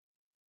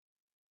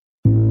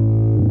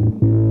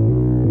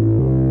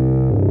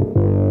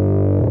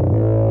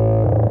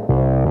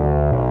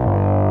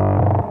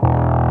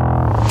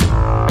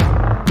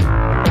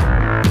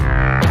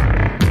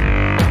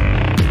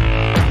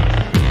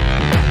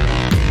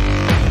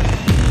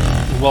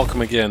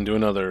Welcome again to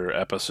another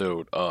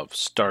episode of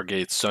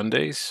Stargate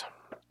Sundays.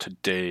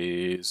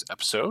 Today's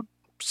episode,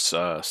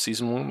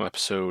 Season 1,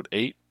 Episode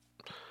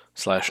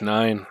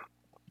 8/9.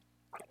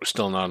 We're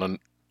still not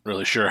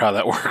really sure how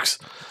that works.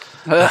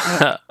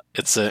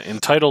 It's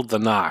entitled The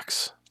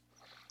Knox.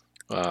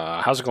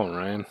 How's it going,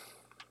 Ryan?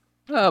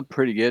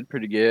 Pretty good,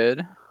 pretty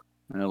good.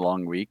 And a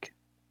long week.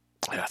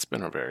 Yeah, it's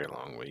been a very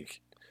long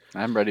week.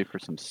 I'm ready for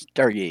some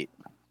Stargate.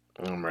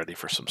 I'm ready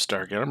for some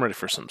Stargate. I'm ready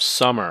for some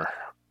summer.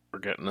 We're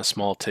getting a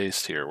small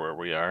taste here where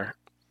we are.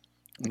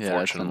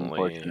 Yeah, it's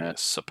Unfortunately, unfortunate.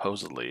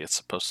 supposedly it's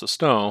supposed to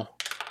snow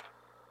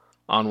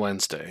on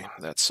Wednesday.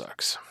 That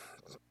sucks.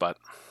 But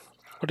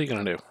what are you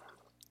going to do?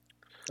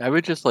 I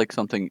would just like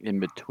something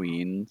in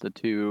between the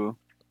two,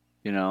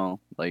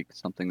 like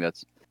something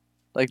that's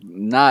like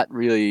not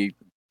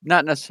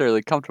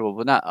necessarily comfortable,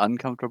 but not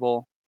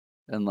uncomfortable.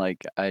 And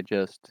like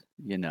it's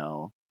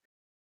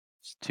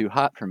too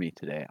hot for me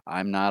today.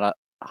 I'm not a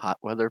hot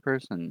weather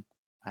person.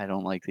 I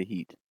don't like the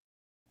heat.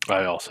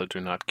 I also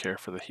do not care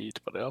for the heat,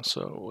 but I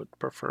also would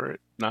prefer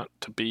it not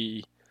to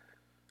be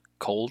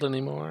cold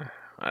anymore.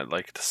 I'd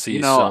like to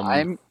see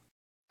some.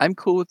 I'm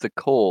cool with the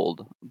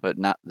cold, but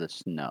not the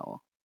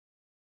snow.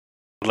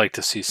 I'd like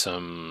to see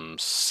some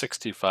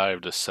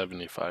 65 to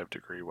 75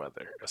 degree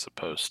weather as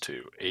opposed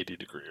to 80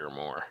 degree or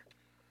more.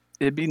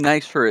 It'd be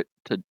nice for it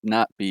to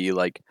not be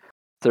like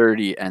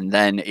 30 and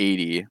then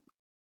 80.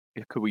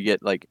 Could we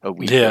get like a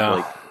week of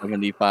like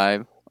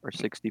 75 or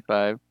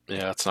 65?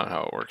 Yeah, that's not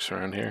how it works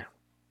around here.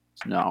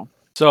 No.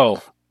 So,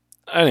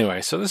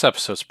 anyway, this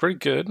episode's pretty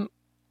good.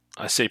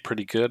 I say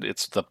pretty good.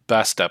 It's the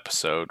best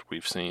episode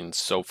we've seen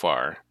so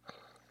far.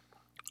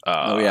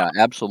 Oh yeah,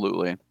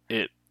 absolutely.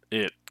 It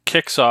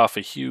kicks off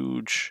a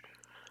huge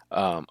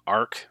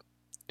arc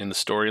in the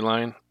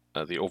storyline,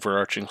 the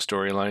overarching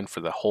storyline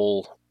for the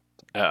whole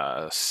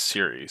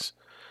series.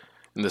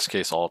 In this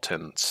case, all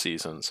 10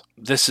 seasons.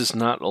 This is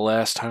not the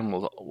last time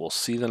we'll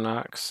see the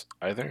Knox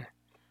either.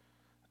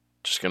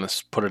 Just gonna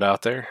put it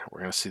out there.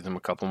 We're gonna see them a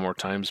couple more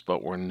times,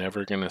 but we're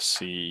never gonna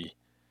see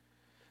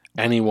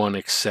anyone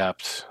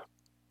except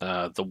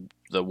the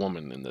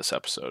woman in this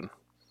episode.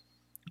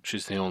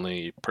 She's the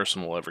only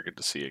person we'll ever get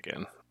to see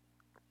again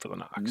for the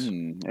Knox.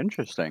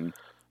 Interesting.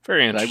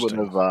 Very interesting.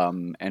 I would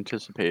have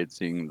anticipated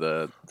seeing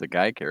the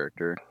guy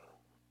character.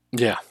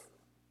 Yeah.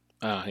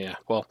 Yeah.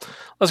 Well,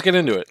 let's get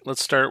into it.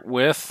 Let's start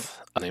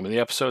with the name of the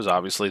episode is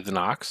obviously The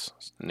Knox,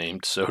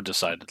 named so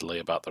decidedly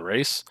about the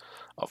race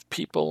of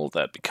people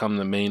that become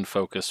the main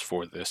focus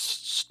for this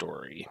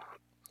story.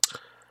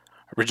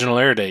 Original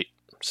air date,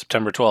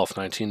 September 12th,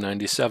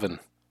 1997.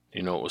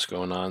 You know what was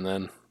going on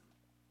then?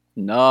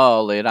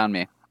 No, lay it on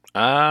me.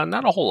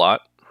 Not a whole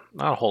lot.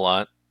 Not a whole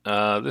lot.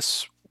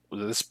 This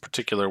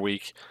particular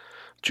week,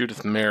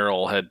 Judith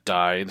Merrill had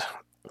died,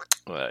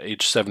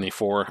 age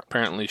 74.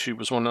 Apparently, she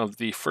was one of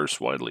the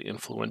first widely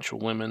influential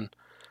women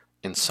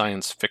in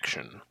science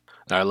fiction.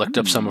 Now, I looked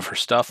up some of her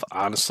stuff.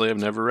 Honestly, I've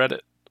never read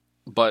it,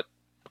 but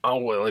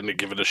I'm willing to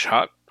give it a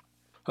shot.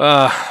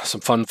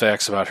 Some fun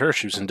facts about her.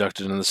 She was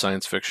inducted in the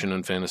Science Fiction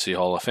and Fantasy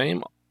Hall of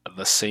Fame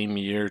the same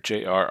year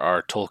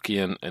J.R.R.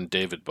 Tolkien and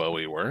David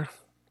Bowie were.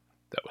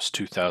 That was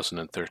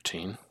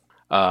 2013.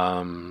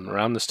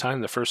 Around this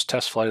time, the first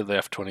test flight of the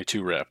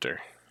F-22 Raptor,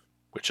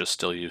 which is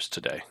still used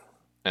today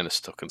and is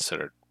still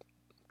considered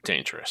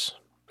dangerous.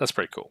 That's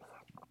pretty cool.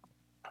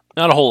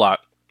 Not a whole lot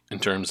in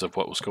terms of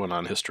what was going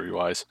on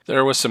history-wise.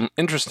 There was some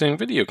interesting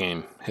video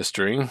game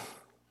history.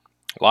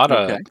 A lot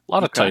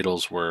of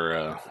titles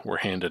were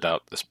handed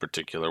out this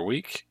particular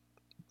week.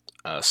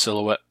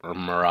 Silhouette or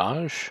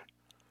Mirage,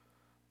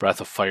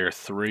 Breath of Fire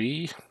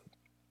 3,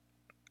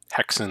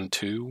 Hexen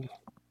 2,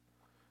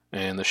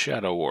 and The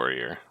Shadow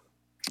Warrior.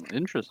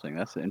 Interesting.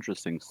 That's an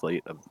interesting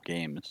slate of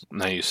games.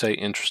 Now you say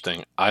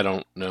interesting. I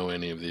don't know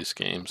any of these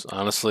games.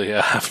 Honestly,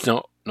 I have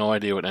no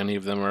idea what any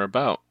of them are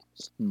about.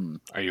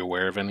 Are you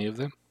aware of any of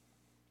them?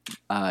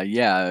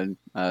 Yeah.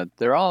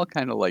 They're all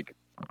kind of like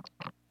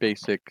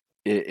basic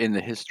in the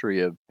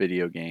history of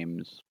video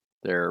games.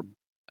 They're,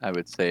 I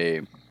would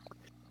say,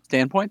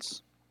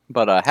 standpoints.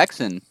 But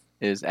Hexen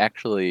is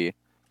actually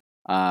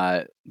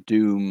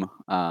Doom,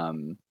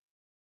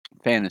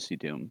 fantasy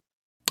Doom.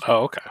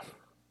 Oh, okay.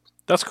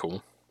 That's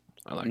cool.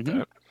 I like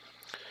that.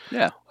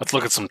 Yeah. Let's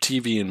look at some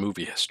TV and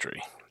movie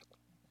history.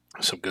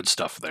 Some good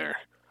stuff there.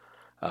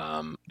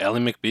 Ally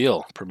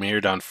McBeal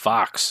premiered on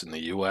Fox in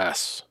the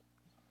U.S.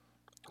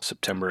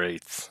 September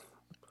 8th.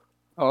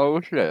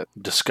 Oh, shit.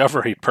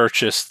 Discovery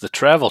purchased the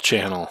Travel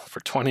Channel for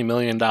 $20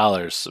 million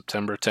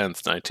September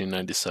 10th,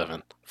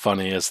 1997.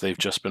 Funny as they've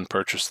just been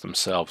purchased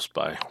themselves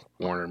by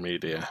Warner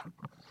Media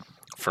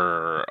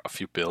for a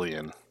few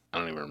billion. I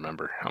don't even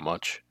remember how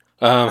much.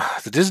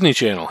 The Disney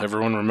Channel,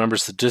 everyone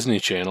remembers the Disney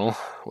Channel,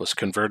 was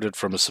converted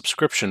from a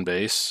subscription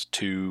base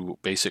to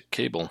basic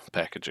cable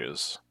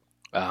packages.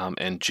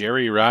 And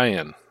Jerry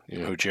Ryan, you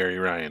know who Jerry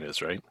Ryan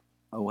is, right?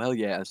 Oh, well,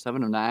 yeah,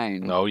 7 of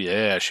 9. Oh,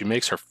 yeah, she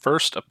makes her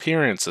first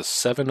appearance as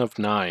 7 of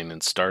 9 in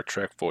Star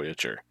Trek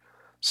Voyager,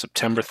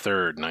 September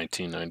 3rd,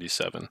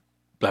 1997.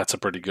 That's a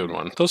pretty good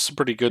one. Those are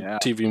pretty good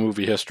TV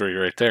movie history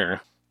right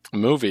there.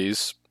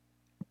 Movies,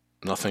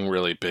 nothing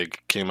really big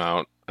came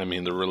out. I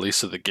mean, the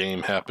release of the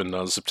game happened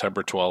on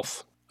September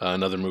 12th.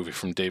 Another movie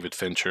from David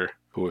Fincher,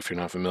 who, if you're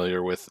not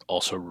familiar with,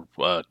 also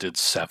did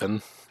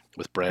Seven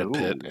with Brad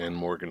Pitt Ooh, and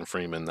Morgan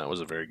Freeman. That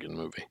was a very good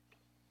movie.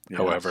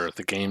 However, yes.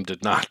 the game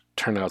did not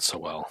turn out so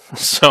well.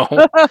 So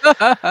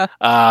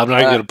I'm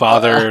not going to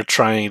bother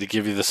trying to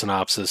give you the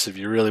synopsis. If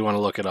you really want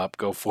to look it up,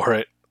 go for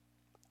it.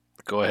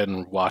 Go ahead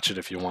and watch it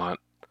if you want.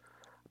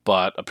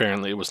 But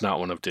apparently, it was not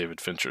one of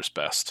David Fincher's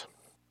best.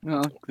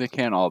 Well, they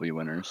can't all be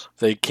winners.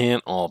 They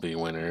can't all be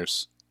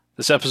winners.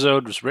 This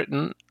episode was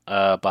written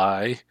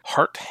by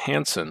Hart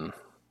Hansen.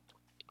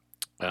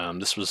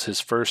 This was his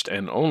first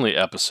and only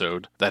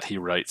episode that he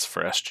writes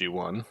for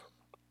SG1.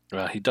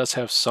 He does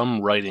have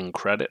some writing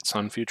credits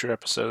on future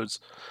episodes,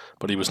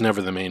 but he was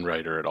never the main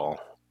writer at all,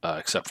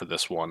 except for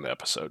this one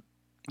episode.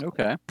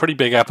 Okay. Pretty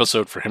big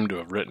episode for him to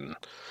have written,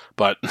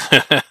 but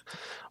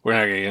we're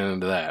not going to get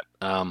into that.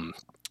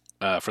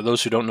 For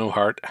those who don't know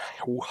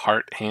who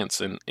Hart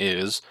Hansen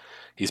is,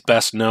 he's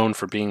best known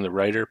for being the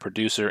writer,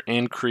 producer,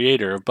 and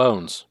creator of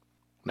Bones.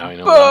 Now I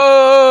know I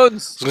was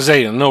Bones! going to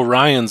say, I know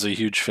Ryan's a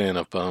huge fan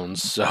of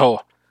Bones,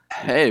 so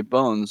Hey,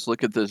 Bones,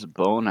 look at this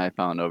bone I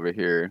found over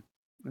here.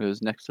 It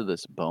was next to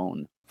this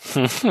bone.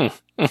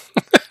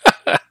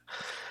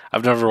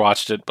 I've never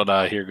watched it, but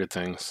I hear good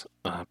things.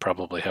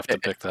 Probably have Eh, to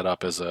pick that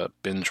up as a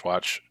binge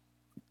watch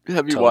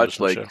Have you watched,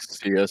 television like,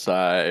 show.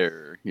 CSI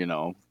or,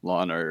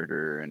 Law and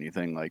Order or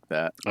anything like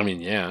that? I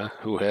mean, yeah,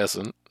 who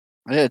hasn't?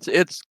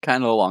 It's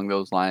kinda along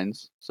those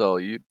lines, so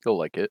you'll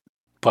like it.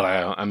 But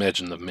I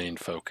imagine the main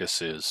focus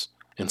is,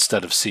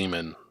 instead of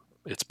semen,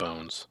 it's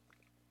bones.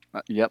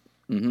 Yep.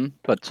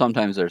 But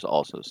sometimes there's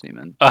also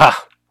semen.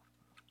 Ah,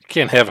 you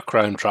can't have a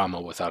crime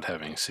drama without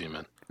having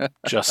semen.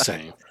 Just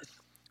saying.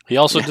 He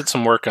also did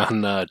some work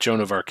on Joan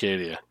of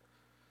Arcadia,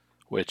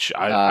 which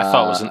I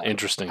thought was an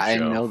interesting I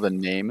show. know the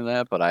name of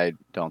that, but I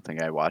don't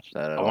think I watched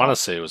that at I want to all.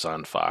 say it was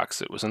on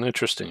Fox. It was an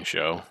interesting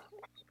show.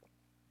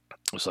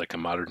 It was like a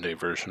modern day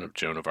version of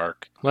Joan of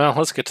Arc. Well,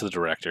 let's get to the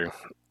director.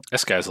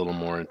 This guy's a little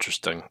more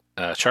interesting.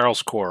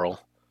 Charles Correll,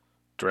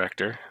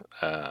 director.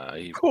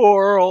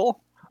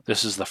 Coral!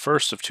 This is the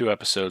first of 2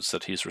 episodes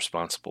that he's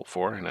responsible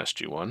for in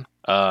SG1.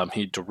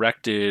 He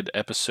directed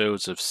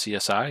episodes of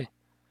CSI,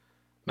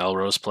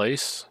 Melrose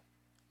Place,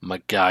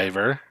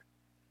 MacGyver,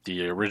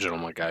 the original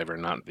MacGyver,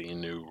 not the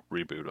new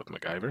reboot of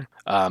MacGyver,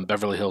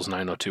 Beverly Hills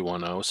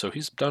 90210. So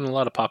he's done a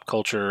lot of pop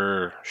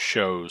culture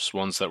shows,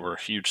 ones that were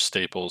huge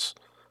staples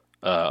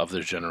of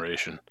their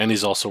generation. And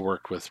he's also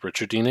worked with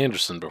Richard Dean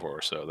Anderson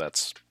before, so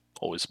that's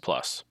always a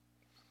plus.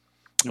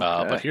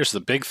 But Okay. here's the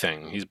big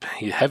thing: he's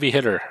a heavy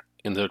hitter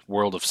in the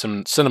world of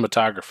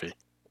cinematography.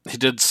 He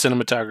did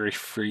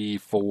cinematography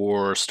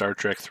for Star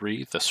Trek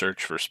III: The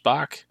Search for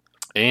Spock,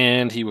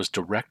 and he was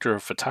director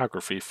of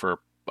photography for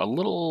a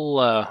little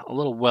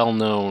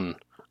well-known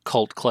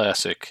cult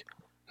classic,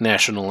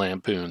 National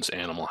Lampoon's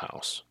Animal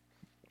House.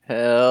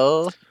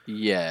 Hell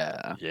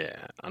yeah.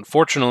 Yeah,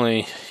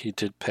 unfortunately, he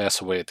did pass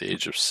away at the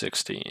age of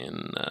 60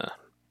 in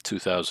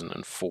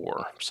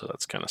 2004, so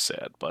that's kind of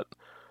sad, but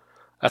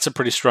that's a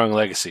pretty strong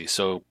legacy.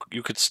 So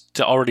you could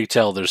already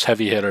tell there's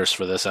heavy hitters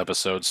for this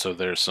episode, so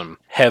there's some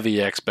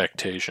heavy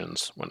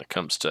expectations when it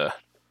comes to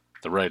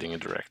the writing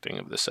and directing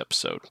of this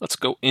episode. Let's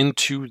go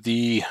into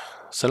the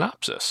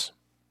synopsis.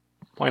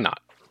 Why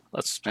not?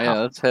 Let's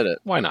Hit it.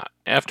 Why not?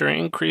 After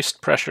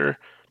increased pressure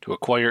to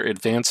acquire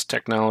advanced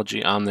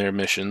technology on their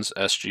missions,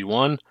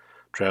 SG-1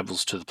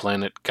 travels to the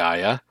planet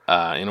Gaia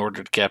in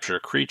order to capture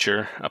a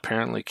creature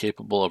apparently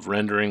capable of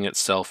rendering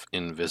itself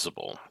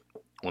invisible.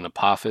 When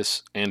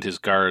Apophis and his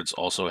guards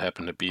also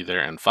happen to be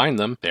there and find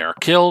them, they are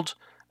killed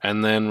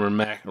and then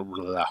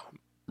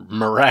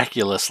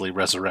miraculously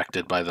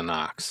resurrected by the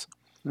Nox.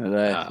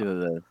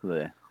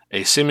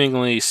 A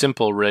seemingly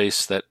simple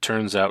race that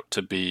turns out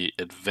to be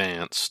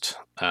advanced,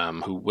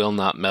 who will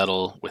not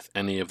meddle with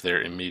any of their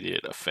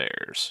immediate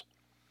affairs.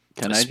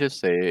 Can I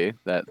just say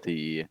that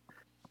the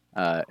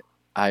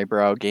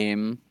eyebrow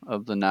game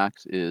of the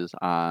Nox is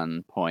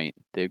on point?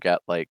 They've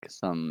got like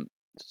some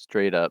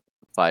straight up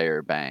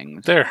fire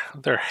bangs.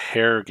 Their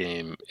hair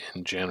game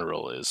in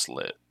general is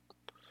lit.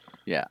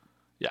 Yeah.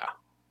 Yeah.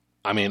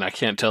 I mean, I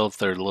can't tell if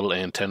they're little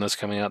antennas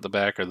coming out the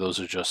back or those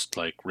are just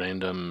like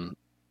random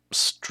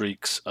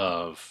streaks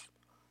of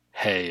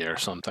hay or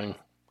something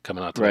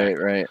coming out the back.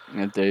 Right.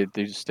 And they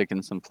just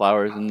sticking some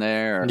flowers in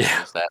there, or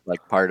Yeah. is that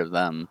like part of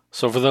them?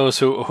 So for those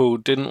who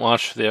didn't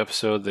watch the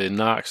episode, the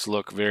Nox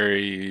look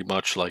very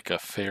much like a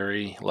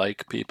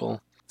fairy-like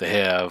people. They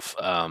have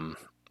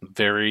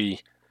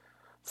very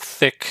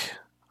thick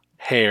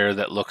hair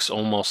that looks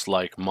almost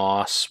like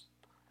moss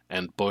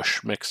and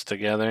bush mixed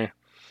together.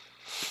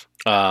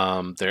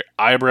 Their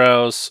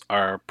eyebrows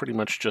are pretty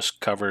much just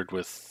covered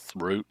with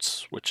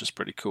roots, which is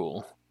pretty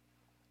cool.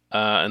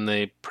 And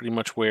they pretty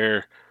much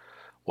wear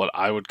what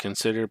I would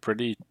consider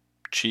pretty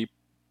cheap,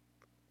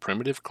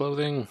 primitive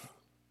clothing.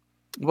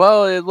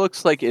 Well, it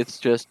looks like it's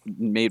just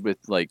made with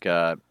like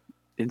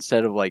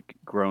instead of like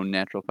grown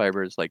natural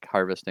fibers, like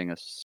harvesting a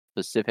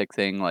specific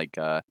thing, like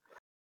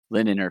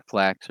linen or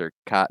flax or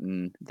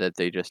cotton that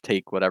they just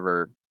take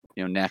whatever,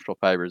 natural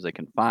fibers they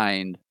can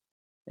find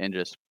and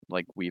just,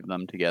 like, weave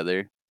them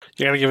together.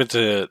 You gotta give it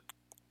to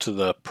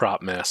the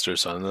prop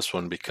masters on this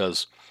one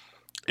because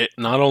it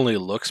not only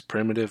looks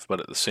primitive, but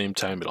at the same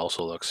time, it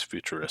also looks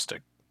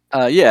futuristic.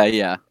 Yeah,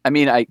 yeah. I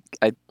mean, I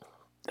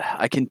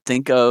can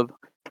think of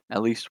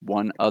at least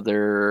one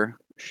other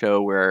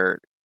show where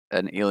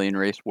an alien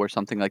race wore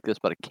something like this,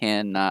 but I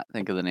cannot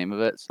think of the name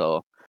of it,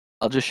 so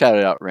I'll just shout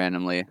it out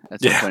randomly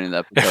at some Yeah, point in the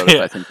episode if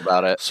yeah. I think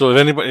about it. So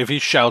if he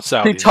shouts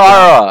out, he's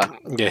not.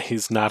 Chitara! Yeah,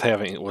 he's not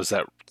having. Was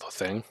that the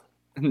thing?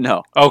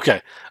 No. Okay,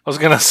 I was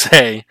gonna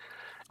say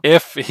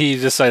if he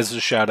decides to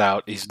shout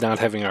out, he's not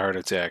having a heart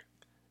attack.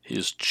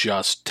 He's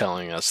just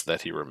telling us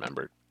that he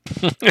remembered.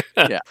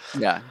 Yeah,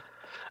 yeah.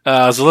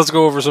 So let's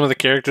go over some of the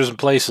characters and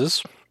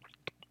places.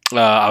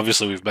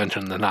 Obviously, we've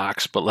mentioned the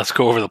Nox, but let's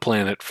go over the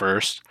planet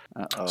first.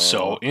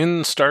 So, Uh-oh.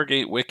 in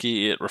Stargate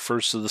Wiki, it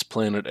refers to this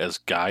planet as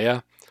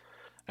Gaia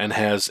and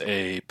has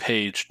a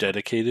page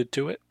dedicated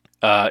to it.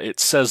 It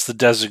says the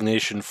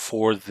designation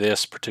for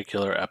this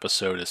particular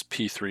episode is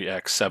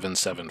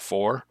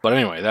P3X774. But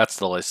anyway, that's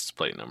the license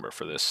plate number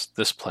for this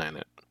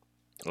planet.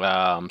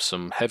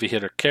 Some heavy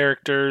hitter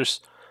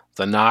characters: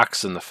 the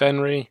Nox and the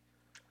Fenry.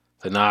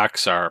 The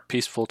Nox are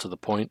peaceful to the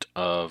point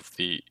of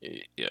the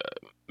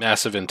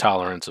massive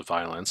intolerance of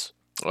violence.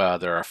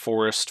 There are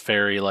forest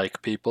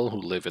fairy-like people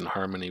who live in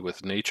harmony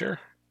with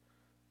nature,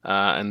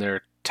 and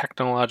they're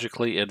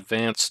technologically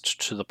advanced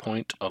to the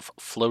point of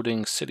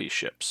floating city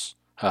ships.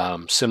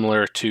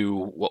 Similar to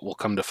what we'll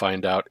come to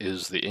find out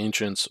is the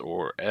Ancients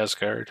or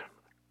Asgard.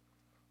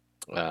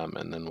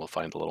 And then we'll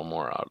find a little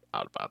more out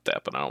about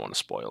that, but I don't want to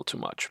spoil too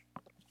much.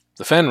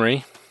 The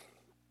Fenry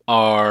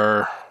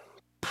are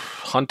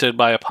hunted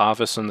by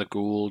Apophis and the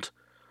Gould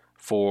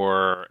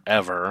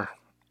forever.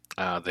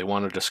 They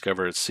want to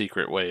discover its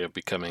secret way of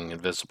becoming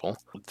invisible.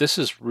 This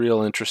is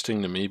real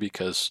interesting to me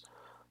because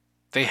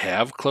they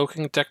have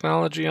cloaking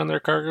technology on their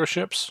cargo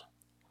ships.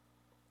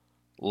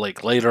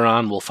 Like later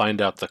on, we'll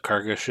find out the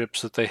cargo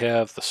ships that they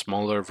have, the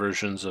smaller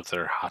versions of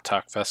their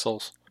Hatak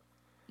vessels,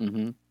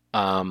 Mhm.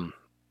 um,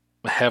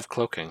 have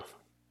cloaking.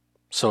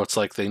 So it's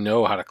like they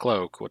know how to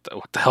cloak. What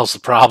the hell's the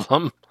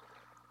problem?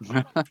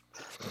 Because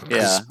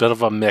Yeah. it's a bit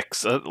of a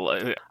mix.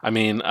 I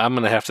mean, I'm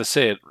gonna have to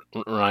say it,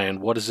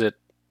 Ryan. What is it?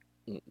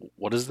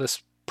 What is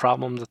this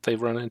problem that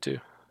they've run into?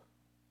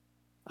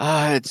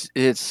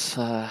 It's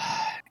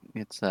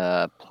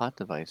a plot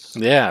device.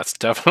 Yeah, it's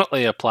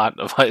definitely a plot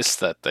device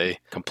that they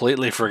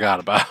completely forgot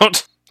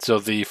about. So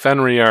the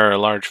Fenry are a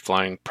large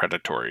flying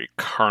predatory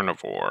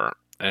carnivore,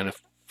 and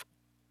if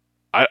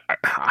I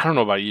don't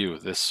know about you,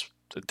 this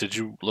did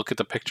you look at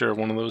the picture of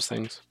one of those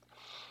things?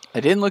 I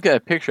didn't look at a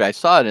picture, I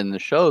saw it in the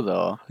show,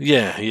 though.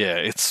 Yeah, yeah,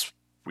 it's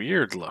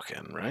weird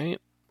looking,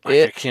 right? Like I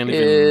It can't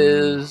even.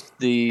 is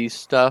the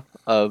stuff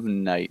of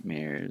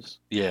nightmares.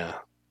 Yeah,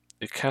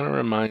 it kind of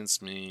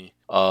reminds me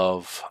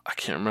of I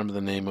can't remember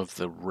the name of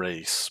the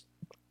race.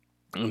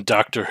 In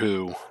Doctor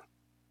Who,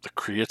 the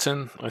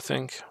creatine, I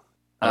think.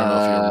 I don't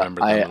know if you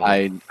remember them I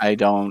at all. I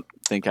don't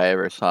think I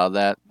ever saw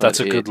that, but That's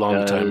a it good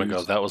long time ago.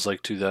 does That was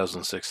like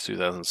 2006,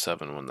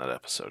 2007 when that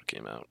episode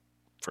came out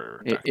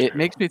for Doctor it Who.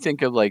 makes me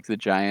think of, like, the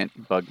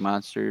giant bug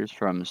monsters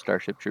from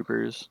Starship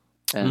Troopers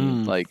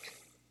and, Mm. like,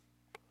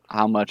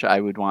 how much I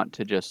would want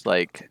to just,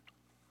 like,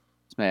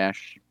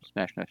 smash,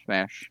 smash, smash,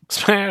 smash.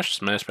 Smash,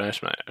 smash, smash,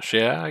 smash.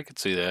 Yeah, I could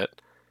see that.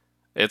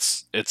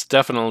 It's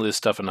definitely the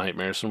stuff of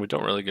nightmares, and we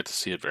don't really get to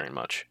see it very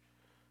much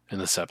in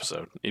this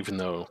episode, even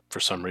though for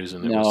some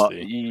reason it was No,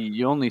 the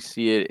you only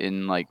see it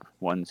in, like,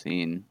 one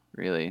scene,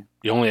 really.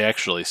 you only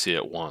actually see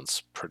it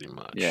once, pretty Yeah.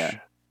 much.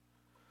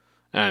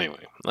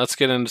 Anyway, let's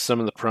get into some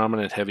of the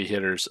prominent heavy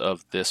hitters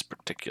of this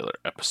particular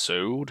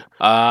episode.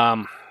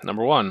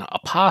 Number one,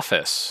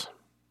 Apophis.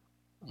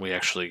 We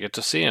actually get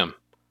to see him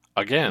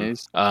again.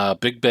 Is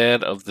Big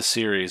bad of the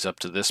series up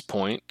to this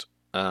point.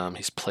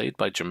 He's played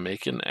by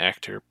Jamaican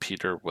actor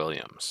Peter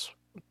Williams.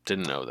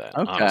 Didn't know that,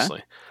 okay,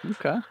 honestly.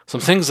 okay.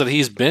 Some things that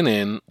he's been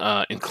in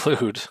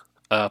include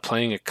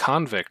playing a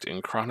convict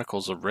in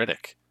Chronicles of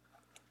Riddick.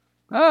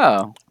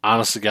 Oh,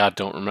 Honest to God,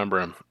 don't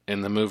remember him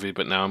in the movie,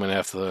 but now I'm gonna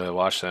have to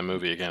watch that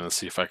movie again and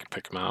see if I can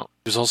pick him out.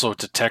 He was also a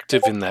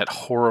detective in that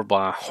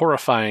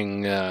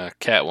horrifying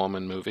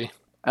Catwoman movie.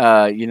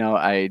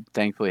 I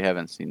thankfully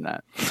haven't seen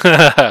that.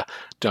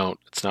 Don't.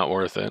 It's not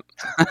worth it.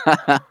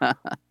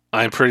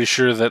 I'm pretty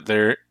sure that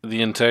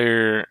the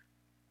entire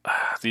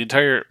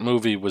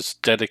movie was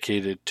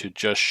dedicated to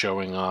just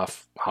showing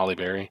off Holly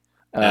Berry,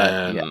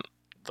 Yeah. and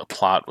the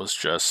plot was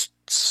just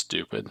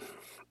stupid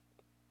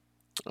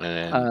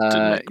and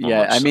didn't make Yeah,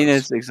 much I mean,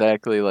 sense. it's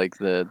exactly like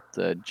the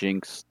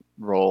Jinx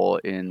role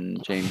in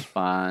James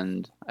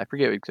Bond. I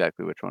forget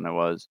exactly which one it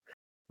was,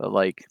 but,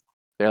 like,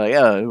 they're like,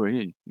 "Oh, we're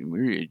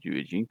gonna do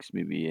a Jinx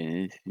movie,"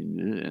 and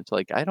it's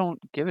like, I don't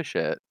give a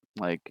shit.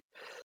 Like,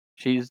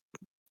 she's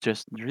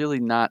just really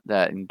not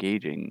that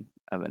engaging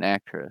of an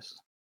actress,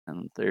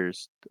 and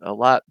there's a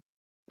lot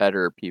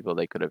better people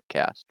they could have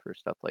cast for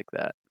stuff like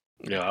that.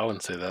 Yeah, I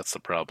wouldn't say that's the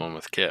problem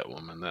with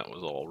Catwoman. That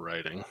was all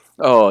writing.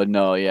 Oh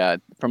no, yeah.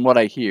 From what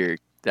I hear,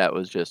 that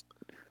was just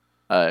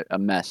a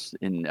mess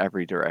in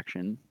every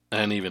direction.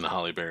 And even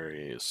Holly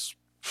Berry is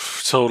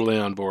totally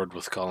on board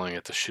with calling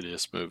it the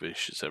shittiest movie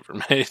she's ever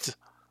made.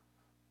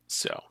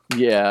 So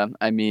Yeah,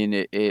 I mean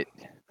it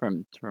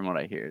from what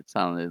I hear, it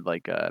sounded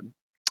like a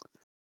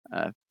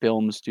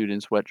film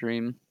student's wet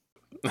dream.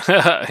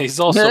 he's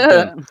also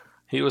been.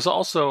 He was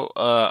also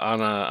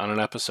on an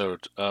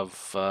episode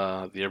of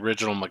the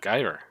original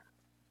MacGyver.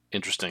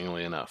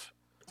 Interestingly enough,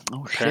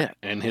 Oh shit.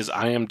 in his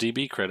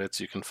IMDb credits,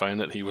 you can find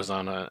that he was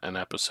on an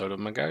episode of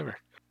MacGyver.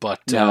 But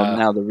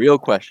Now the real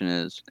question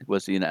is,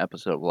 was he in an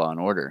episode of Law and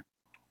Order?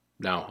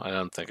 no, I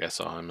don't think I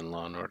saw him in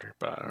Law and Order.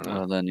 But I don't know.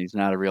 Well, then he's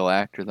not a real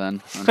actor.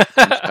 Then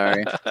I'm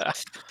sorry.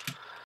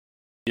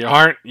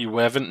 You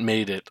haven't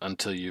made it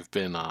until you've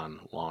been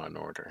on Law and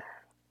Order,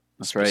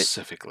 That's right.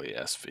 specifically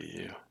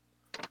SVU.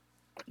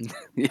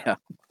 Yeah.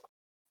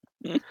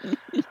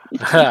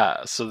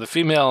 So the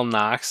female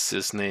Nox,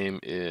 his name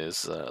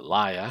is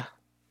Laya.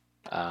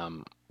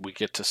 We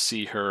get to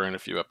see her in a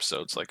few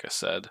episodes, like I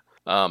said.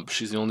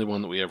 She's the only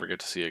one that we ever get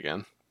to see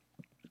again.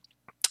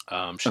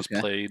 She's Okay.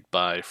 played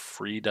by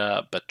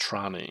Frida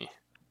Betrani.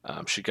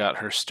 She got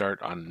her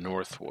start on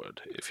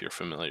Northwood, if you're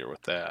familiar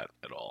with that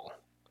at all.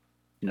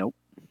 Nope.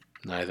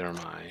 Neither am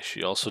I.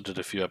 She also did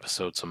a few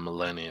episodes of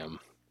Millennium.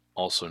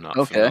 Also not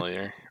Okay.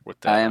 familiar with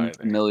I that am either.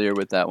 familiar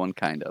with that one,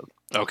 kind of.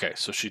 Okay,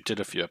 so she did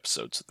a few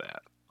episodes of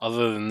that.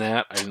 Other than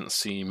that, I didn't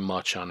see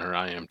much on her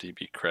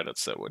IMDb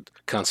credits that would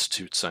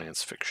constitute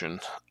science fiction.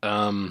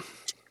 On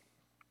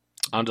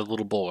to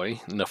Little Boy,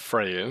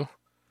 Nefreu.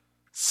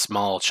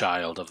 Small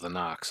child of the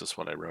Nox is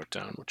what I wrote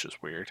down, which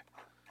is weird.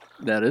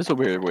 That is a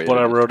weird way But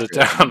to I wrote it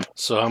describe down,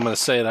 so I'm going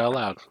to say it out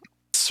loud.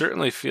 It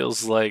certainly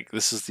feels like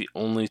this is the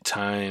only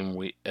time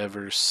we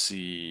ever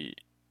see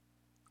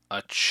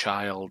a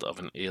child of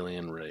an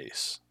alien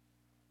race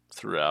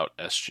throughout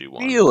SG1.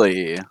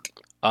 Really?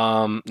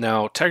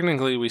 Now,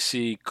 technically, we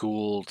see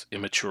Gould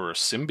immature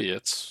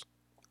symbiotes.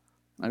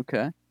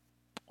 Okay.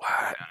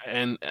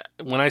 And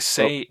when I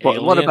say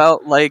But what alien,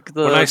 about like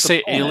when I the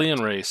say planet?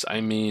 alien race,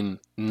 I mean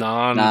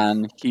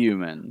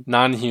Non-human.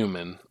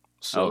 non-human. Okay.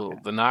 So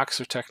the Nox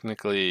are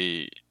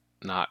technically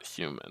not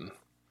human.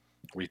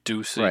 We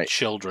do see Right.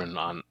 children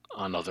on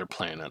other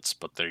planets,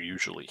 but they're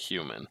usually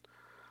human.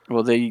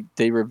 Well, they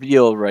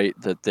reveal, right,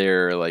 that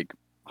they're like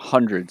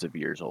hundreds of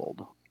years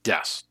old.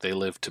 Yes, they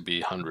live to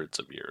be hundreds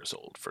of years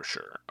old for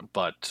sure.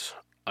 But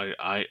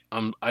I'd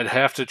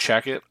have to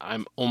check it.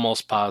 I'm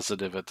almost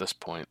positive at this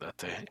point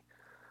that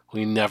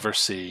we never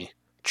see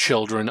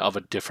children of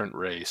a different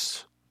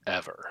race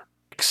ever,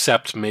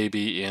 except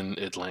maybe in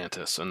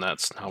Atlantis, and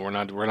that's how we're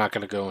not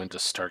going to go into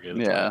Stargate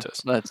Yeah.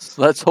 Atlantis.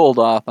 Let's hold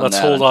off on Let's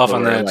that hold off until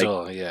on we're that like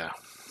until yeah.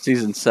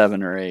 season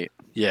 7 or 8.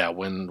 Yeah,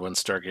 when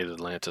Stargate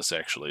Atlantis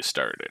actually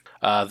started.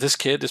 This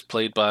kid is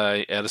played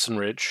by Addison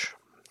Ridge.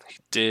 He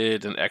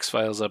did an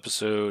X-Files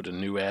episode, a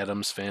New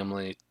Addams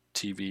Family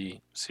TV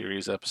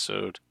series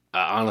episode.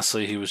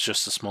 Honestly, he was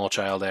just a small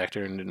child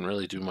actor and didn't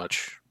really do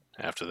much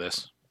after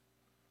this.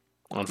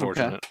 Okay.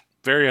 Unfortunate.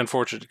 Very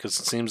unfortunate because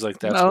it seems like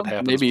that's what No,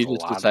 happens maybe with he a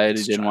just lot of decided he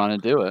these didn't child.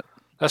 want to do it.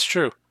 That's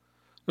true.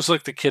 It's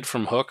like the kid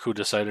from Hook who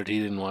decided he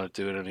didn't want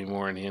to do it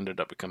anymore and he ended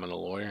up becoming a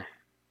lawyer.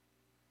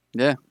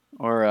 Yeah.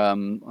 Or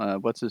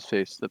what's his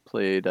face that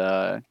played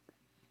the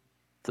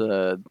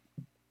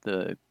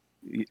the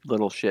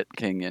little shit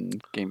king in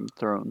Game of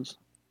Thrones?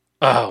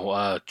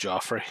 Oh,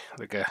 Joffrey,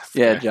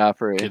 Yeah, the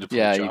Joffrey. kid who played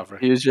Yeah, Joffrey.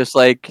 he was just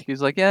like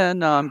he's like, yeah,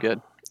 no, I'm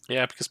good.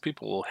 Yeah, because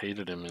people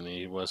hated him and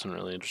he wasn't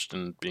really interested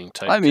in being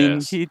I mean,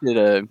 typecast. he did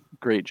a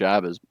great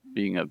job as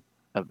being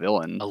a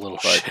villain, A little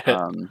but shit. yeah,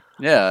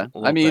 A I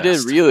little mean, he did a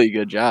best. really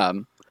good job.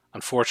 But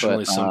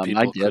Unfortunately, some I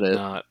people get could it.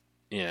 not,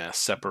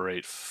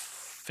 separate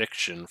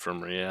fiction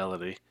from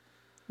reality,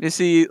 You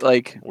see,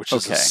 like, which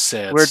is a okay,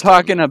 sad we're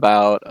talking statement.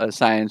 about a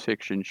science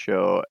fiction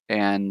show,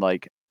 and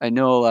like, I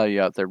know a lot of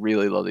you out there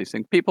really love these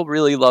things. People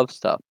really love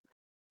stuff,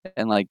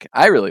 and like,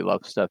 I really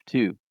love stuff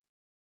too.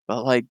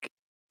 But like,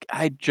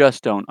 I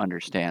just don't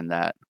understand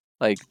that.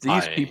 Like,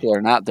 these I people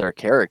are not their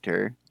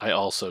character. I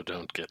also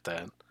don't get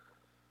that.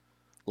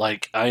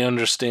 Like, I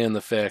understand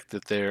the fact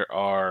that there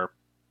are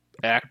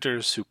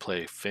actors who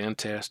play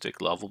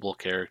fantastic, lovable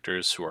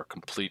characters who are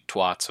complete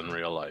twats in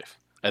real life.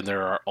 And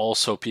there are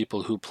also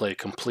people who play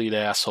complete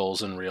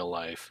assholes in real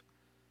life,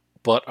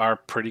 but are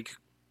pretty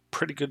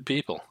good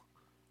people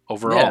Yeah,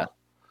 overall.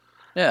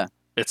 yeah.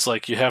 It's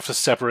like you have to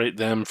separate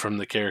them from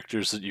the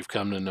characters that you've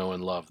come to know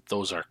and love.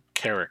 Those are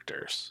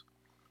characters.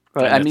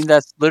 But And I it's mean,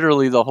 that's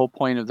literally the whole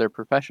point of their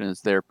profession is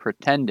they're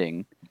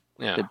pretending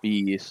yeah, to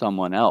be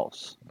someone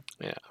else.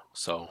 yeah.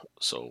 So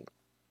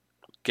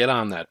get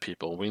on that,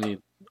 people. We need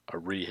a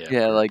rehab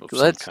Yeah, group like of some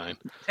let's kind.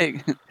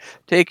 take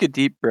take a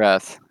deep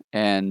breath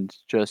and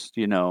just,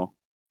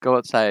 go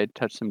outside,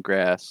 touch some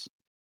grass,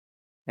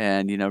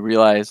 and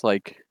realize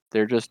like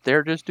they're just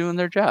doing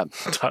their job.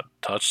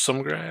 Touch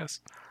some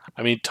grass.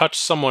 I mean, touch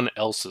someone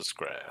else's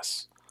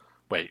grass.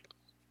 Wait,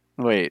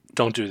 Wait,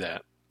 don't do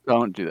that.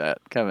 don't do that,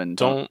 Kevin.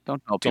 Don't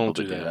Don't don't tell people don't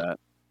to do do that. that.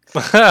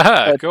 Go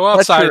Touch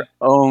outside. your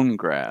own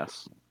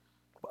grass.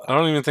 I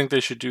don't even think they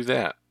should do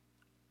that.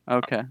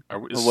 Okay. Is Well,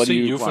 what this do a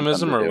you want them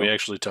euphemism, to or are we do?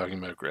 actually talking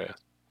about grass?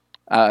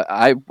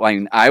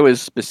 I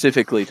was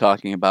specifically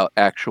talking about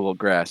actual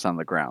grass on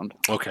the ground.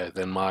 Okay,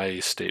 then my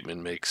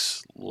statement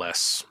makes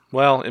less.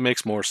 Well, it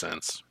makes more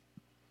sense.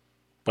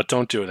 But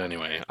don't do it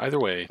anyway. Either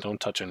way, don't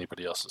touch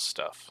anybody else's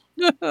stuff.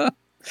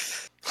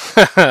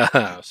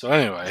 So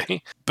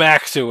anyway,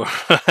 back to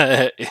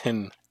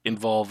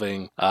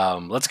involving.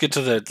 Let's get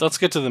to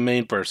the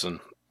main person,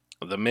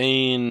 the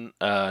main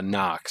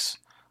Knox,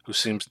 who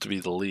seems to be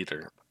the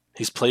leader.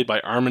 He's played by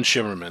Armin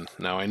Shimmerman.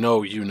 Now I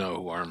know you know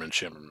who Armin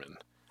Shimmerman.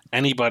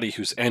 Anybody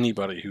who's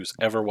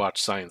ever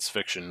watched science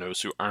fiction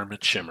knows who Armin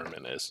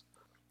Shimmerman is.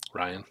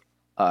 Ryan,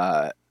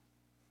 uh,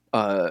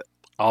 uh,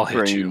 I'll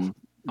hit you. brain,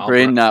 I'll br-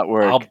 brain not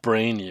I'll work.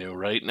 brain you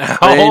right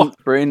now.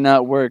 Brain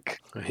not work.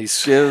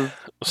 He's Give.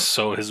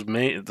 so the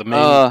main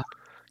Uh,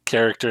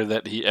 character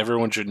that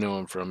everyone should know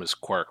him from is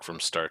Quark from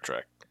Star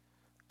Trek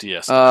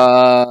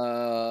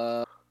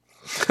DS9.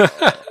 uh,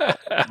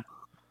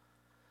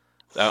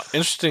 Now,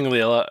 interestingly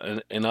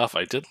enough,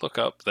 I did look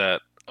up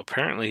that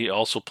apparently he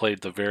also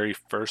played the very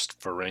first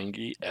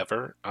Ferengi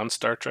ever on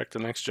Star Trek: The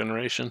Next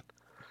Generation,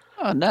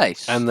 oh,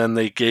 nice. and then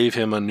they gave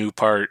him a new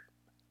part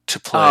to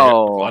play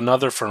Oh,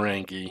 another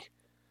Ferengi,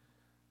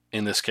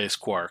 in this case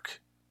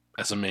Quark,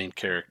 as a main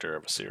character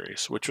of a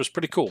series, which was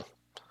pretty cool.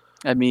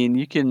 I mean,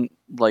 you can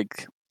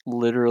like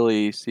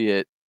literally see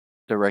it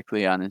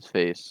directly on his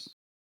face.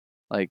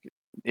 Like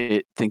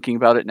thinking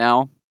about it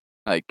now,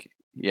 like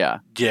yeah,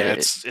 Yeah,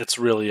 it's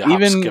really a hop,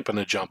 even skip, and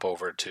a jump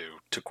over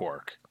to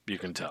Quark. You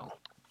can tell.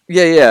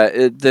 yeah.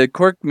 The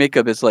cork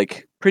makeup is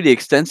like pretty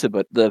extensive,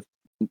 but the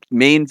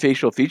main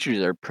facial features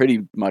are pretty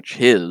much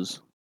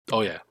his.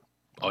 Oh yeah,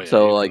 oh yeah.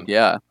 So like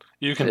yeah,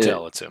 You can it,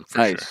 tell it's him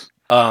for sure.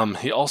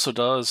 nice. He also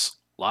does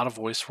a lot of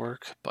voice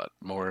work, but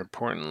more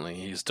importantly,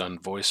 he's done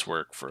voice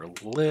work for a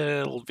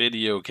little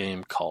video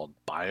game called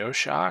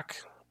BioShock,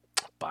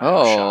 BioShock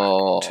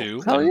Oh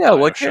 2, hell and yeah!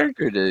 What BioShock.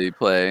 character did he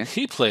play?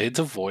 He played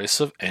the voice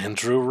of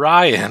Andrew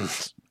Ryan.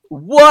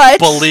 What?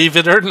 Believe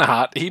it or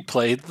not, he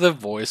played the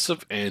voice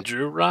of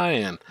Andrew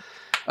Ryan.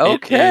 It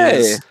Okay.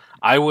 is.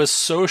 I was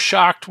so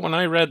shocked when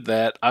I read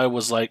that. I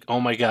was like, oh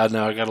my god,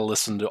 now I gotta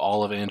listen to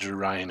all of Andrew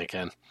Ryan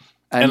again.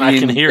 I And I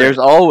can mean, hear there's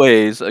it.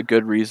 always a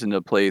good reason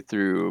to play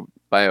through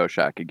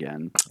BioShock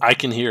again. I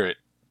can hear it.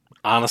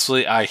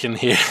 Honestly, I can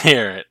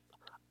hear it.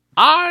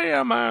 I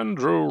am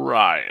Andrew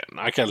Ryan.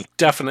 I can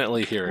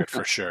definitely hear it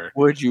for sure.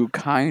 Would you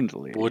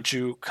kindly? Would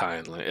you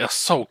kindly? It's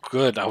so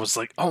good. I was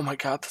like, oh my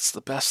god, that's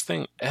the best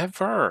thing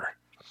ever.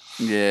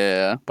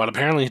 Yeah. But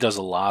apparently, he does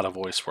a lot of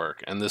voice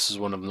work, and this is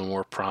one of the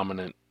more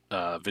prominent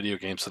video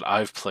games that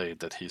I've played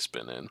that he's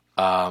been in.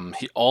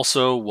 He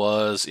also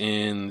was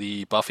in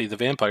the Buffy the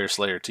Vampire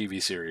Slayer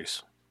TV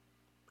series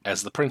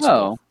as the principal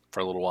Oh. for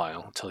a little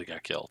while until he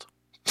got killed.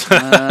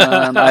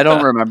 I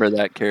don't remember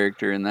that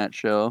character in that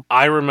show.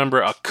 I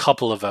remember a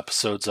couple of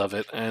episodes of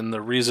it, and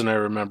the reason I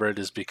remember it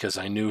is because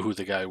I knew who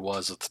the guy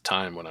was at the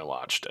time when I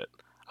watched it.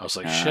 I was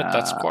like, shit,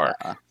 that's Quark.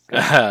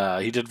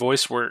 Okay. He did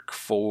voice work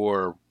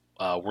for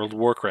World of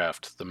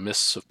Warcraft, The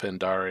Mists of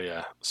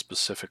Pandaria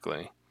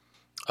specifically,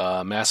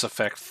 Mass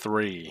Effect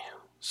 3,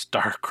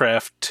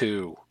 StarCraft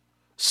 2,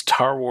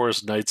 Star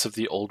Wars Knights of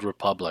the Old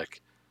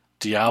Republic,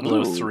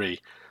 Diablo Ooh. 3.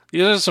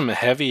 These are some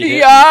heavy hitting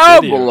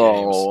video games.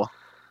 Diablo.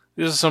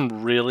 These are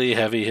some really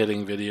heavy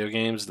hitting video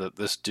games that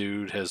this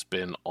dude has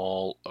been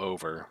all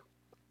over.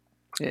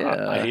 I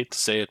Yeah. hate to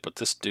say it, but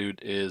this dude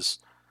is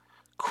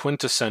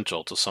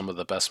quintessential to some of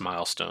the best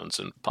milestones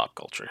in pop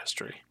culture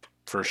history,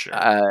 for sure.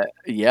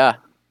 Yeah.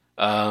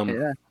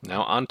 Yeah.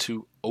 Now on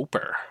to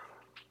Oper.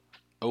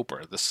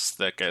 Oper, this is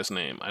that guy's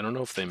name. I don't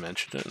know if they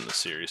mentioned it in the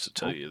series, to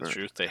tell you the Oper.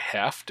 truth. They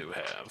have to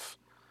have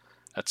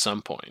at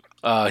some point.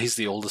 He's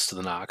the oldest of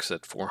the Knox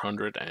at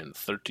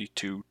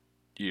 432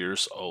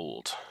 years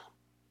old.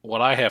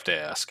 What I have to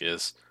ask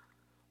is,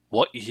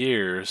 what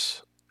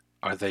years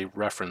are they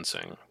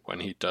referencing when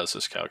he does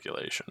his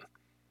calculation?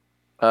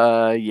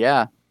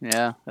 Yeah.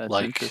 Yeah. That's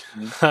Like,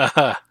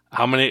 interesting.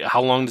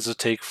 how long does it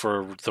take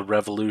for the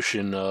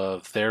revolution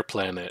of their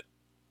planet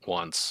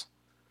once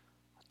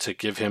to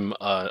give him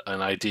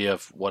an idea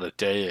of what a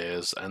day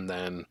is, and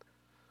then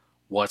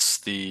what's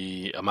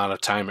the amount of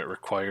time it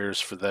requires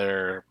for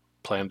their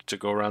planet to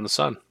go around the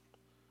sun?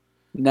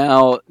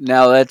 Now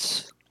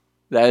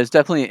that is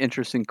definitely an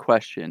interesting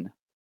question,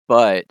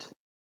 but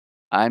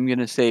I'm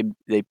gonna say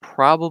they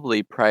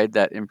probably pried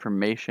that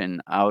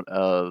information out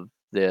of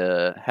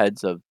the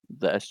heads of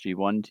the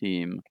SG-1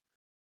 team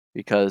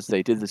because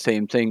they did the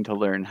same thing to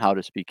learn how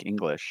to speak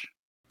English.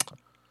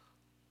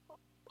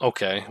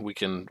 Okay, we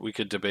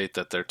could debate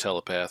that they're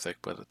telepathic,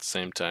 but at the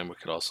same time, we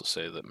could also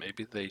say that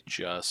maybe they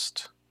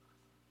just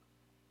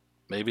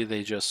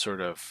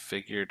sort of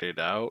figured it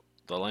out,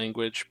 the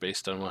language,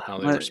 based on how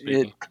they were But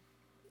speaking.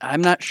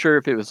 I'm not sure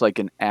if it was like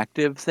an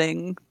active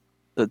thing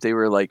that they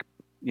were like,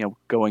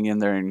 going in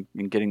there and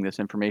getting this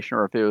information,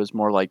 or if it was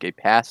more like a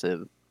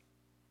passive,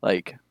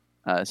 like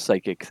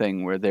psychic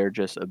thing where they're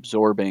just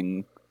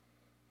absorbing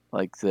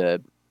like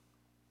the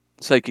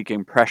psychic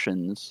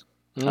impressions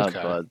of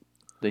Okay.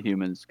 the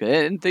humans,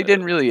 and they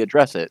didn't really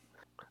address it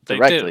They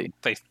did. directly.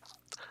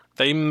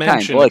 They Kind,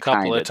 mentioned well, a it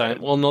couple kinda of times.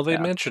 did. Well, no, they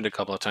Yeah, mentioned a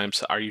couple of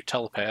times. Are you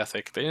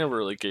telepathic? They never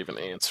really gave an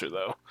answer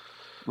though.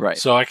 right.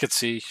 So I could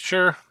see,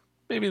 sure,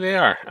 maybe they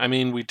are. I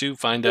mean, we do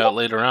find out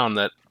later on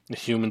that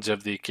humans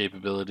have the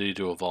capability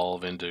to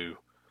evolve into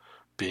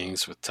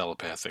beings with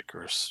telepathic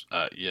or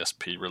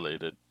ESP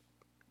related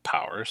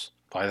powers.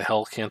 Why the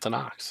hell can't the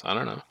Nox? I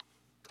don't know.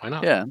 Why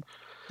not? Yeah,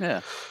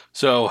 yeah.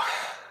 So,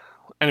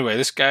 anyway,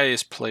 this guy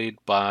is played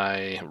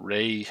by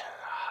Ray.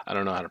 I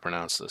don't know how to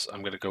pronounce this.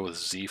 I'm going to go with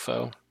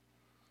Zifo.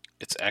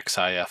 It's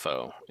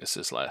Xifo is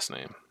his last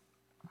name.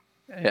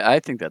 Yeah, I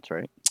think that's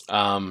right.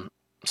 Um,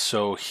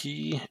 so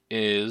he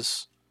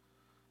is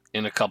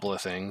in a couple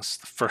of things.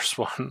 The first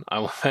one I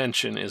will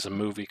mention is a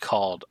movie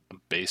called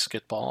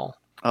Basketball.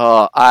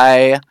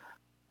 I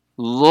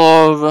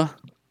love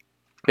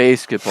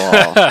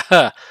basketball.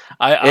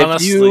 I If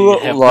honestly you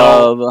have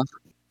love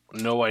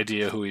no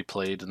idea who he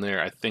played in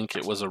there. I think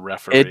it was a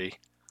it, referee.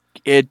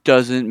 it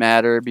doesn't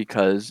matter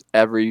because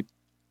every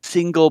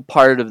single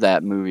part of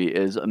that movie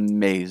is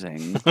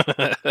amazing.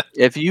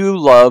 If you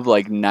love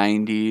like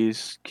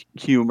 90s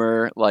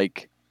humor,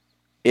 like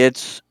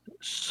it's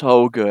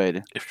so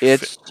good. if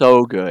It's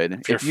so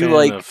good. if you're a If you fan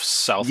like of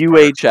South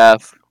Park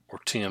UHF, or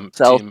Team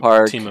South Team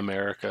Team Park,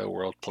 America,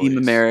 World Team Police,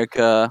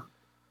 America,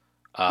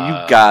 you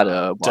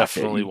gotta watch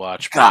it. definitely You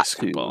watch got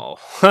to. Basketball.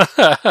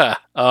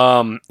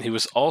 He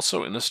was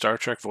also in a Star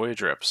Trek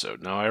Voyager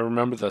episode. Now I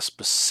remember the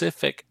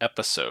specific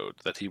episode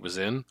that he was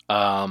in.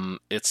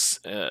 It's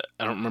I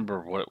don't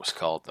remember what it was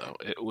called though.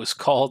 It was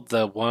called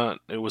the one.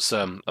 It was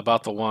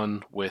about the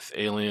one with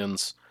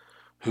aliens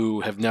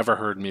who have never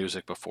heard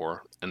music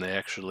before, and they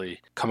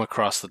actually come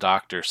across the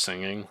Doctor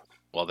singing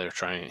while they're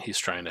trying. He's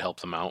trying to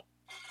help them out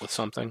with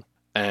something.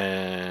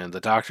 And the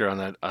Doctor on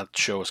that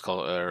show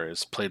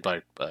is played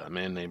by a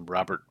man named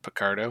Robert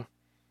Picardo.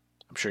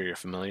 I'm sure you're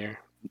familiar.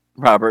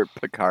 Robert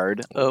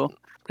Picard. Oh,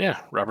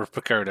 Yeah, Robert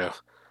Picardo.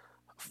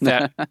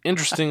 That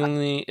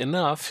interestingly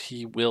enough,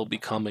 he will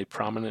become a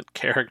prominent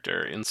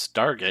character in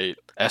Stargate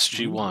oh.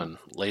 SG-1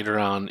 later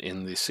on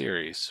in the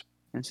series.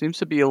 There seems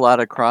to be a lot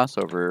of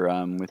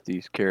crossover with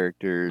these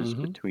characters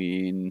hmm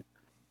between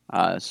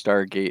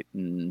Stargate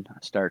and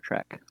Star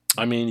Trek.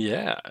 I mean,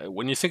 yeah,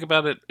 when you think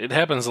about it, it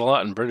happens a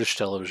lot in British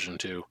television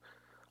too.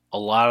 A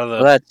lot of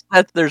Well,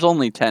 that's there's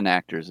only 10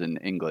 actors in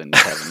England,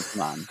 Kevin.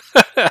 Come on.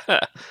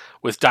 the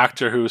with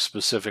Doctor Who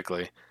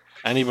specifically,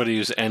 anybody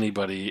who's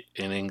anybody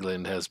in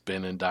England has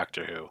been in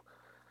Doctor Who.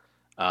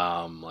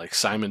 Like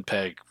Simon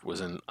Pegg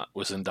was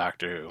in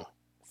Doctor Who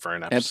for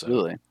an episode.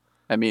 Absolutely.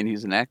 I mean,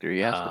 he's an actor. He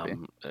has to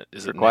be. Is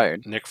It's it Nick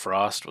required. Nick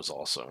Frost was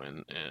also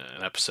in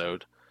an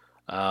episode.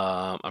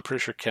 I'm pretty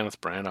sure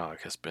Kenneth Branagh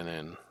has been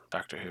in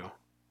Doctor Who.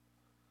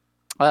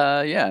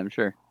 Yeah, I'm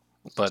sure.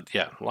 But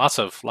yeah, lots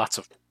of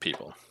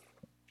people.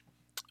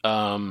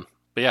 But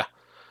yeah,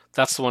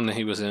 that's the one that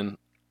he was in.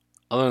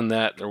 Other than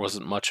that, there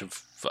wasn't much of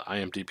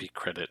IMDb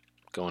credit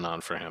going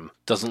on for him.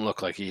 Doesn't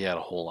look like he had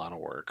a whole lot of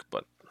work,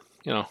 but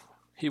you know,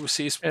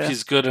 Yeah.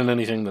 he's good in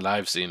anything that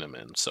I've seen him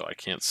in, so I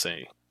can't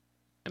say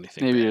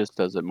anything Maybe he bad. just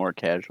does it more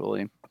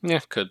casually.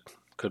 Yeah, could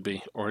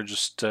be, or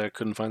just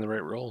couldn't find the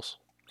right roles.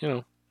 You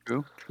know.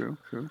 True, true,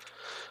 true.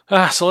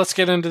 So let's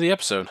get into the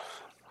episode.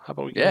 How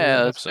about we get into Yeah,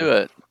 the let's do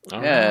episode? it.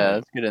 All Yeah, right.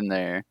 let's get in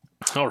there.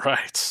 All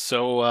right.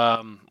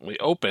 So we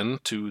open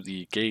to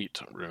the gate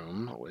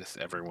room with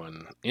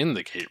everyone in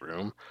the gate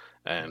room,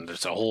 and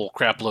there's a whole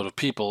crap load of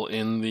people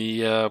in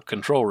the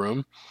control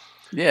room.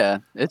 Yeah,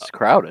 it's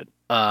crowded.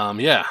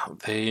 Yeah,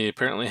 they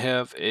apparently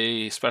have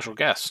a special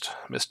guest,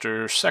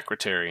 Mr.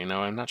 Secretary.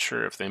 Now, I'm not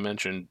sure if they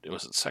mentioned it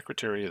was the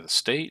Secretary of the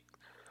State.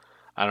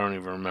 I don't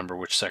even remember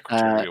which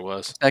secretary Uh, it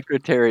was.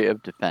 Secretary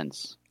of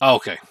Defense. Oh,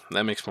 okay,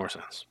 that makes more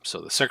sense. So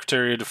the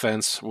Secretary of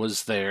Defense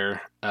was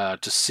there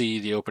to see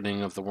the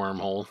opening of the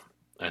wormhole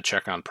and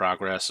check on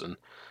progress and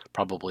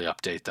probably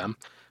update them.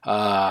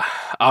 Uh,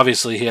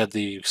 Obviously, he had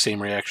the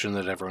same reaction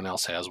that everyone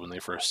else has when they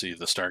first see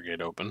the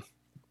Stargate open.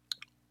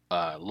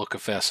 Look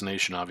of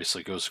fascination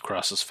obviously goes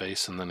across his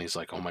face, and then he's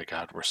like, "Oh my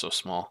God, we're so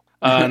small."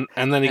 And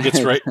then he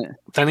gets right, and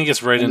then he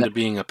gets right then, into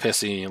being a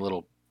pissy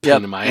little pain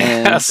yep, in my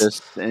and ass.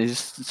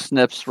 just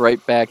snips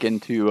right back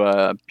into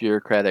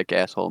bureaucratic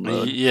asshole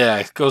mode. Yeah,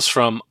 it goes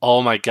from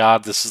 "Oh my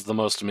God, this is the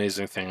most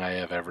amazing thing I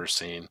have ever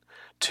seen"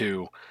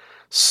 to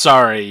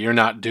 "Sorry, you're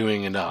not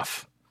doing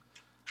enough."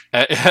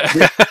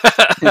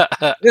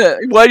 Yeah, yeah.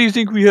 Why do you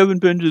think we haven't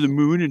been to the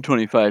moon in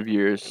 25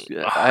 years?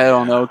 I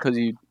don't Yeah. know, because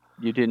you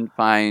didn't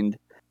find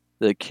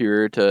the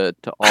cure to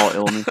all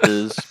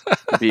illnesses,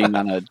 being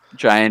on a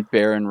giant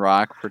barren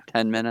rock for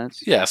 10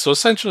 minutes. Yeah, so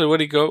essentially what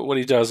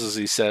he does is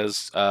he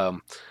says,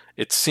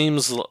 it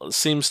seems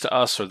to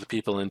us or the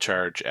people in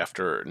charge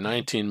after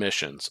 19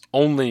 missions,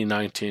 only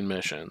 19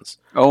 missions.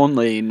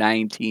 Only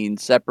 19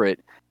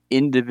 separate,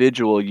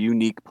 individual,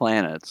 unique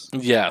planets.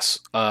 Yes,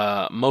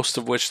 most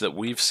of which that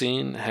we've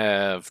seen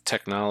have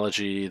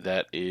technology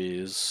that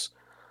is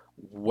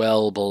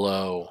well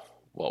below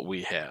what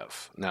we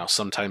have. Now,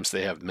 sometimes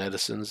they have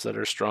medicines that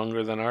are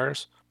stronger than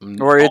ours,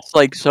 Or Oh, it's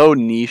like so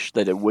niche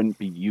that it wouldn't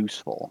be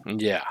useful.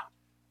 yeah,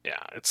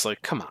 yeah. It's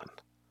like, come on.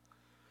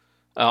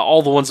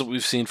 All the ones that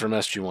we've seen from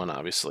SG1,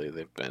 obviously,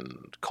 they've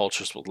been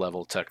cultures with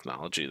level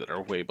technology that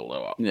are way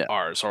below Yeah.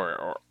 ours,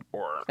 or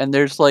And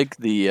there's like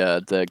the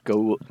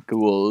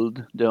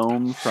Gould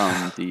dome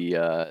from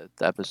the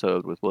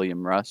episode with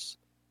William Russ.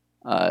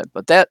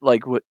 But that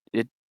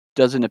it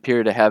doesn't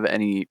appear to have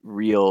any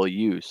real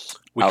use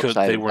we could.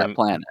 outside of that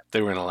planet.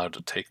 They weren't allowed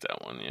to take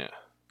that one. Yeah.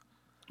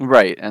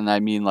 Right, and I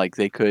mean like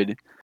they could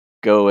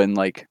go and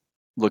like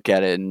look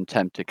at it and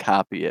attempt to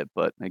copy it,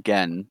 but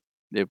again,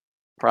 it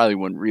probably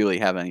wouldn't really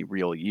have any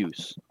real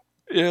use.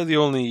 Yeah, the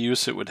only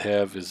use it would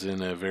have is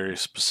in a very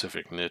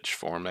specific niche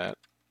format.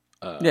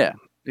 Yeah,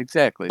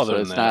 exactly. Other So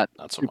than it's that, not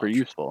not so super much.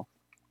 useful.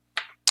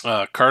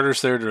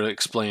 Carter's there to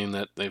explain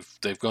that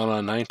they've gone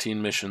on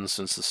 19 missions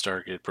since the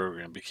Stargate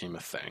program became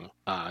a thing,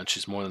 and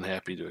she's more than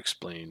happy to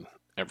explain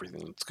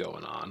everything that's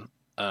going on.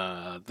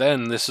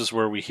 Then this is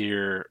where we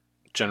hear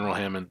General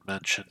Hammond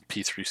mention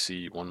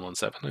P3C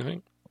 117, I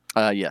think.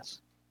 Yes.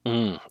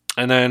 And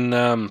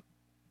then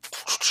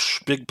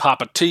Big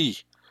Papa T,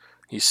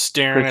 he's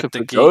staring at the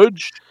Christopher gate.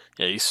 Judge?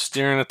 Yeah, he's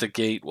staring at the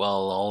gate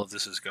while all of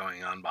this is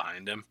going on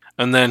behind him.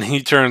 And then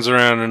he turns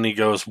around and he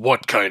goes,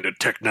 "What kind of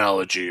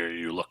technology are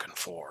you looking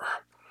for?"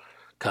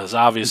 Because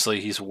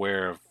obviously he's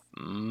aware of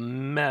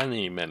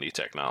many, many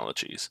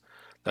technologies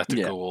that the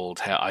Yeah.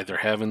 Gould either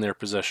have in their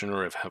possession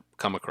or have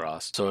come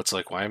across. So it's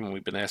like, why haven't we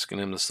been asking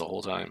him this the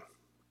whole time?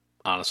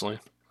 Honestly.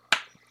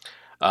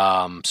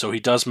 So he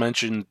does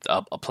mention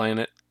a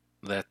planet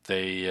that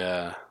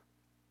they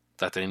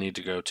need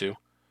to go to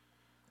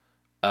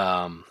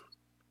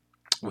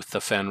with the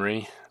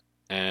Fenry,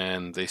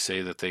 and they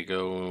say that they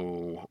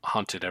go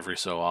hunt it every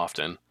so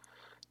often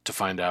to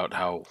find out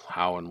how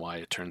and why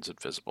it turns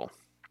invisible.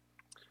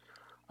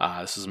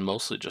 This is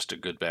mostly just a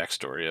good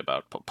backstory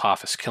about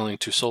Apophis killing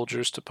 2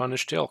 soldiers to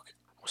punish Teal'c.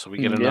 So we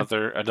get Yeah.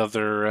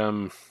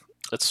 another.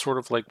 It's sort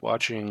of like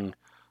watching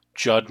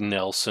Judd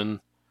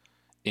Nelson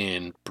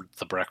in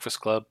The Breakfast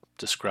Club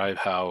describe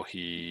how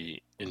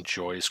he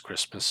enjoys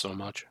Christmas so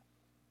much.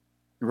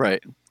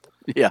 Right.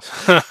 Yeah.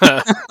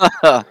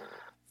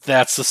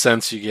 That's the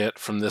sense you get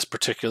from this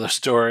particular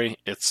story.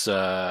 It's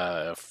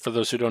for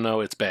those who don't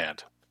know, it's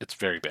bad. It's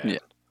very bad. Yeah.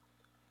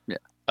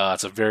 Yeah.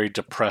 It's a very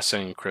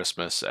depressing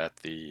Christmas at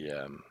the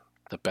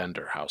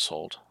Bender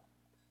household.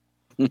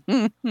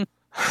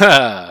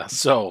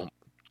 So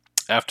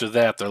after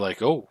that, they're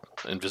like, "Oh,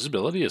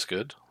 invisibility is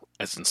good,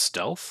 as in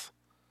stealth."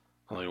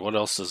 I'm like, what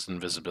else does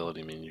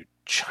invisibility mean, you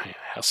giant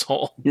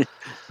asshole?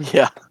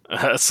 Yeah.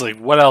 It's like,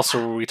 what else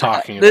are we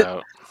talking Th-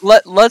 about?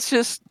 let's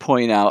just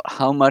point out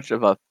how much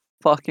of a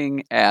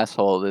fucking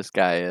asshole this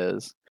guy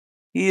is.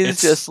 He is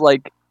It's just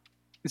like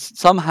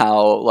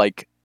somehow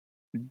like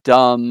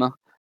dumb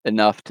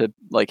enough to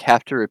like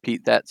have to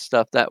repeat that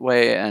stuff that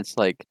way, and it's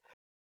like,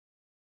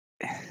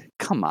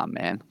 come on,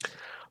 man.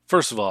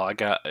 First of all, I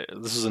got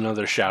this is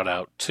another shout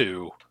out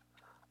to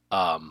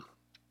um,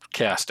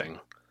 casting.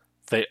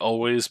 They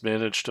always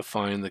manage to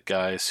find the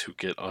guys who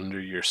get under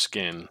your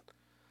skin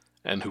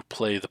and who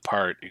play the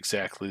part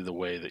exactly the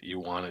way that you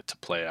want it to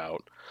play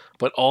out.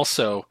 But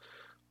also,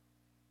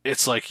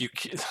 it's like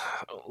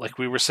like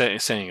we were saying,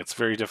 it's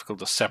very difficult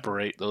to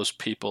separate those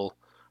people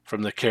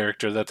from the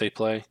character that they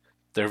play.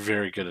 They're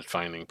very good at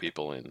finding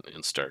people in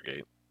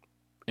Stargate,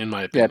 in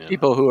my Yeah, opinion.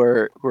 people who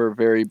are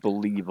very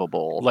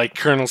believable Like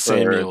Colonel for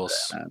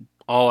Samuels. that.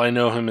 All I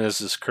know him as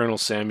is Colonel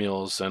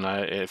Samuels, and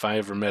if I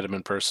ever met him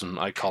in person,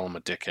 I call him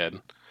a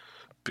dickhead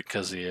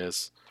because he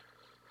is.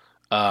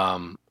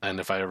 And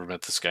if I ever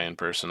met this guy in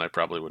person, I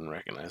probably wouldn't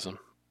recognize him.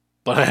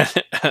 But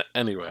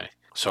anyway,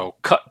 so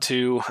cut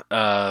to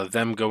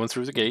them going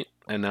through the gate,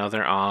 and now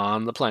they're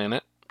on the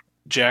planet.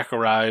 Jack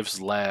arrives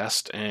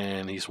last,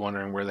 and he's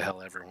wondering where the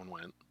hell everyone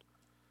went,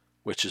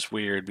 which is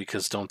weird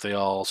because don't they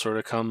all sort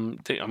of come?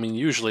 I mean,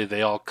 usually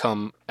they all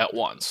come at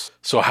once.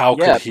 So how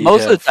could Yeah, he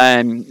most of the have?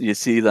 time you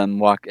see them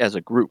walk as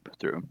a group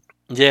through.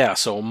 Yeah,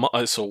 so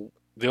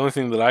the only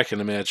thing that I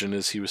can imagine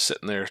is he was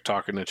sitting there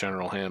talking to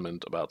General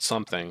Hammond about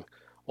something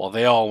while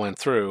they all went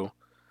through,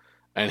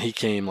 and he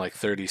came like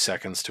 30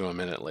 seconds to a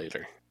minute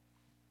later.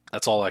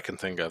 That's all I can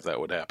think of that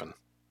would happen.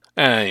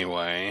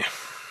 Anyway,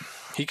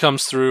 he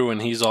comes through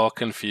and he's all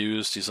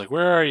confused. He's like,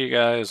 "Where are you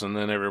guys?" And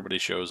then everybody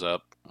shows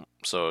up.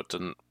 So it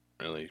didn't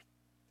really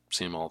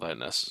seem all that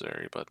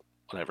necessary, but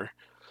whatever.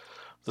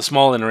 The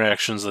small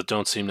interactions that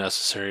don't seem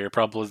necessary are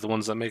probably the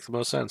ones that make the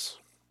most sense.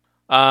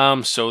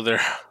 So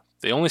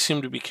they only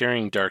seem to be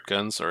carrying dart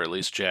guns, or at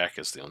least Jack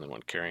is the only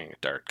one carrying a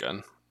dart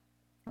gun.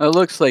 It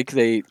looks like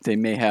they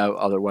may have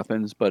other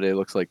weapons, but it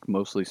looks like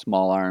mostly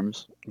small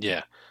arms.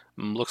 Yeah,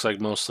 looks like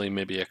mostly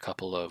maybe a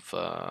couple of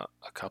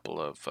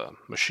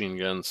machine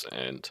guns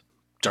and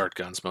dart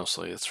guns.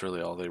 Mostly, it's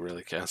really all they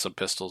really can. Some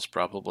pistols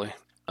probably.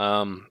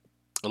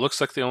 It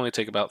looks like they only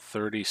take about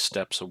 30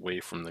 steps away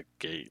from the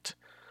gate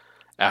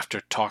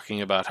after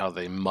talking about how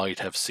they might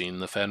have seen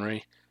the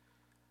Fenry.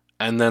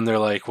 And then they're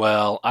like,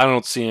 "Well, I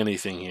don't see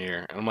anything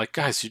here." And I'm like,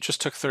 "Guys, you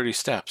just took 30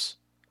 steps.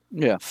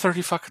 Yeah.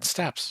 30 fucking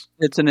steps.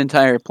 It's an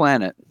entire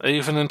planet. They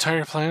have an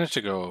entire planet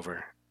to go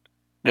over.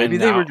 Maybe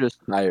And they were now, just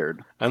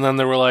tired. and then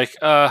they were like,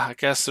 I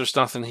guess there's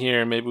nothing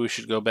here. Maybe we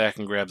should go back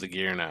and grab the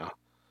gear now.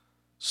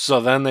 So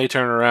then they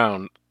turn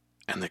around,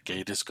 and the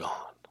gate is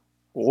gone.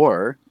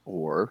 Or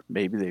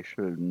maybe they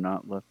should have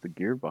not left the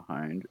gear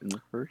behind in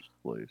the first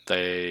place.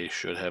 They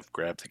should have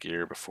grabbed the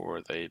gear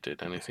before they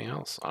did anything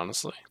else,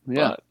 honestly.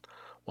 Yeah. But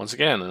once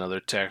again, another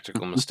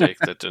tactical mistake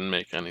that didn't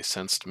make any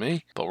sense to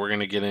me. But we're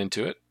going to get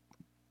into it.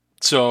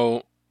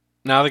 So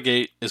now the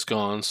gate is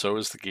gone, so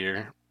is the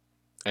gear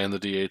and the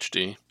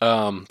DHD.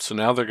 So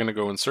now they're going to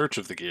go in search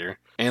of the gear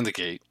and the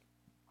gate.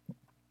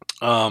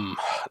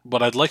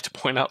 But I'd like to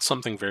point out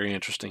something very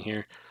interesting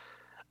here.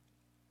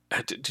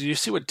 Did you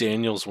see what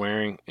Daniel's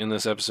wearing in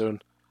this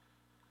episode?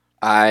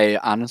 I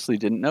honestly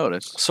didn't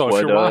notice. So if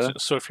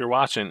What, you're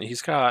watching,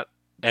 he's got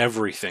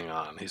everything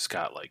on. He's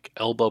got like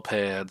elbow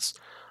pads,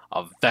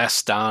 a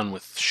vest on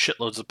with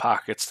shitloads of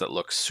pockets that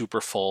look super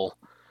full.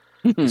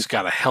 He's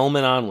got a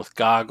helmet on with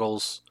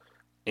goggles,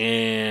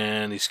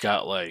 and he's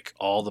got like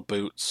all the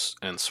boots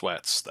and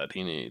sweats that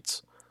he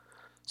needs.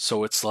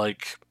 So it's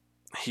like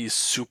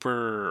he's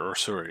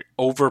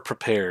over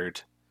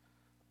prepared,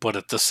 but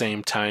at the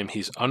same time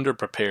he's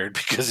underprepared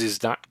because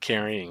he's not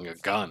carrying a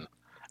gun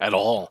at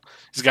all.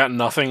 He's got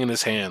nothing in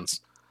his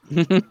hands.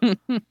 And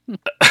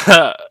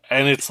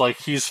it's like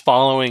he's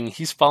following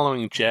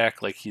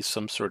Jack like he's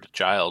some sort of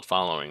child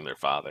following their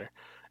father.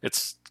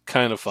 It's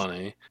kind of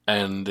funny,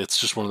 and it's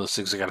just one of those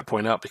things I got to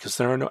point out because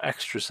there are no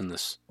extras in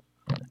this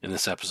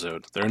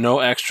episode. There are no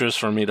extras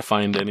for me to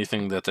find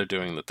anything that they're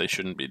doing that they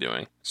shouldn't be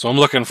doing. So I'm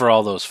looking for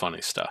all those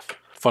funny stuff,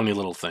 funny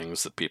little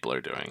things that people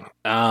are doing.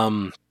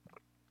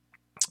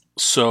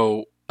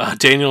 So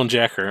Daniel and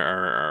Jack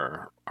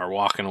are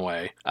walking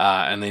away,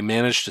 and they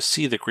manage to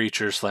see the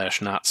creature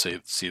 / not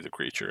see the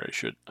creature.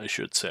 I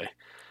should say.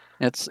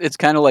 it's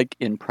kind of like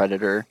in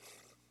Predator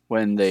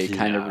when they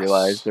kind of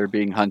realize Yes. they're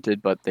being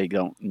hunted, but they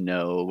don't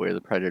know where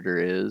the predator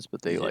is,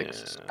 but they like Yeah.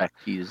 suspect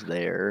he's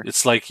there.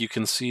 It's like you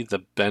can see the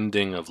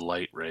bending of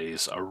light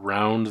rays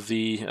around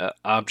the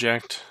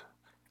object,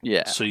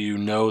 Yeah. so you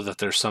know that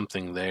there's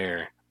something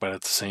there, but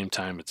at the same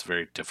time, it's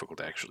very difficult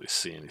to actually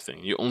see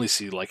anything. You only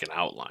see like an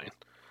outline.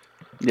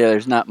 Yeah,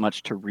 there's not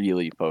much to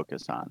really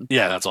focus on.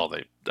 Yeah, that's all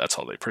they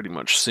pretty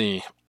much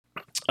see.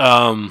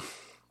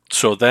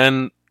 So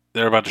then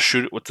they're about to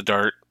shoot it with the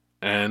dart,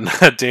 and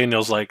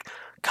Daniel's like,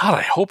 God,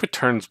 I hope it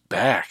turns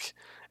back.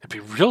 It'd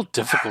be real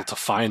difficult to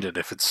find it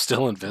if it's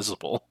still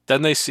invisible.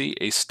 Then they see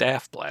a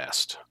staff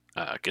blast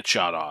get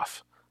shot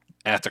off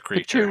at the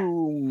creature.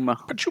 Pachoom.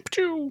 Pachoo,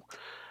 pachoo.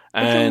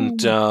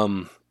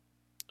 And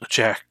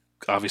Jack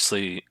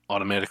obviously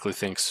automatically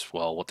thinks,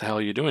 well, what the hell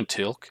are you doing,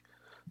 Teal'c?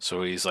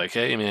 So he's like,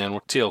 hey, man,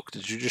 Teal'c,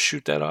 did you just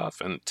shoot that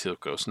off? And Teal'c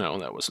goes, no,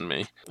 that wasn't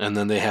me. And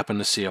then they happen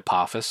to see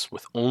Apophis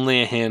with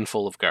only a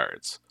handful of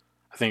guards.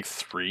 I think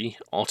 3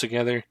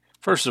 altogether.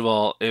 First of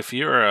all, if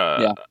you're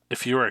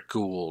a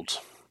Gould,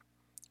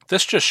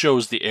 this just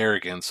shows the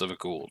arrogance of a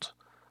Gould.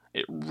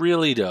 It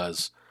really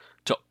does.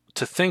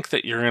 To think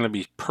that you're going to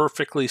be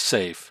perfectly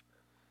safe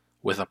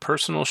with a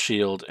personal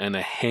shield and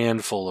a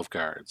handful of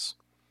guards.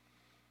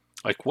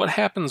 Like, what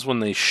happens when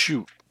they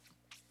shoot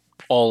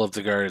all of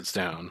the guards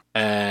down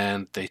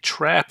and they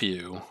trap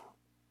you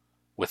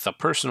with a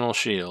personal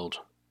shield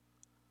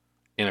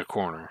in a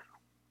corner?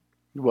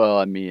 Well,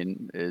 I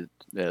mean,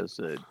 as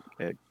a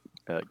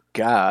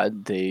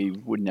god, they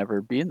would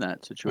never be in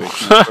that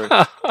situation. Of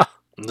course.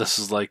 This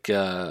is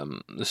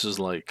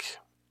like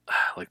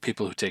like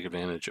people who take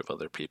advantage of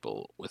other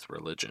people with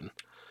religion.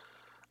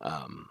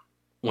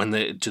 When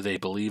do they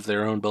believe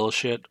their own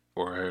bullshit,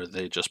 or are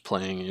they just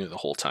playing you the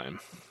whole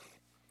time?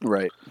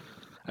 Right.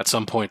 At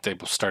some point, they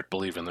will start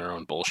believing their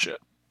own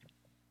bullshit.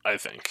 I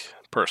think,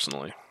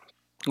 personally.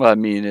 Well, I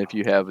mean, if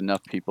you have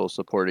enough people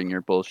supporting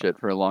your bullshit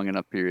for a long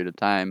enough period of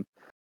time,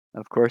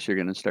 of course you're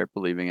going to start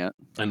believing it.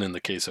 And in the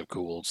case of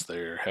Goulds,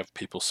 they have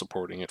people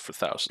supporting it for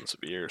thousands of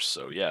years,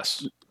 so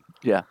yes.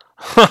 Yeah.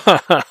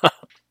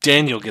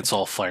 Daniel gets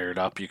all fired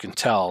up. You can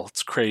tell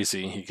it's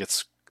crazy. He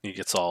gets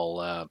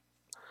all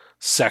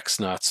sex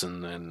nuts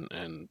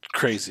and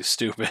crazy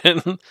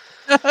stupid.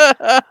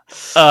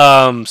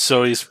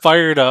 So he's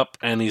fired up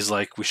and he's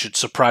like, we should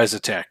surprise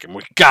attack him.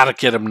 We gotta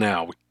get him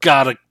now. We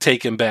gotta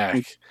take him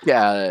back.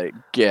 Gotta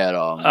get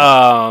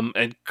him.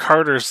 And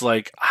Carter's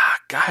like,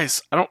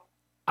 guys, I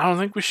don't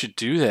think we should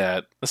do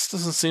that. This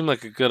doesn't seem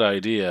like a good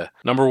idea.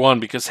 Number one,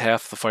 because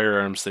half the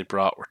firearms they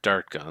brought were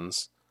dart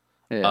guns.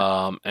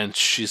 Yeah. And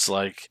she's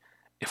like,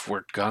 if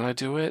we're gonna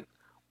do it,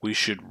 we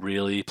should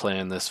really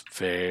plan this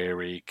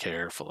very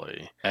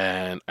carefully.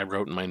 And I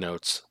wrote in my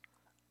notes,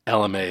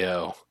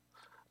 LMAO,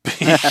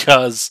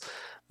 because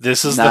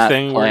this is the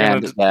thing we're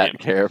gonna do that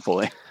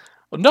carefully.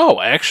 No,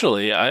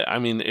 actually, I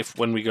mean, if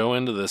when we go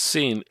into this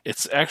scene,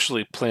 it's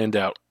actually planned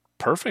out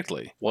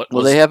perfectly.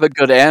 They have a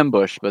good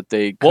ambush, but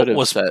they could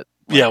have set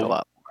a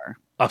lot more.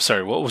 I'm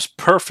sorry. What was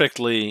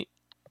perfectly,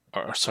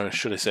 or sorry,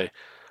 should I say,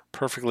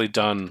 perfectly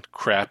done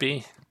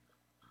crappy?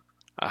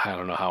 I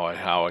don't know how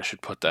I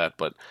should put that,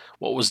 but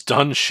what was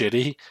done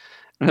shitty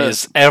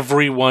is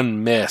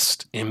everyone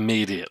missed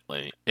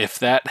immediately. If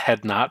that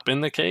had not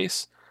been the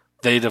case,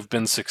 they'd have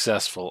been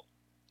successful,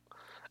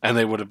 and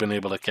they would have been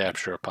able to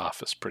capture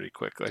Apophis pretty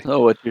quickly.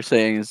 So what you're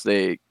saying is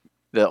the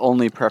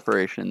only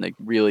preparation they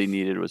really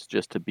needed was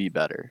just to be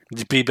better.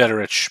 Be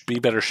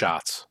better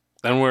shots.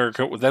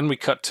 Then we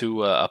cut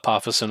to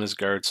Apophis and his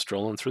guards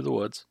strolling through the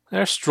woods.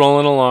 They're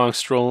strolling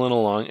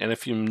along, and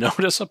if you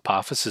notice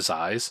Apophis's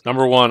eyes,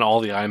 number one, all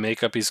the eye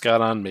makeup he's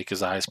got on make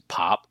his eyes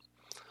pop,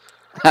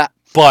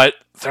 but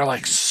they're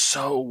like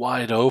so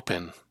wide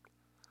open,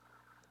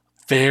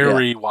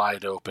 very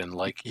wide open,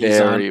 like he's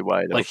Very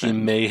wide like he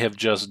open. may have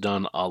just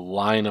done a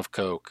line of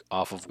coke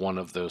off of one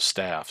of those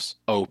staffs,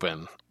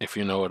 open, if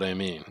you know what I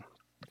mean.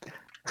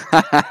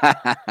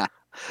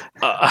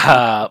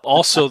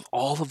 Also,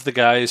 all of the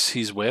guys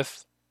he's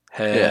with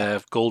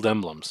have gold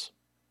emblems.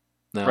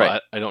 Now,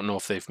 Right. I don't know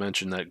if they've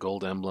mentioned that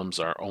gold emblems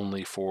are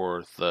only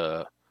for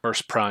the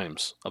first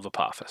primes of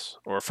Apophis,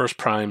 or first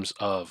primes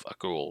of a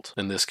Gould.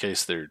 In this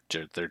case, they're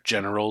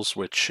generals,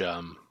 which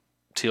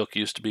Teal'c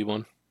used to be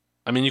one.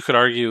 I mean, you could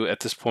argue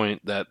at this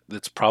point that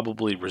it's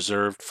probably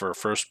reserved for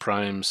first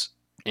primes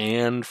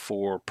and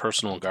for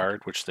personal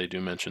guard, which they do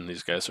mention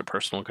these guys are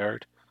personal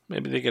guard.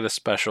 Maybe they get a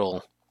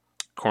special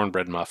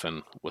cornbread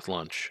muffin with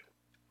lunch,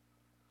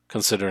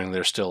 considering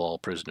they're still all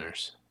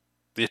prisoners.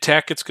 The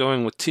attack gets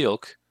going with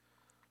Teal'c,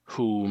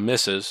 who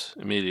misses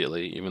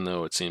immediately, even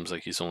though it seems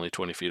like he's only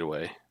 20 feet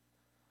away.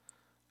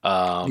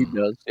 He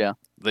does, yeah.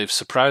 They've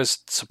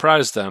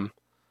surprised them,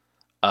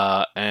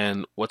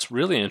 and what's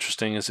really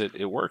interesting is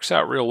it works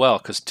out real well,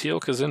 because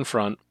Teal'c is in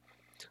front.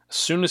 As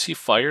soon as he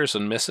fires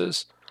and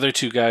misses, the other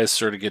two guys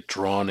sort of get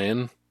drawn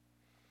in,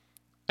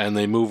 and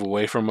they move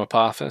away from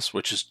Apophis,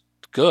 which is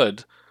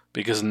good,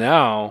 because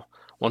now,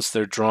 once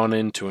they're drawn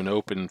into an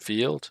open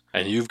field,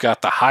 and you've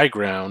got the high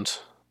ground,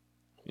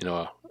 you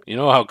know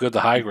how good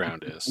the high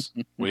ground is.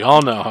 We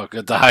all know how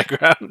good the high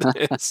ground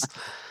is.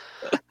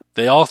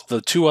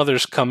 The two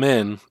others come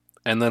in,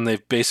 and then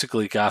they've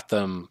basically got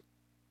them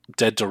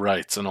dead to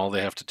rights, and all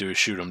they have to do is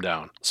shoot them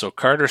down. So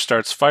Carter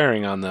starts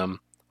firing on them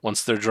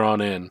once they're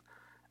drawn in,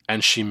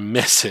 and she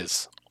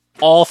misses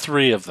all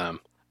three of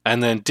them.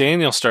 And then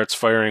Daniel starts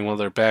firing while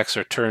their backs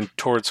are turned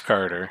towards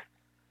Carter,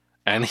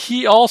 and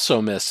he also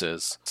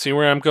misses. See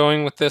where I'm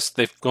going with this?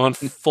 They've gone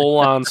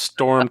full-on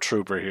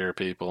stormtrooper here,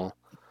 people.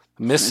 It's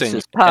Missing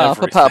just pow, pow,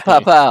 everything. pow, pow,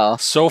 pow.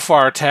 So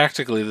far,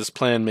 tactically, this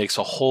plan makes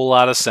a whole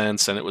lot of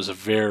sense, and it was a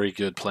very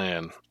good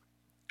plan.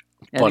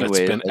 But it's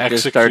Anyways, been I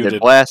just started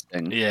executed.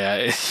 blasting.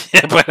 Yeah,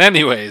 but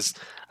anyways,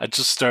 I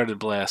just started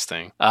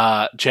blasting.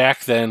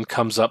 Jack then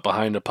comes up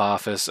behind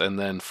Apophis and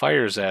then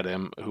fires at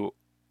him, who,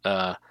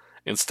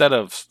 instead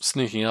of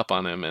sneaking up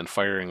on him and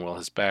firing while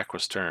his back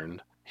was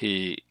turned,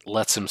 he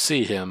lets him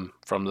see him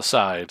from the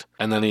side,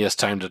 and then he has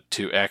time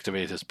to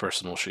activate his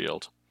personal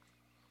shield.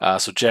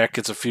 So Jack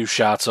gets a few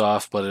shots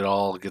off, but it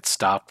all gets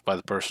stopped by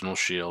the personal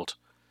shield.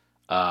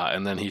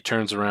 And then he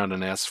turns around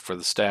and asks for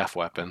the staff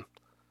weapon.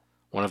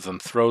 One of them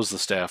throws the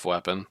staff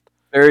weapon.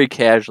 Very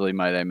casually,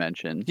 might I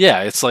mention.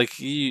 Yeah, it's like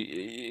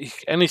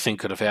anything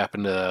could have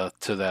happened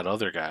to that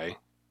other guy.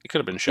 He could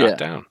have been shot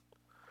down.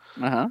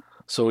 Uh-huh.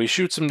 So he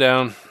shoots him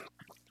down.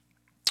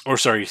 Or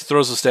sorry, he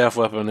throws the staff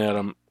weapon at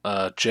him.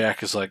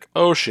 Jack is like,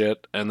 oh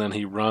shit, and then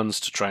he runs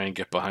to try and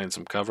get behind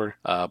some cover,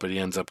 but he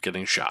ends up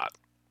getting shot.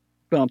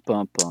 Bum,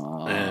 bum,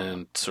 bum.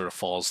 And sort of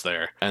falls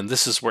there. And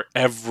this is where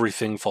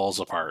everything falls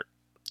apart.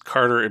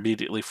 Carter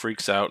immediately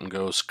freaks out and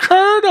goes,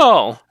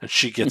 Colonel! And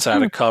she gets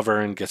out of cover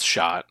and gets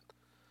shot.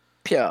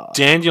 Pia.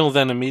 Daniel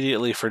then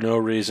immediately, for no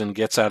reason,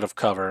 gets out of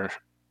cover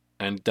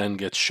and then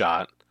gets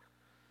shot.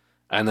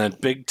 And then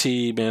Big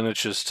T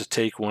manages to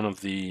take one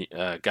of the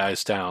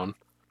guys down,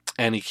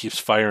 and he keeps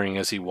firing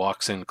as he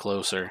walks in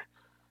closer,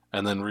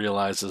 and then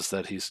realizes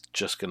that he's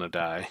just going to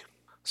die.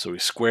 So he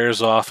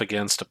squares off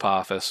against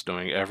Apophis,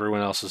 knowing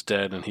everyone else is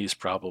dead, and he's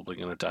probably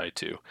going to die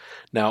too.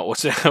 Now,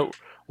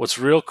 what's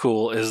real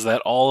cool is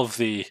that all of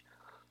the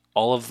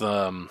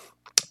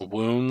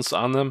wounds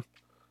on them,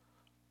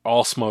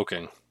 all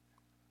smoking,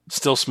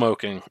 still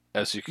smoking,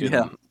 as you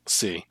can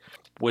see,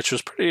 which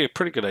was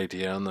pretty good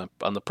idea on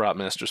the prop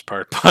master's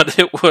part, but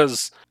it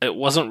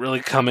wasn't really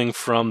coming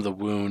from the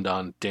wound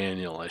on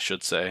Daniel, I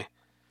should say,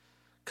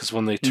 because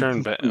when they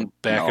turn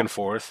back and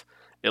forth,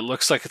 it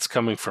looks like it's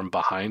coming from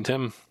behind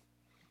him.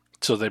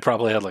 So they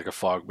probably had like a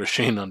fog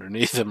machine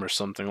underneath him or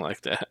something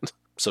like that.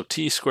 So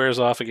T squares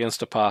off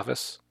against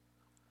Apophis.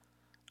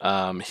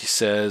 He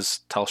says,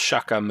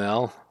 Teal'c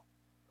Mel.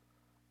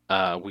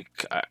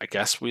 I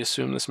guess we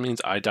assume this means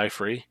I die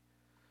free.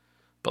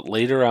 But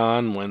later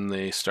on, when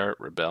they start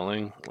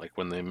rebelling, like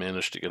when they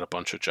manage to get a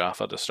bunch of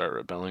Jaffa to start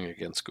rebelling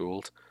against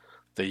Gould,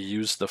 they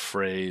use the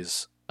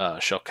phrase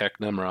Shelkek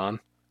Nemron.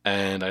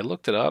 And I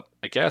looked it up.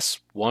 I guess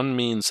one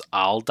means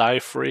I'll die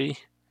free,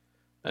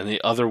 and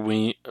the other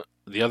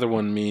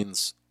one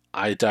means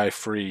I die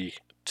free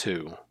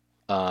too.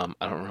 I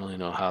don't really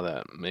know how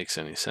that makes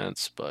any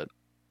sense, but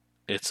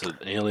it's an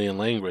alien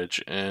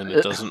language, and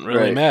it doesn't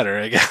really matter,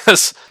 I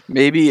guess.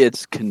 Maybe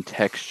it's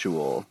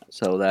contextual,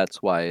 so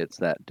that's why it's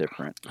that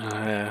different.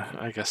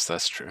 I guess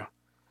that's true.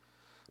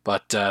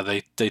 But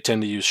they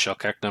tend to use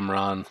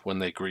Shokeknamran when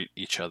they greet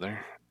each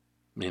other,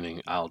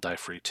 meaning I'll die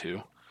free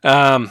too.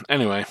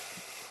 Anyway,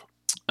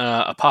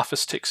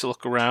 Apophis takes a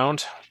look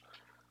around,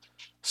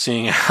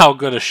 seeing how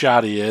good a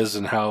shot he is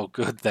and how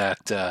good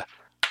that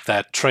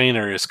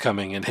trainer is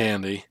coming in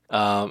handy.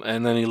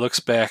 And then he looks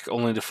back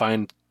only to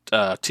find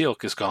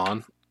Teal'c is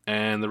gone,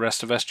 and the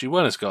rest of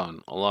SG1 is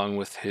gone, along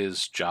with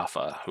his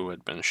Jaffa, who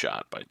had been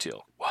shot by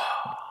Teal'c.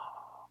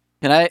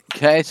 Can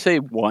I say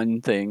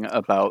one thing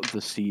about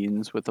the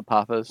scenes with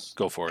Apophis?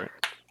 Go for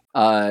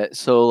it.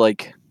 So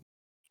like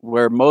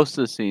where most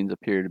of the scenes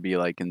appear to be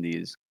like in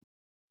these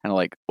kind of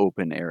like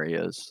open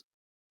areas,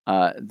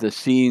 the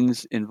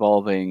scenes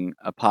involving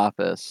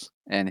Apophis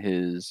and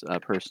his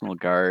personal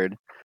guard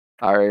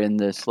are in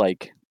this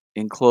like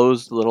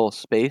enclosed little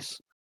space.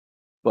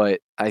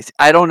 But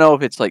I don't know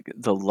if it's like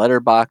the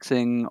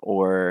letterboxing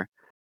or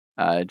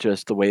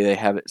just the way they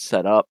have it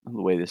set up,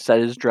 the way the set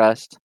is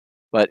dressed.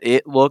 But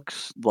it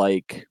looks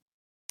like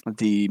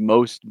the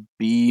most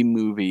B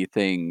movie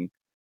thing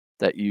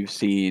that you've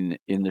seen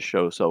in the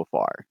show so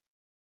far.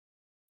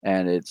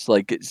 And it's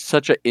like it's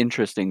such an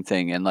interesting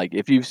thing. And like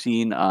if you've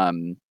seen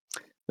the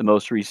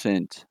most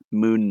recent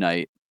Moon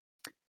Knight,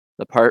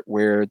 the part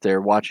where they're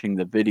watching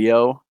the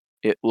video,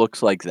 it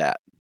looks like that.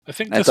 I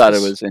think I this thought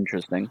it was. was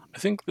interesting. I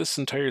think this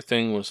entire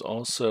thing was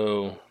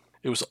also.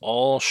 It was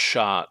all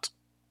shot.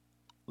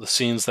 The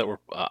scenes that were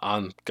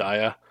on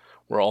Gaia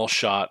were all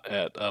shot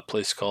at a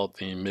place called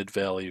the Mid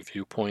Valley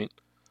Viewpoint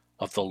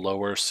of the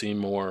Lower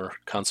Seymour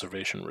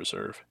Conservation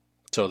Reserve.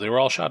 So they were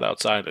all shot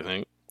outside, I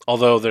think.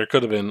 Although there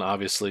could have been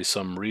obviously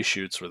some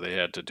reshoots where they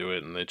had to do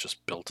it and they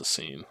just built a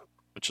scene,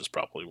 which is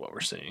probably what we're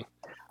seeing.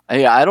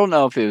 I don't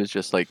know if it was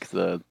just like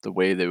the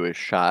way that it was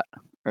shot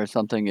or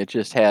something. It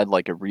just had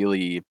like a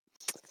really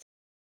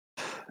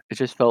it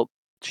just felt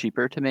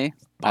cheaper to me.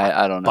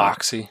 I don't know.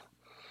 Boxy.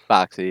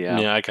 Boxy, yeah.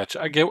 Yeah, I got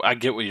you. I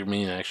get what you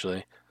mean.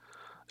 Actually,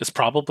 it's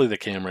probably the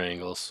camera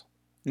angles.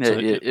 So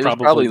It was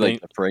probably like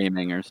the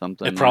framing or it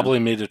something, yeah. probably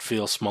made it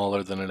feel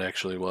smaller than it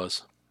actually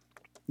was,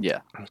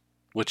 Yeah.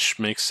 which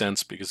makes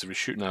sense because if you're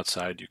shooting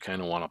outside, you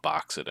kind of want to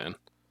box it in.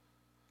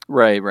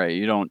 Right, right.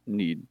 You don't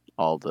need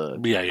all the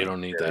Yeah, you like don't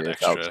need that various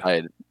extra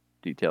outside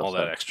detail all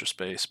that stuff. extra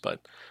space. But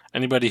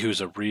anybody who's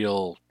a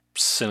real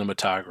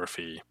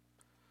cinematography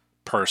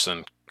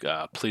person,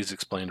 please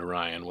explain to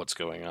Ryan what's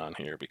going on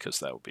here because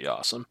that would be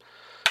awesome.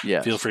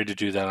 Feel Yes. free to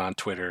do that on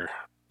Twitter.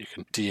 You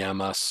can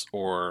DM us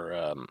or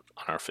on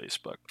our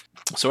Facebook.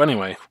 So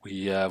anyway,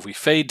 we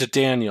fade to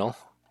Daniel,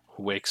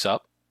 who wakes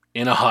up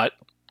in a hut,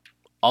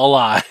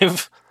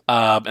 alive,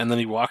 and then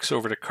he walks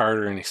over to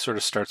Carter and he sort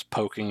of starts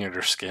poking at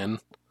her skin.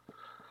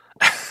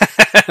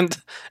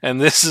 and and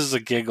this is a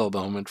giggle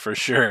moment for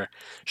sure.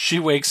 She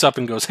wakes up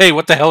and goes, "Hey,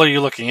 what the hell are you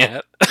looking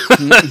at?"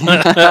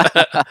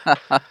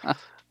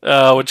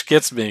 Which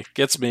gets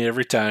me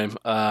every time.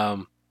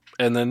 And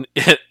then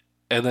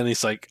and then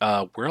he's like,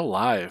 "We're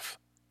alive."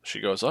 She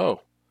goes,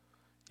 "Oh,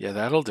 yeah,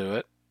 that'll do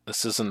it.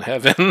 This isn't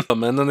heaven."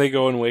 And then they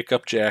go and wake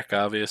up Jack.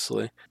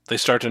 Obviously, they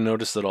start to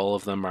notice that all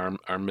of them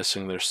are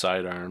missing their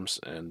sidearms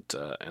and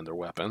their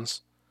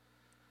weapons.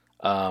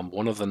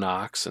 One of the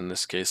Nox, in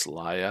this case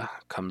Laya,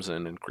 comes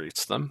in and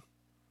greets them.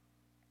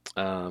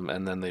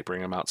 And then they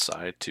bring him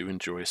outside to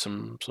enjoy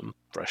some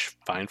fresh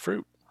fine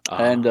fruit.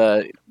 And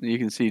you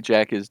can see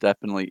Jack is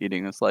definitely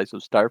eating a slice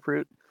of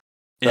starfruit.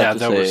 So I have Yeah, to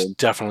that say, was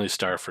definitely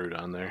starfruit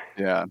on there.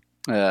 yeah,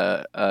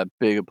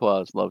 big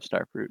applause. Love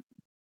starfruit.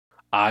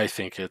 I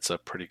think it's a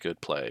pretty good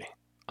play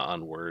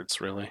on words,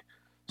 really.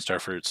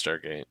 Starfruit,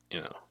 Stargate,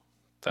 Yeah,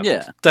 that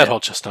yeah. whole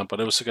chestnut, but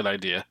it was a good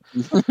idea.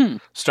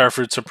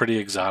 Starfruit's a pretty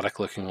exotic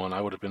looking one.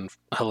 I would have been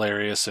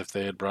hilarious if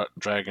they had brought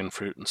dragon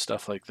fruit and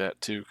stuff like that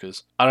too.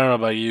 Because I don't know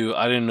about you,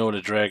 I didn't know what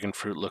a dragon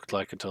fruit looked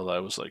like until I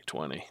was like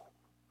 20.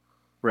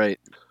 Right.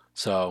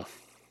 So,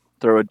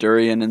 Throw a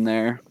durian in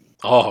there.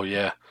 oh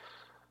yeah,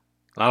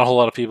 not a whole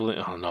lot of people.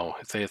 Oh no,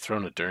 if they had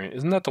thrown a durian,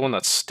 isn't that the one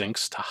that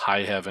stinks to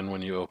high heaven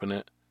when you open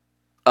it?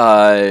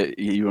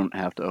 You don't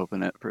have to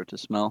open it for it to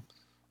smell.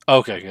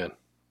 Okay, good.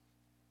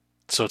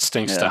 So it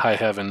stinks to Yeah. high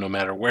heaven no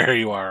matter where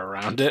you are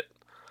around it.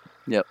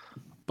 Yep.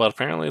 But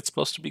apparently it's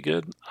supposed to be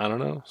good. I don't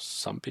know.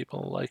 Some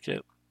people like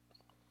it.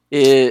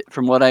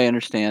 From what I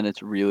understand,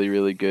 it's really,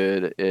 really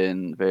good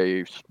in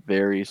very,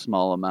 very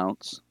small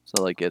amounts.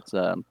 So like it's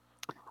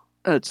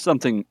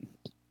something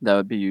that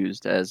would be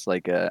used as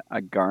like a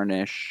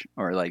garnish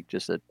or like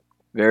just a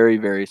very,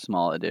 very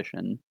small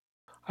addition.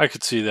 I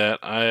could see that.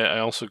 I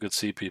also could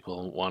see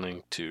people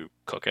wanting to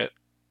cook it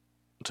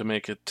to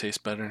make it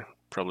taste better.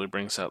 Probably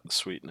brings out the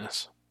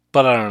sweetness.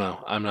 But I don't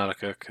know. I'm not a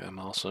cook. I'm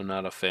also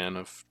not a fan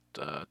of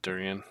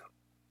durian.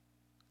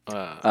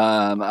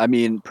 Uh, I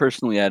mean,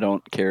 personally, I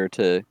don't care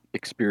to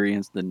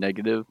experience the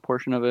negative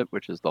portion of it,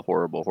 which is the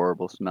horrible,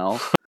 horrible smell.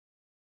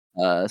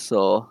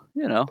 So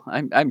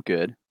I'm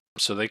good.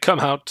 so they come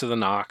out to the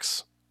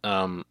Nox,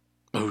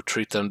 who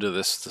treat them to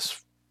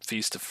this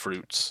feast of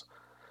fruits.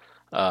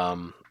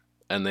 Um,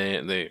 and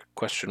they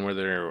question where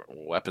their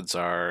weapons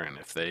are and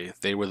if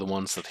they were the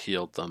ones that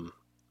healed them.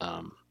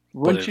 But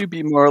Wouldn't you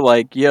be more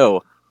like,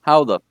 yo,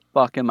 how the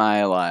fuck am I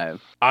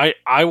alive?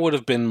 I would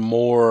have been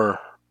more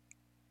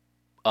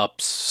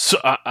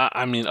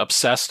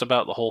obsessed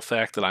about the whole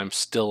fact that I'm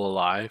still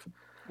alive.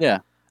 Yeah.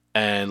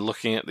 And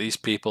looking at these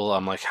people,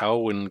 I'm like,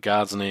 how in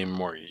God's name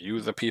were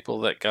you the people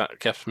that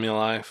kept me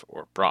alive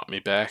or brought me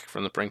back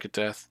from the brink of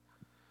death?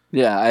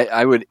 Yeah,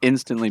 I would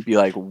instantly be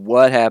like,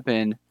 "What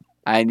happened?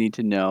 I need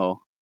to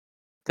know.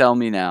 Tell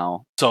me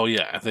now." So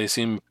yeah, they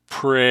seem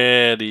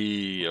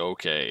pretty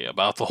okay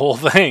about the whole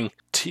thing.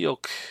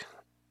 Teal'c,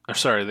 or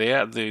sorry,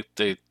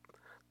 the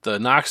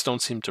Nox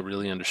don't seem to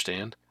really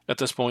understand at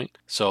this point.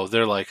 So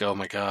they're like, "Oh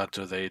my God,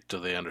 do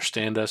they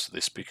understand us? Do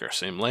they speak our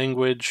same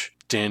language?"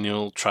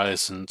 Daniel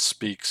tries and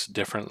speaks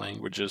different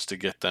languages to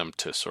get them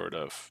to sort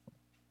of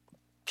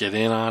get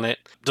in on it.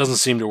 Doesn't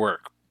seem to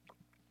work.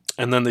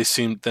 And then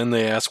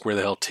they ask where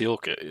the hell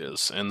Teal'c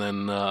is, and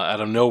then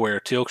out of nowhere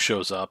Teal'c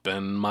shows up,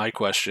 and my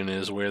question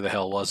is, where the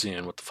hell was he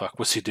and what the fuck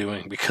was he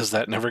doing? Because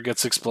that never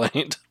gets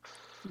explained.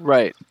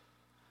 Right.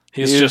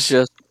 He's He was just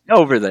just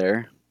over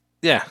there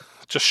yeah,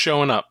 just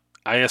showing up.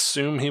 I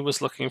assume he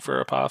was looking for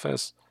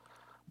Apophis,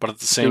 but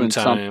doing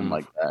something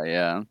like that,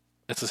 yeah.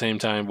 at the same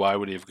time, why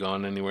would he have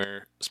gone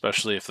anywhere?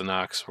 Especially if the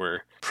Nox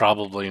were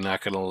probably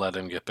not going to let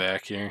him get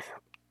back here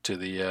to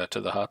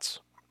the huts.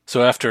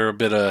 So after a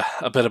bit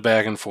of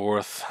back and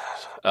forth,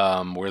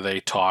 where they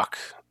talk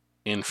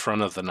in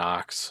front of the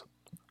Nox,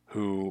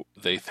 who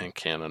they think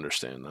can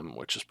understand them,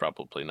 which is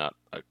probably not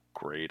a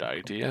great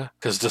idea.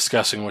 Because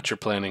discussing what you're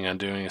planning on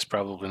doing is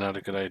probably not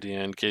a good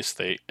idea in case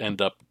they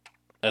end up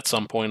at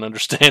some point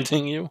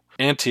understanding you.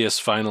 Antaeus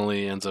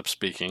finally ends up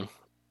speaking.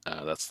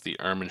 That's the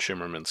Armin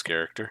Shimmerman's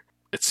character.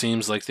 It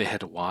seems like they had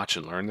to watch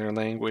and learn their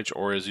language,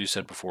 or as you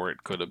said before,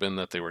 it could have been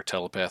that they were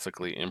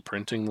telepathically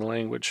imprinting the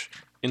language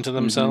into Mhm.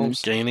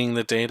 themselves, gaining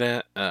the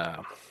data.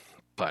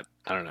 But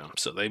I don't know.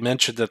 So they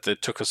mentioned that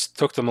it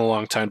took them a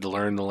long time to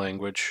learn the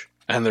language,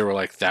 and they were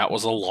like, "That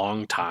was a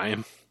long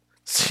time."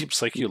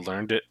 Seems like you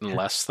learned it in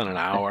less than an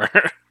hour.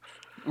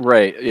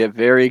 Right, yeah,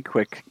 very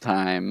quick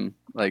time,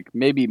 like,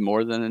 maybe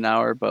more than an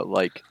hour, but,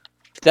 like,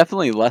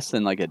 definitely less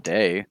than, like, a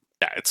day.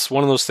 Yeah, it's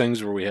one of those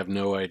things where we have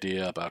no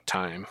idea about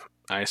time.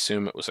 I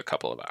assume it was a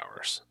couple of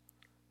hours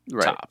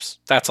Right. tops.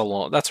 That's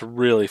a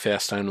really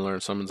fast time to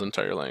learn someone's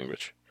entire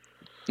language.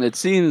 It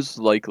seems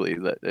likely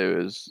that it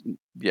was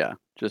yeah,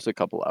 just a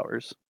couple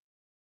hours.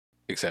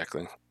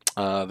 Exactly.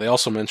 They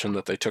also mentioned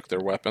that they took their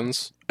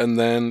weapons, and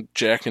then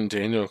Jack and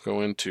Daniel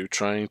go into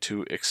trying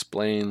to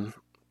explain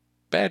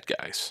bad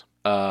guys.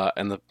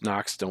 And the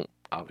Nox don't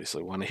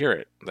obviously want to hear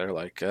it. They're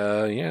like,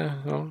 yeah,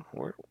 no,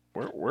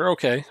 we're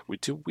okay. We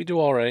do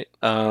all right.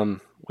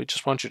 We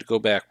just want you to go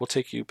back. We'll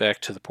take you back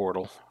to the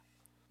portal.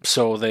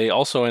 So they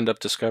also end up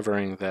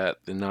discovering that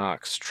the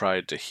Nox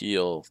tried to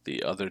heal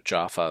the other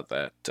Jaffa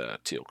that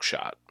Teal'c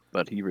shot,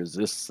 But he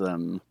resists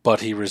them.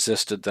 but he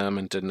resisted them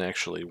and didn't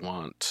actually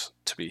want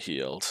to be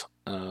healed.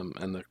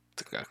 And the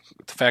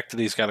fact that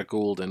he's got a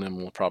Gould in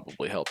him will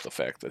probably help the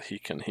fact that he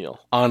can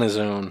heal on his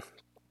own.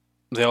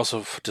 They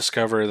also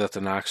discover that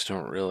the Nox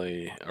don't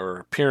really, or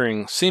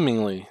appearing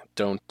seemingly,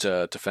 don't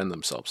defend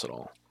themselves at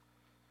all.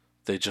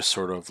 They just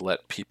sort of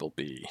let people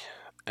be,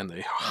 and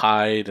they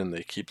hide and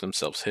they keep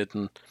themselves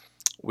hidden.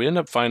 We end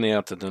up finding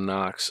out that the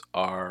Nox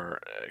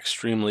are an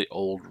extremely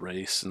old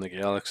race in the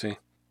galaxy.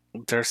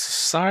 Their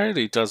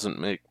society doesn't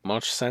make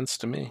much sense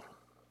to me,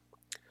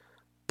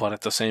 but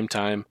at the same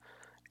time,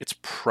 it's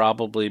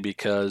probably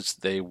because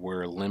they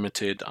were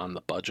limited on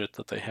the budget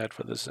that they had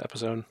for this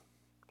episode.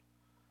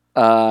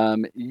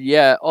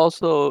 Yeah,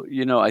 also,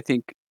 I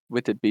think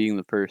with it being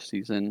the first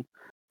season,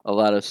 a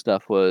lot of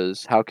stuff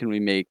was how can we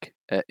make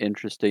an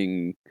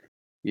interesting,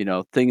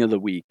 thing of the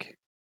week?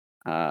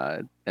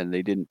 And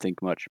they didn't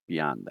think much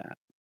beyond that.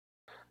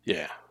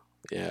 Yeah,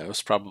 yeah, it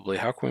was probably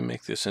how can we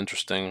make this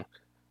interesting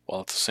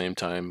while at the same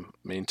time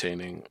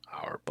maintaining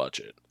our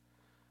budget?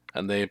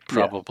 And they Yeah.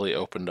 probably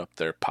opened up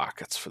their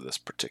pockets for this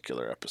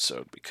particular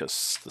episode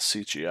because the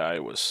CGI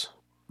was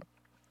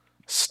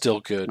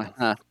still good.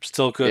 Uh-huh.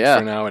 Still good Yeah.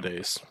 for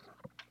nowadays.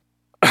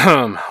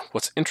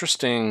 What's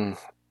interesting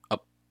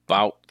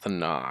about the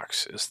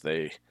Nox is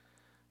they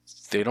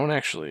don't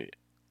actually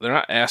they're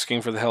not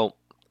asking for the help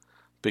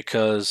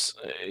because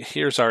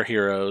here's our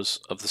heroes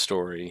of the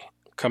story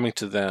coming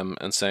to them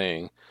and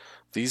saying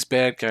these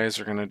bad guys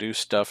are going to do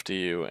stuff to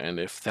you, and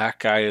if that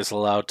guy is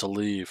allowed to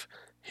leave,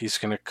 he's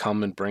going to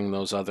come and bring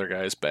those other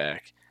guys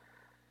back.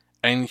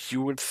 And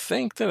you would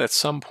think that at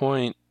some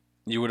point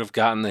you would have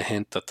gotten the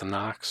hint that the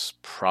Nox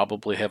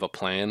probably have a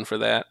plan for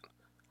that,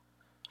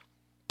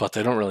 but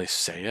they don't really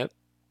say it.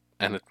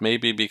 And it may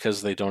be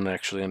because they don't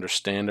actually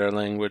understand our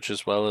language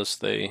as well as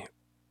they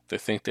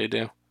think they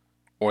do,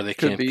 or they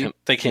Could can't be.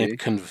 they Could can't be.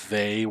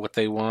 convey what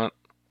they want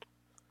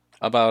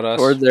about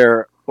Or us,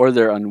 they're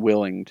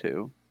unwilling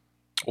to.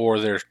 or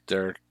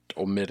they're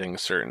omitting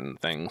certain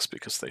things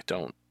because they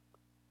don't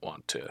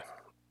want to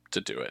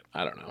do it.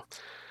 I don't know.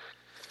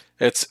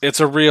 It's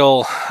a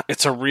real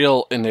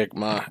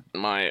enigma in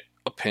my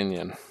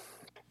opinion.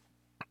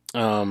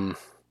 Um,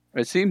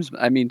 It seems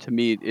I mean, to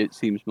me, it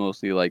seems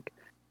mostly like,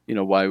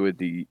 why would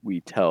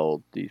we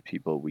tell these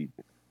people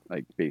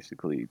like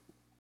basically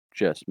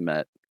just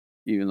met,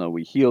 even though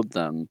we healed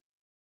them.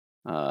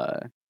 Uh,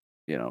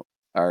 you know,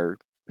 our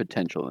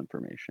potential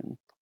information.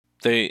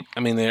 They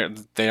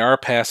are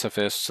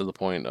pacifists to the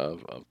point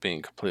of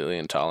being completely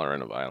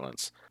intolerant of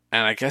violence,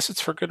 and I guess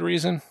it's for good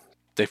reason.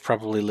 They've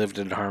probably lived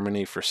in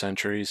harmony for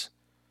centuries.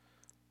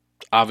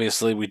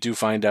 Obviously, we do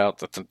find out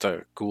that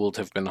the Gould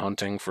have been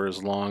hunting for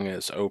as long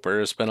as Oper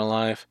has been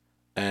alive.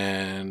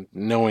 And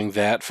knowing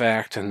that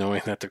fact and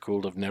knowing that the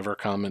Gould have never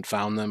come and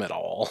found them at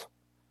all,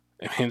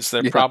 it means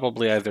they're Yeah.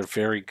 probably either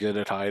very good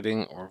at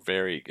hiding or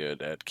very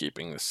good at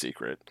keeping the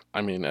secret.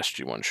 I mean,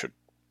 SG1 should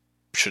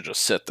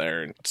just sit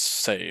there and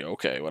say,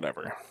 okay,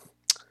 whatever.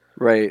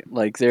 Right.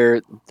 Like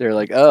they're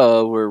like,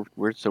 oh,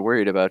 we're so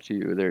worried about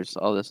you. There's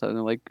all this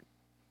other like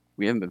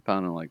we haven't been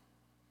found in like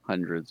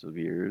hundreds of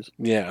years.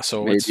 Yeah,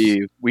 so it's.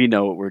 Maybe we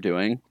know what we're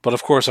doing. But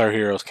of course, our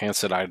heroes can't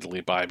sit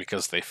idly by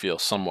because they feel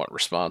somewhat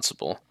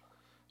responsible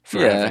for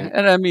Yeah, having.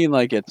 and I mean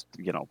like it's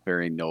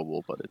very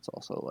noble, but it's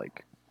also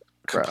like,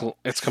 bruh.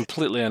 It's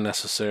completely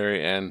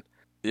unnecessary, and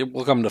it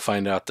will come to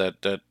find out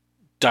that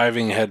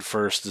diving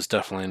headfirst is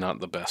definitely not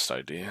the best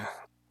idea.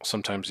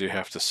 Sometimes you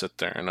have to sit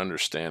there and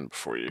understand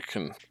before you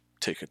can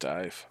take a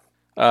dive.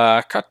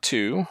 Cut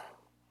to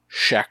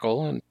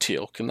Shackle and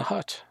Teal'c in the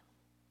hut.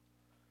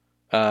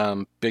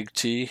 Big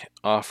T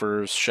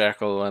offers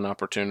Shackle an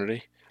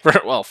opportunity.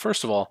 Well,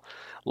 first of all,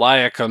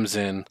 Laia comes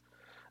in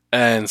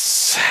and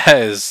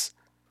says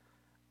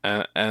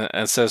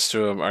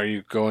to him, "Are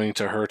you going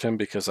to hurt him?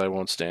 Because I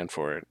won't stand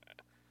for it."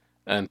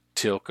 And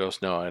Teal'c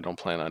goes, "No, I don't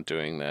plan on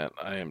doing that.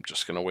 I am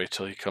just going to wait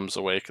till he comes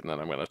awake, and then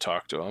I'm going to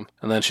talk to him."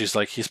 And then she's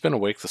like, "He's been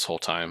awake this whole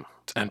time."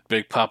 And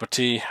Big Papa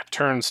T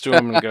turns to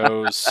him and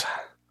goes,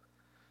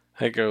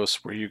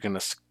 "Were you going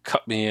to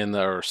cut me in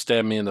or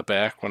stab me in the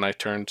back when I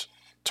turned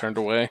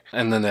away?"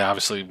 And then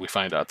we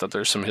find out that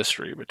there's some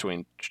history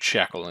between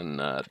Shackle and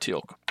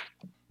Teal'c.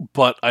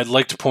 But I'd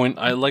like to point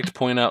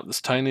out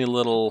this tiny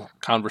little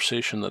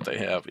conversation that they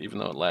have, even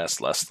though it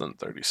lasts less than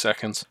 30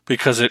 seconds,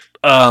 because it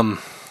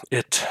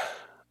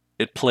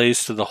it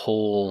plays to the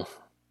whole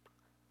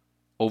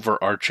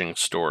overarching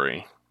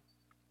story.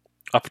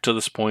 Up to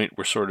this point,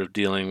 we're sort of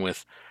dealing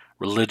with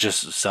religious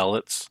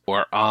zealots who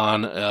are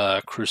on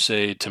a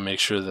crusade to make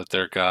sure that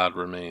their god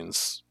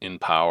remains in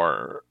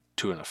power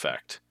to an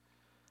effect.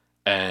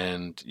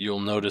 And you'll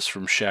notice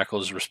from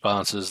Shackle's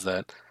responses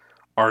that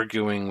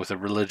arguing with a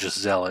religious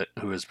zealot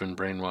who has been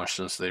brainwashed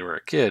since they were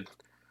a kid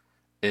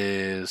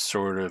is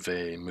sort of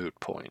a moot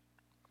point.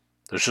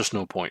 There's just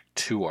no point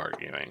to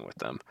arguing with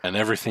them. And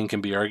everything can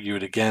be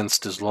argued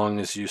against as long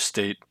as you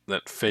state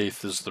that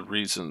faith is the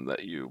reason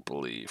that you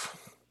believe.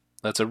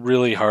 That's a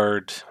really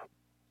hard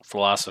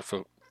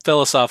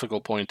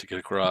philosophical point to get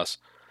across,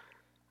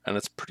 and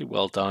it's pretty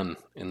well done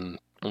in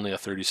only a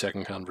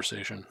 30-second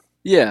conversation.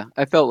 Yeah,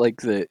 I felt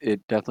like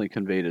it definitely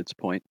conveyed its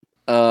point.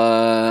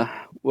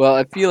 Well,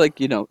 I feel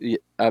like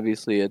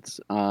obviously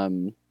it's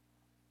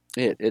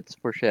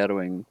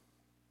foreshadowing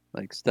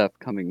like stuff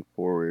coming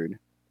forward,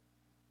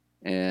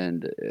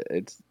 and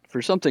it's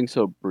for something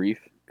so brief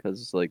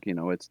because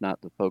it's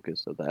not the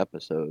focus of the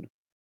episode.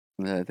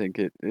 I think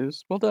it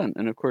is well done,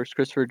 and of course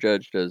Christopher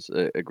Judge does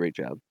a great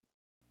job.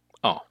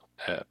 Oh,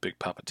 Big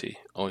Papa T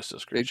always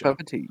does a great Big job.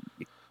 Papa T.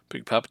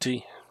 Big Papa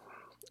T.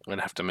 I'm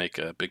gonna have to make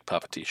a Big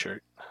Papa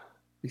T-shirt.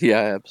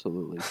 Yeah,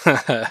 absolutely.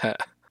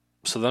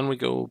 So then we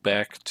go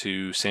back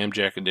to Sam,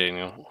 Jack, and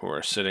Daniel, who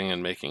are sitting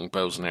and making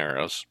bows and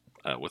arrows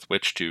with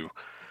which to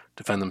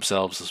defend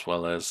themselves as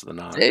well as the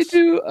They Nox.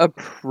 do a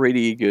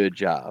pretty good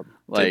job.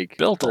 They Like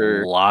built a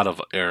for lot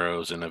of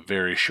arrows in a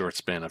very short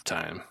span of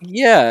time.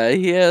 Yeah,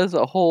 he has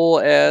a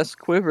whole ass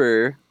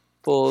quiver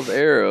full of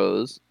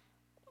arrows,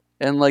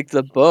 and like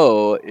the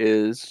bow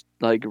is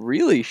like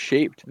really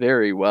shaped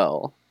very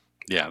well.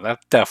 Yeah, that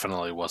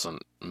definitely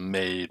wasn't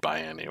made by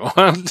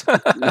anyone.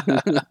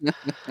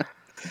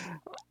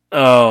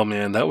 Oh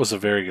man, that was a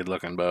very good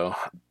looking bow.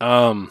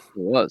 It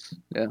was,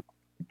 yeah.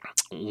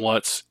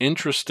 What's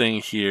interesting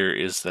here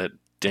is that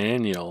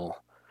Daniel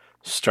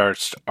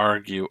starts to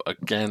argue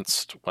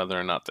against whether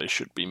or not they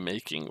should be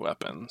making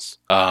weapons.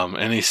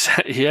 And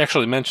he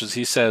actually mentions,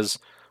 he says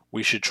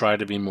we should try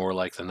to be more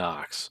like the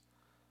Nox.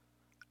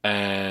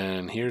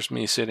 And here's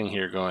me sitting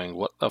here going,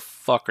 what the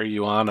fuck are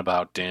you on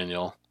about,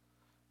 Daniel?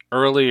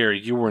 Earlier,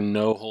 you were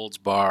no holds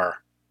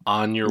bar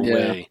on your Yeah.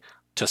 way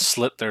to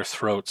slit their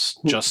throats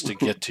just to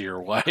get to your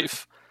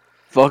wife.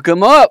 Fuck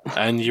him up.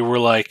 And you were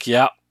like,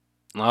 yeah,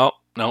 no,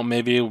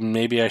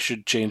 maybe I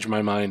should change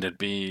my mind and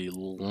be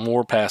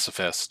more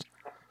pacifist.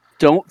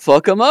 Don't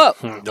fuck him up.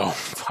 Don't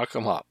fuck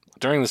them up.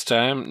 During this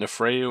time,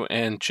 Nefreu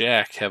and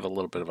Jack have a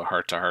little bit of a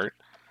heart-to-heart.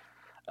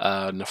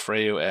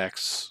 Nefreu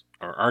acts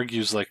or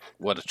argues like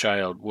what a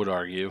child would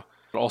argue.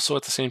 But also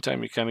at the same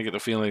time, you kind of get the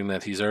feeling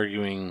that he's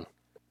arguing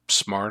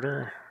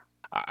smarter.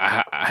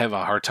 I have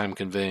a hard time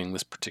conveying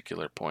this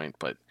particular point,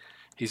 but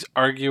he's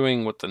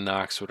arguing what the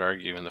Nox would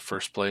argue in the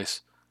first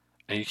place.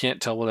 And you can't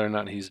tell whether or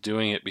not he's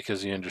doing it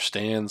because he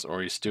understands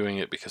or he's doing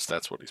it because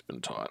that's what he's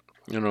been taught.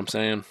 You know what I'm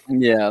saying?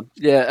 Yeah,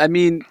 yeah. I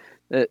mean,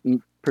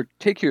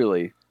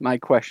 particularly, my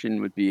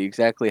question would be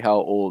exactly how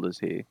old is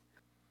he?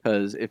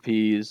 Because if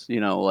he's,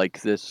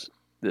 like this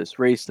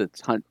race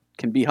that's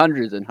can be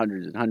hundreds and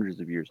hundreds and hundreds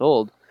of years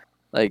old,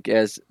 like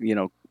as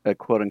a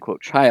quote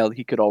unquote child,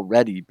 he could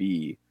already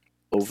be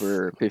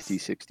over 50,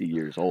 60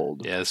 years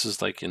old. Yeah, this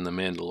is like in The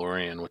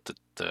Mandalorian with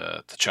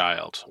the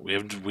child.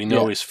 We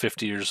know Yeah, he's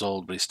 50 years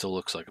old, but he still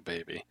looks like a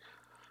baby.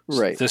 So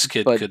right. this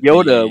kid But could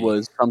Yoda be,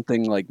 was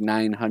something like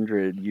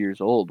 900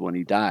 years old when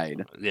he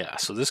died. yeah,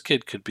 so this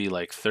kid could be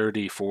like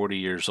 30, 40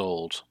 years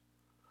old,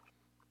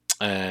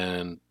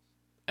 and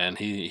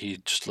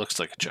he just looks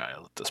like a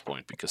child at this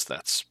point because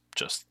that's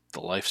just the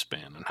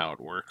lifespan and how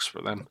it works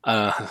for them.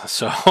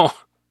 So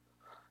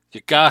you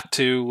got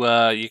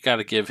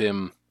to give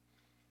him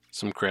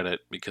some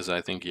credit because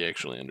I think he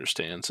actually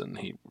understands and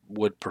he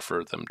would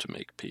prefer them to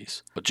make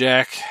peace. But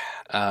Jack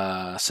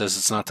says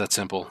it's not that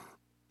simple,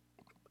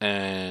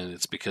 and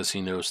it's because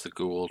he knows the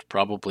Gould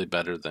probably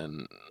better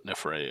than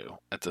Nefreu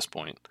at this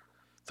point.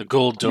 The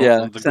Gould Yeah,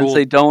 don't. The since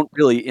they Gould don't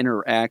really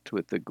interact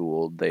with the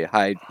Gould, they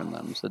hide from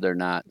them, so they're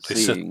not they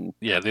sit. seeing.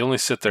 Yeah, they only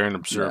sit there and Yeah,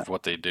 observe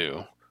what they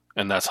do,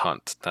 and that's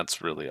hunt.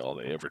 That's really all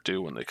they ever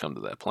do when they come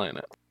to that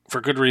planet.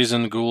 For good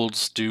reason,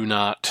 Goulds do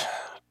not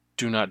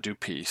do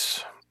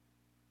peace.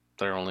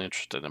 They're only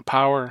interested in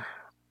power,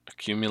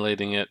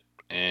 accumulating it,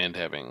 and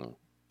having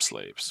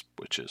slaves,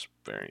 which is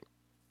very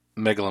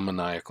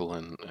megalomaniacal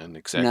and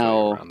exactly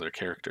now around their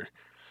character.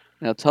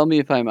 now tell me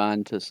if I'm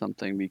on to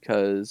something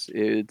because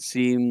it would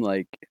seem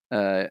like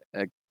a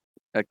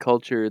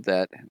culture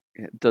that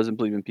doesn't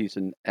believe in peace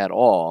at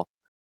all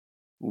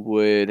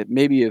would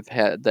maybe have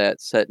had that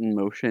set in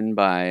motion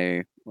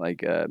by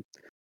like an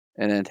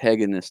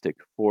antagonistic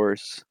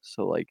force.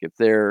 So like if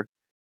they're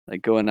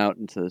like going out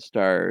into the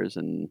stars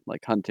and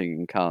like hunting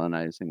and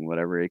colonizing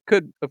whatever, it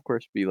could of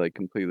course be like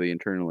completely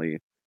internally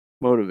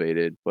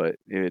motivated, but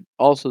it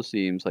also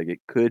seems like it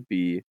could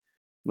be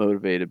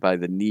motivated by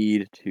the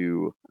need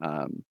to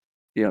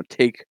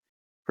take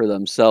for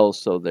themselves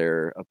so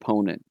their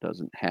opponent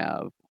doesn't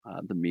have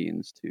the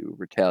means to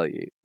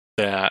retaliate.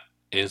 That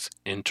is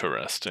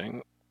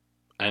interesting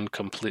and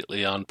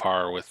completely on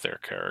par with their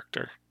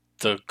character.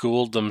 The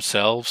Gould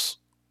themselves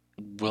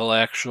will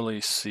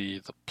actually see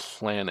the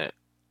planet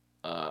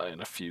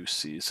in a few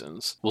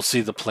seasons. We'll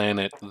see the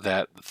planet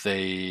that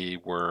they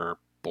were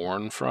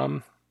born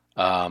from,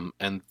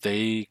 and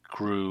they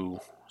grew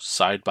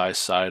side by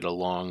side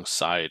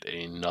alongside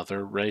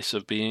another race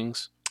of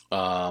beings.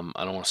 I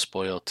don't want to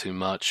spoil too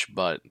much,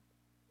 but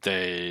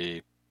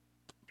they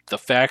the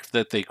fact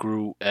that they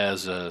grew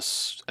as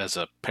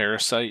a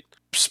parasite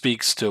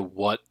speaks to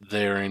what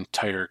their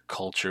entire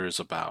culture is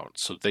about.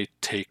 So they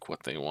take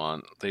what they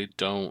want. The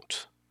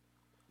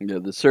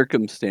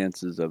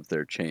circumstances of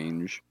their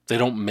change. They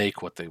don't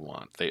make what they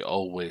want. They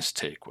always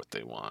take what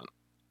they want.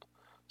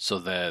 So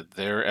that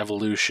their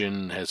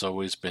evolution has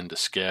always been to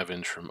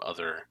scavenge from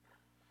other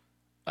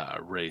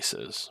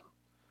races.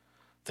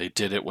 They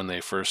did it when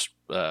they first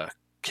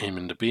came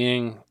into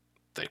being.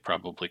 They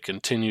probably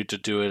continued to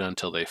do it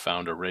until they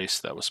found a race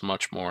that was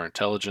much more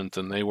intelligent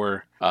than they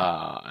were,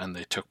 and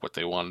they took what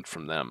they wanted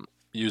from them,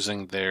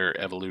 using their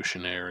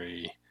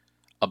evolutionary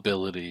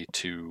ability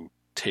to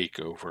take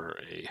over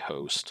a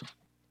host.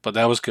 But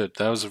that was good.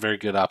 That was a very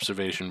good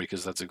observation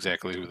because that's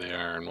exactly who they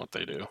are and what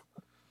they do.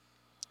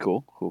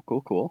 Cool, cool,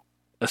 cool, cool.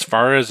 As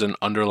far as an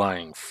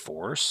underlying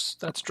force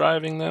that's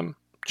driving them,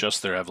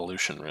 just their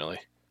evolution, really.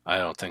 I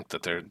don't think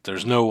that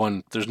there's no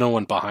one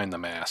behind the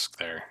mask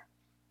there,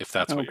 if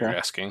that's what you're Okay.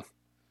 asking.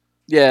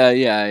 Yeah,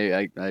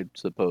 yeah, I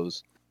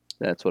suppose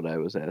that's what I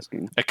was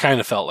asking. It kind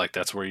of felt like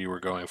that's where you were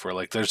going for.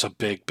 Like, there's a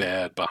big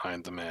bad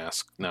behind the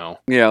mask. No.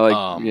 Yeah, like,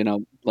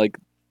 Um,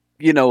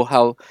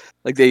 how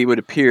like they would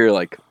appear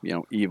like,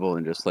 evil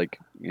and just like,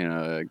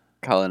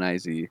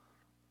 colonize-y,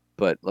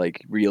 but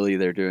like really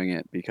they're doing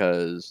it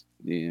because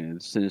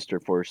Sinister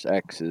Force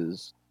X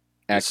is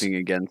it's acting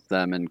against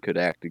them and could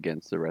act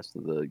against the rest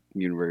of the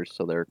universe,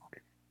 so they're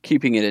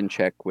keeping it in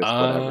check with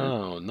whatever.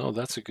 oh no,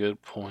 that's a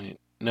good point.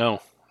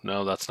 No,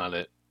 no, that's not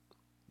it.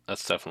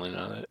 That's definitely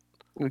not it.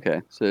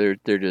 Okay, so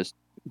they're just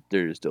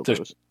They're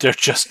dildos. they're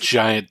just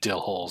giant dill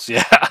holes.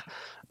 Yeah.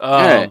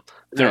 All right, Um, all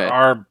there right.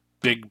 are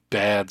big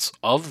bads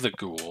of the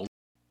ghoul,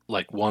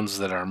 like ones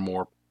that are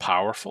more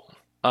powerful,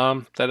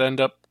 that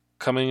end up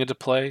coming into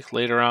play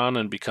later on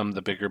and become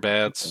the bigger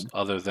bads,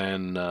 other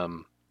than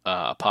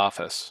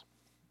Apophis.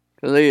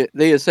 So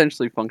they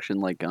essentially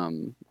function like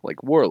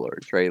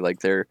warlords, right? Like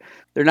they're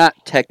not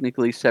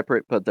technically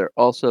separate, but they're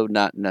also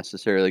not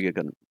necessarily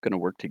gonna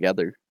work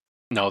together.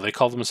 No, they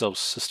call themselves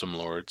system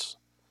lords,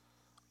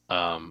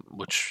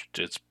 which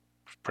is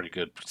pretty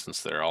good since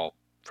they're all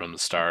from the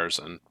stars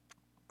and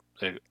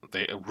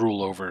they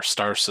rule over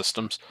star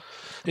systems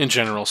in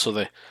general.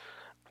 So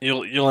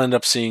you'll end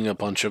up seeing a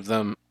bunch of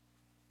them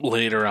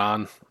later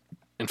on.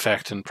 In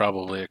fact, in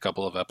probably a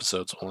couple of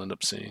episodes, we'll end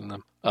up seeing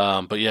them.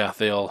 But yeah,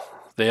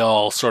 they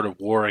all sort of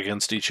war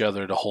against each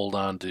other to hold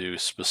on to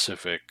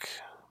specific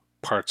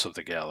parts of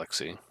the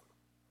galaxy.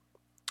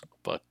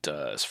 But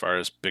as far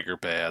as bigger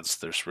bads,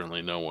 there's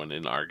really no one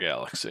in our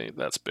galaxy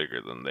that's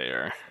bigger than they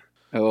are.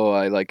 Oh,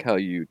 I like how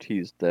you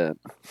teased that,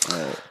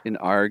 in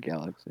our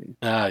galaxy.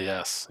 Ah,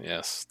 yes,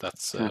 yes,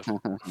 that's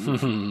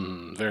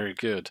very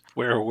good.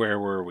 Where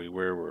were we?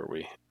 Where were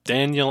we?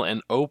 Daniel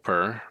and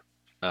Oper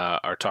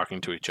are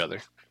talking to each other.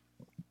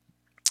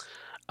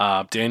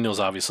 Daniel's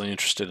obviously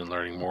interested in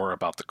learning more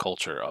about the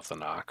culture of the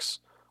Nox,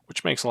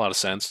 which makes a lot of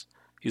sense.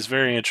 He's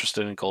very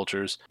interested in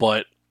cultures,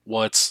 but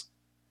what's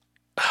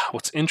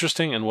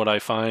interesting and what I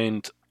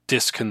find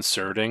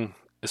disconcerting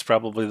is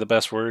probably the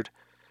best word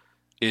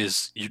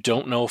is you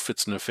don't know if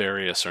it's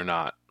nefarious or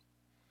not,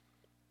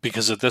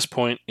 because at this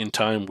point in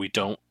time we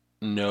don't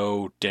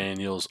know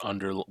Daniel's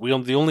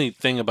the only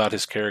thing about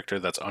his character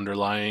that's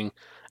underlying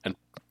and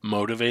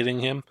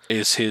motivating him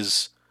is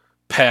his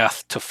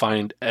path to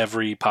find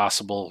every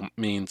possible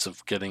means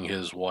of getting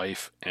his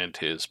wife and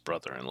his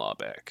brother-in-law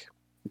back.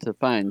 To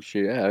find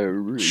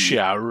Shari.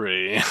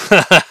 Shari.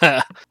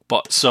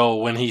 But so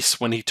when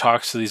he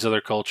talks to these other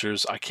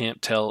cultures, I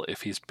can't tell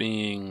if he's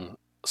being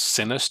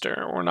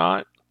sinister or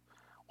not.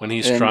 When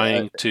he's And,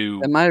 trying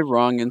to, am I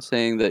wrong in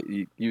saying that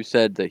you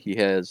said that he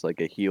has, like,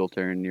 a heel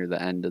turn near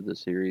the end of the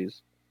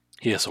series?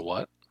 he has a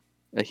what?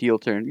 A heel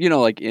turn,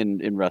 like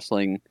in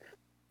wrestling,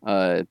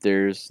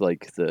 there's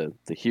like the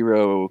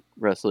hero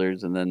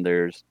wrestlers, and then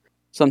there's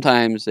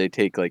sometimes they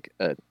take like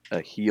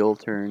a heel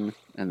turn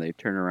and they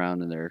turn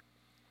around and they're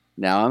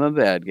now I'm a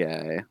bad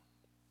guy.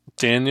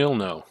 Daniel,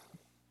 no,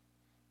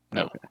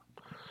 no, Okay.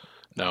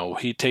 no.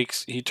 He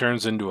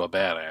turns into a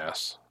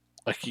badass.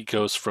 Like he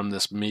goes from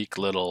this meek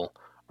little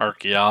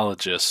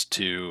archaeologist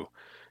to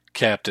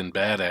Captain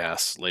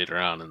Badass later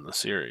on in the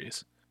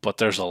series. But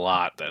there's a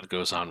lot that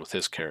goes on with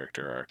his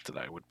character arc that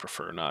I would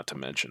prefer not to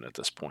mention at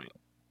this point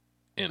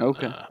in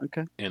Okay.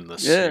 Okay. in the Yeah,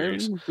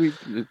 series.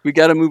 we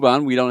got to move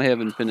on. We don't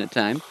have infinite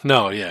time.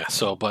 No, yeah.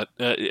 So, but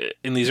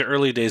in these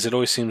early days, it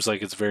always seems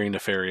like it's very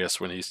nefarious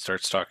when he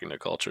starts talking to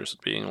cultures,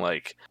 being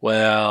like,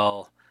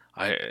 "Well,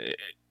 I,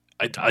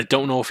 I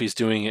don't know if he's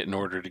doing it in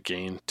order to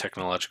gain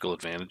technological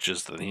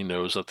advantages that he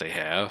knows that they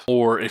have,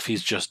 or if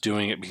he's just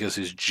doing it because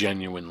he's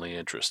genuinely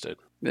interested."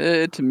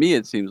 To me,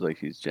 it seems like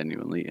he's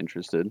genuinely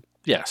interested.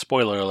 Yeah,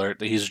 spoiler alert,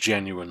 he's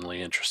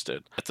genuinely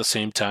interested. At the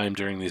same time,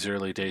 during these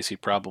early days, he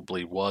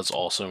probably was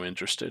also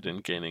interested in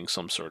gaining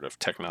some sort of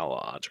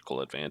technological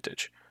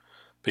advantage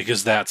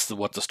because that's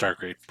what the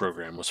Stargate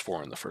program was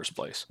for in the first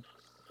place.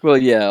 Well,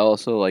 yeah.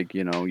 Also, like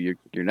you're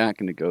not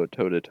going to go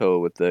toe to toe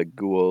with the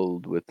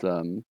Gould with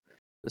the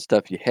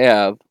stuff you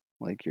have.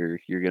 Like you're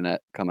gonna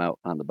come out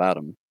on the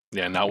bottom.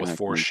 Yeah, not You're with not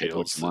force gonna get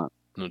what shields. you want.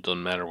 It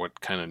doesn't matter what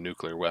kind of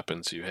nuclear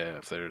weapons you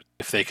have.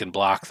 If they can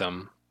block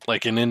them,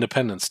 like in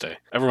Independence Day.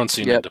 Everyone's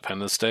seen Yep.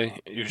 Independence Day.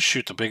 You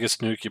shoot the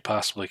biggest nuke you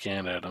possibly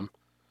can at them.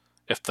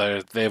 If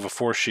they have a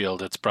force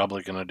shield, it's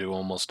probably going to do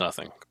almost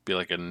nothing. Be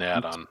like a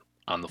gnat It's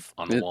on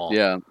the wall.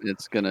 yeah,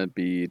 it's gonna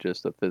be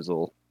just a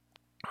fizzle.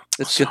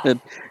 It's So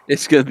gonna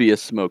it's gonna be a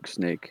smoke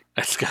snake.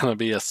 it's gonna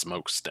be a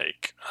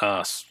smokestake.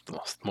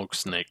 Smoke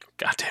snake.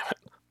 God damn it.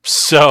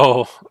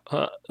 So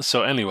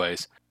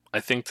anyways,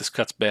 I think this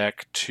cuts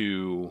back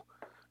to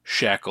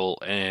Shackle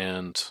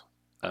and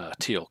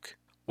Teal'c,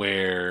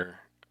 where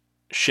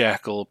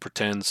Shackle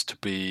pretends to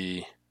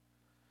be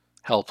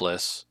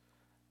helpless,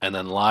 and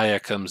then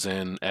Laia comes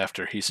in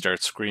after he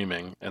starts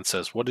screaming and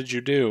says, "What did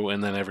you do?"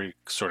 And then every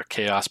sort of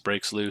chaos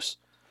breaks loose,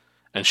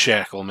 and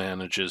Shackle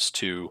manages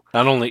to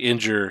not only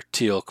injure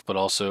Teal'c but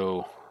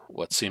also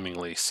what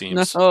seemingly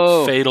seems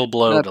No, fatal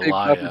blow not to Big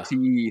Papa Laia.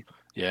 T.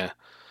 Yeah,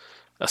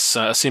 a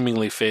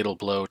seemingly fatal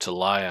blow to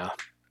Laia,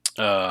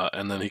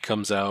 and then he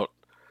comes out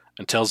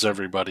and tells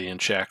everybody,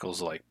 and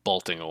Shackle's like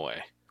bolting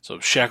away. So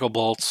Shackle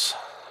bolts.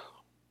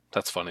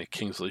 That's funny.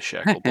 Kingsley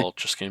Shacklebolt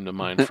just came to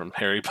mind from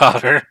Harry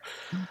Potter.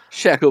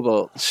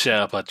 Shacklebolt.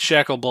 Yeah, but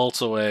Shackle bolts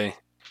away,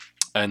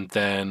 and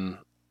then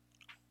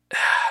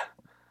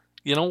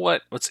you know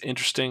what? What's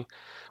interesting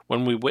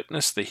when we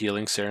witness the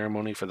healing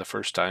ceremony for the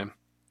first time,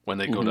 when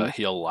they go to Hmm.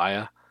 heal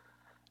Laia,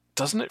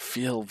 doesn't it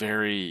feel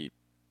very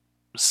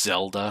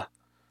Zelda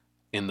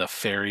in the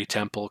fairy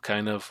temple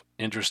kind of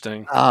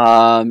interesting?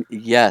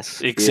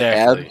 Yes, it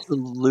Exactly.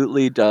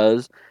 absolutely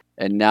does.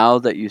 And now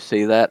that you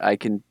say that, I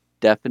can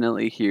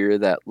definitely hear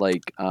that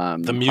like The harp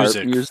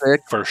music,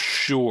 music. for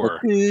sure.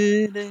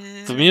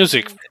 The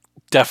music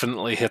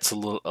definitely hits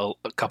a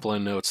couple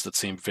of notes that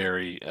seem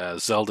very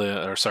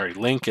Zelda, or sorry,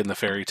 Link in the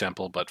Fairy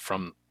Temple, but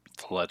from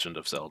the Legend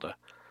of Zelda.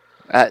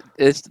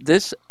 It's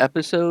this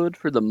episode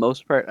for the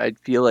most part. I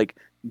feel like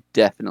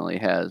definitely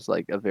has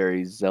like a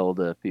very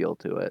Zelda feel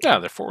to it. Yeah,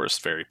 they're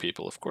forest fairy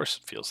people. Of course,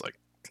 it feels like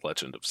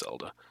Legend of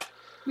Zelda.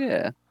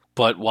 Yeah.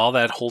 But while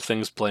that whole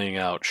thing's playing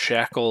out,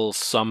 Shackle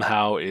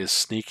somehow is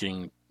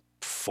sneaking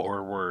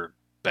forward,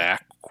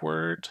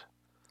 backward.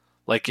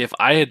 Like if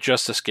I had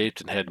just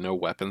escaped and had no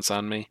weapons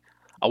on me,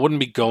 I wouldn't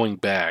be going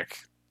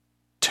back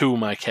to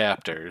my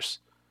captors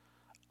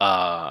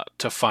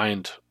to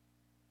find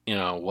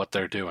what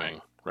they're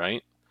doing,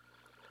 right?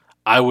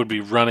 I would be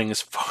running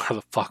as far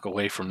the fuck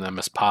away from them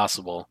as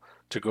possible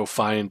to go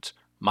find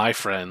my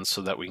friends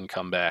so that we can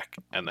come back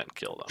and then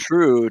kill them.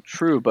 True,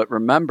 true. But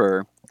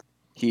remember,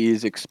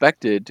 he's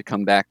expected to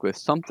come back with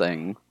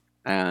something.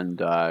 and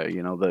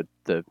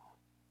the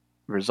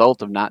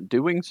result of not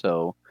doing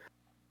so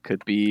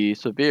could be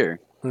severe.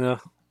 Yeah,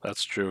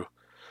 that's true.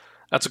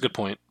 That's a good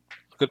point.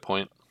 Good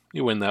point.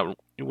 You win that.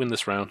 You win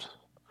this round.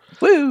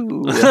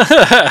 Woo!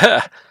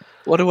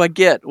 What do I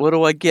get? What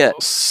do I get?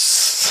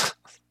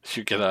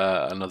 You get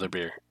another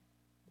beer.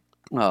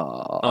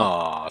 Oh,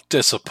 Oh,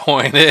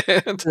 disappointed. Go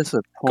get a Red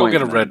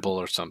disappointment. Bull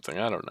or something.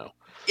 I don't know.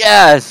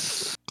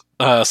 Yes,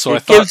 So I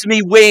it thought. gives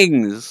me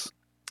wings.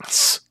 Not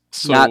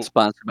So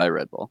sponsored by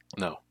Red Bull.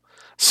 no.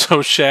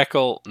 So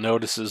Shackle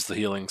notices the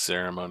healing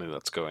ceremony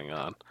that's going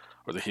on,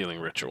 or the healing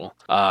ritual,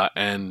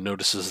 and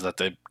notices that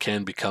they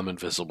can become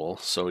invisible.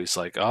 So he's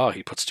like, oh,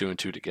 he puts two and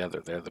two together.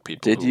 They're the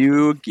people Did who.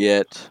 you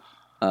get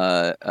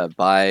a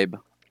vibe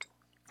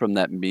from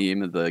that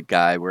meme of the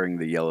guy wearing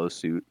the yellow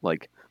suit,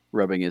 like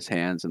rubbing his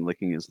hands and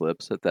licking his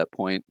lips at that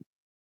point?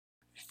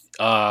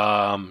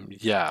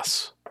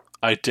 Yes,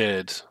 I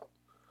did.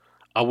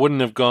 I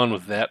wouldn't have gone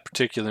with that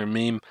particular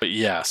meme, but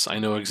yes, I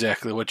know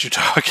exactly what you're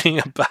talking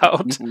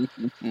about.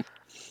 Because he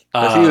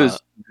Uh, was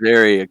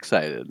very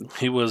excited.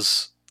 he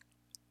was,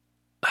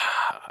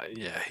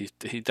 yeah,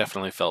 he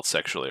definitely felt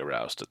sexually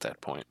aroused at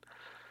that point.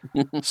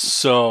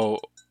 So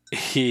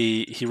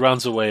he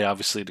runs away,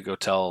 obviously, to go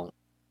tell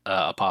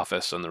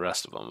Apophis and the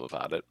rest of them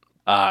about it.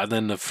 And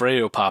then the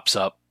Freyo pops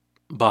up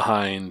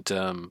behind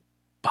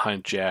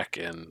behind Jack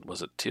and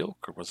was it Teal'c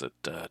or was it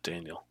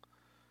Daniel?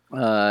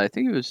 I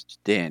think it was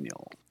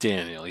Daniel.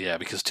 Daniel, yeah,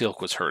 because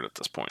Teal'c was hurt at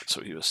this point, so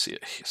he was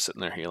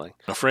sitting there healing.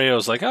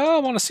 Freyo's like, "Oh, I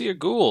want to see a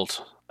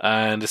Gould,"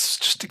 and it's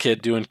just a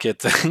kid doing kid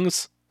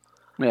things.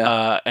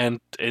 Yeah, And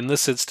in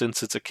this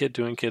instance, it's a kid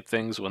doing kid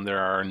things when there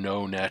are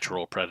no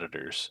natural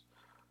predators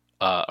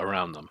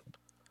around them,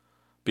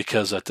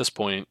 because at this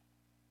point,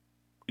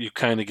 you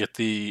kind of get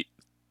the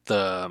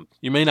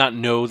you may not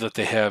know that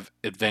they have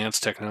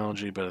advanced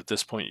technology, but at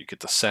this point, you get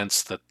the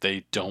sense that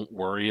they don't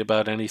worry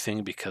about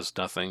anything because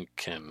nothing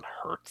can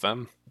hurt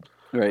them.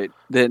 right.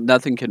 That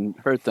nothing can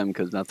hurt them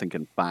because nothing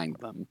can find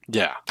them.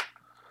 Yeah.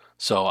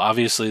 So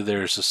obviously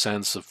there's a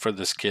sense of, for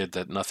this kid,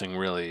 that nothing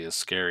really is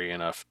scary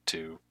enough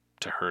to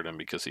hurt him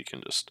because he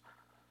can just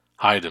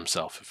hide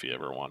himself if he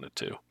ever wanted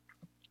to.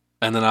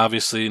 And then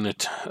obviously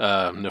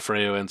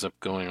Nefreo ends up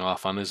going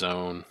off on his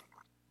own,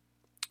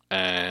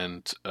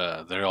 and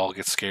they all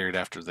get scared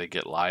after they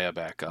get Laya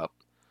back up,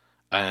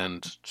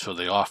 and so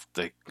they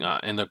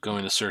end up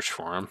going to search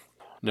for him.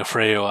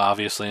 Nefreo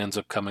obviously ends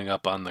up coming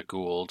up on the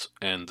Gould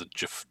and the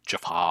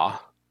Jaffa.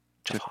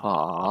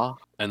 Jaffa.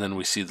 And then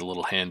we see the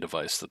little hand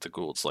device that the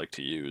Goulds like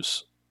to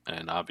use.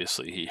 And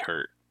obviously he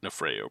hurt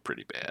Nefreo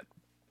pretty bad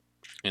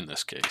in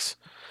this case.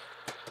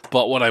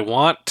 But what I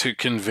want to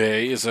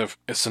convey is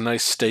it's a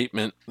nice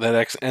statement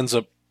that ends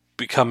up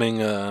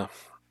becoming a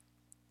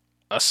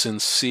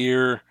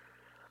sincere,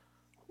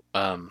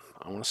 I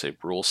want to say,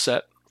 rule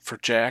set for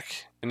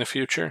Jack in the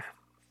future.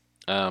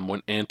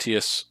 When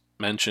Antius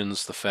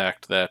mentions the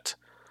fact that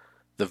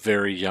the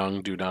very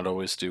young do not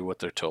always do what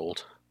they're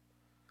told,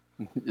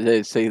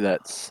 They say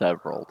that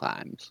several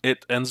times.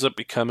 it ends up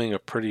becoming a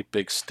pretty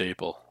big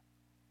staple,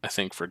 I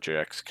think, for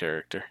Jack's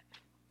character.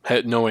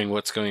 Knowing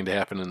what's going to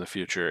happen in the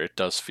future, it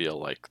does feel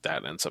like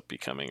that ends up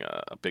becoming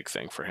a big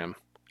thing for him,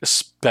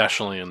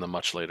 especially in the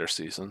much later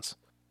seasons.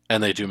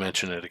 And they do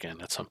mention it again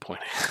at some point.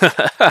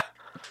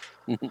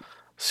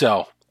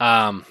 So,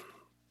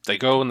 they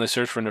go and they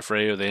search for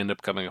Nefreo. They end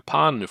up coming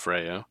upon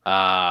Nefreo,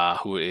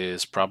 who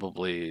is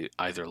probably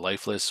either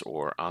lifeless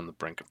or on the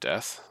brink of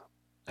death.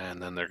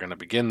 And then they're going to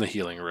begin the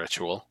healing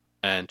ritual.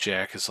 And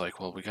Jack is like,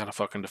 well, we got to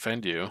fucking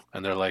defend you.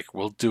 And they're like,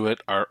 we'll do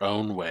it our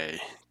own way.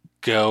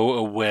 Go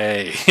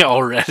away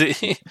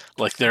already.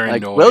 Like they're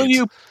Like, will annoyed.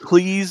 you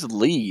please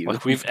leave?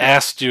 Like, we've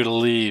asked you to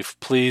leave.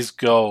 Please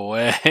go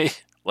away.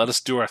 Let us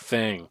do our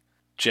thing.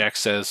 Jack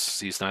says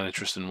he's not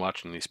interested in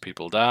watching these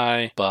people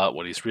die, but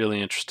what he's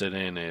really interested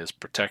in is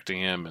protecting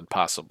him and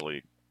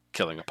possibly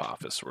killing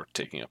Apophis or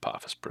taking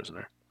Apophis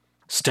prisoner.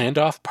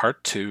 Standoff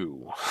Part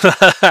 2.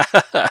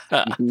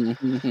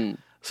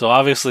 So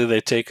obviously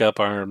they take up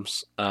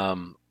arms.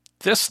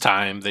 This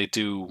time they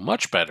do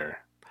much better.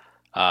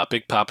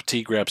 Big Papa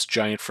T grabs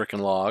giant freaking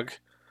log.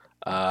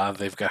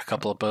 They've got a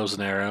couple of bows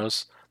and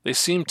arrows. They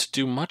seem to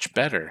do much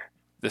better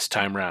this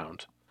time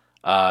round.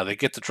 They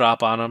get the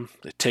drop on them.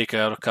 They take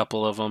out a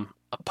couple of them.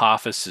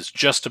 Apophis is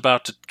just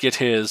about to get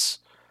his,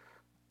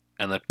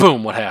 and then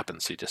boom, what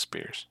happens? He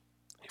disappears.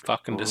 He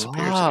fucking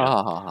disappears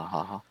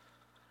again.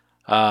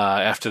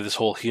 After this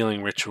whole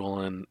healing ritual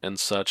and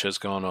such has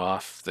gone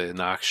off, the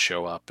Nox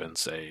show up and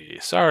say,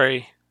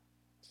 sorry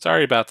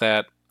about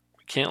that.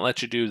 We can't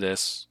let you do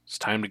this. It's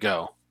time to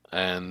go.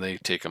 And they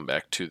take him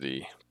back to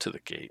the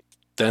gate.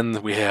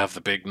 Then we have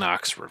the big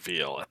Nox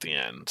reveal at the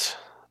end.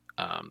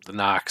 The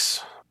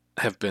Nox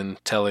have been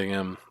telling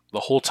him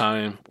the whole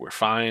time, we're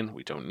fine,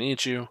 we don't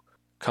need you.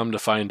 Come to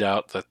find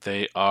out that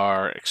they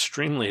are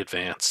extremely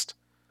advanced,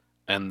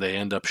 and they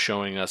end up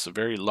showing us a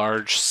very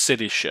large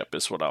city ship,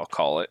 is what I'll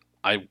call it.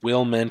 I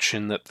will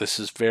mention that this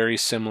is very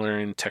similar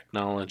in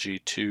technology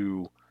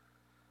to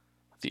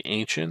the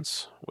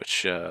Ancients,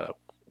 which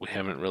we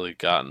haven't really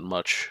gotten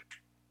much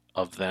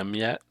of them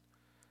yet,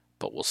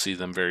 but we'll see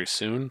them very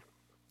soon.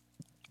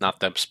 Not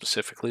them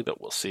specifically,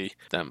 but we'll see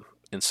them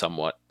in some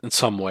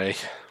way.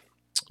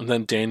 And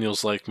then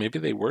Daniel's like, maybe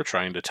they were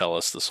trying to tell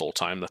us this whole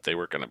time that they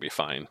were going to be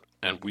fine,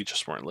 and we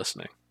just weren't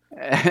listening.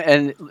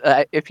 And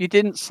if you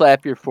didn't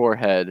slap your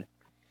forehead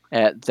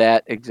at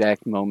that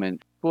exact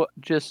moment,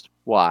 just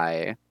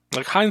why?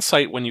 Like,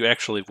 hindsight, when you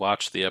actually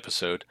watch the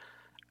episode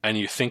and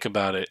you think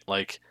about it,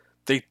 like,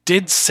 they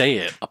did say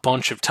it a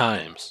bunch of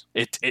times.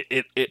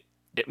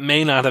 It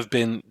may not have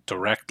been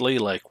directly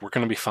like, we're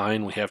going to be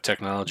fine, we have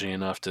technology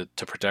enough to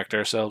protect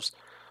ourselves.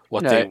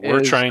 What No, they it were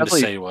was trying to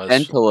definitely say was,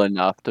 gentle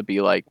enough to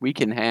be like, we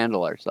can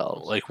handle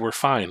ourselves. like, we're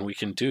fine, we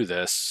can do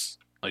this,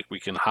 like, we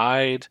can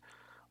hide,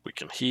 we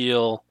can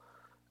heal,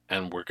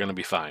 and we're going to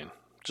be fine.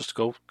 Just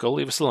go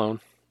leave us alone,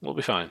 we'll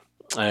be fine.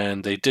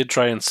 And they did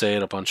try and say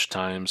it a bunch of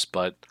times,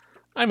 but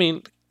I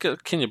mean,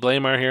 can you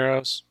blame our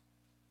heroes?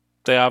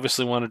 They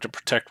obviously wanted to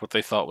protect what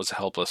they thought was a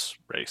helpless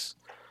race,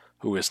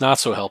 who is not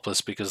so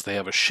helpless because they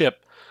have a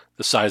ship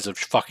the size of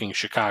fucking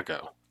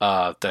Chicago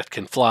that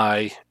can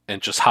fly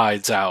and just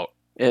hides out.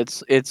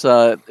 It's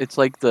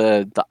like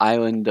the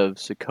island of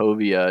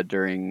Sokovia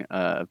during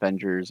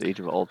Avengers: Age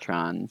of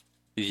Ultron.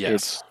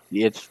 Yes,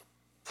 It's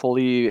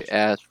fully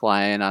ass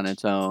flying on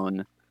its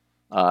own,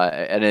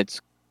 and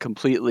it's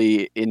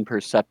completely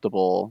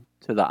imperceptible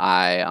to the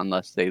eye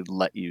unless they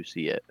let you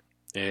see it.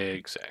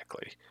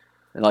 exactly.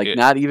 And like It,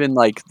 not even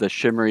like the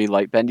shimmery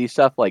light bendy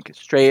stuff, like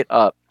straight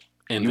up,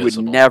 you would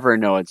invisible never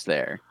know it's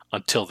there.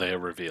 until they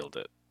revealed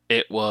it.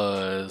 It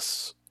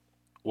was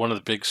one of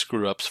the big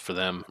screw ups for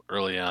them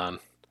early on,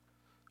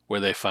 where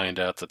they find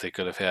out that they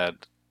could have had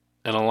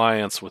an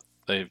alliance with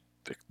a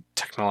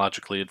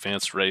technologically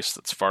advanced race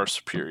that's far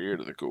superior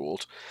to the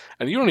Gould.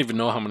 And you don't even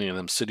know how many of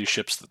them city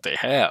ships that they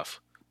have.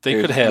 They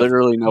could There's have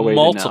literally no way to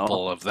know.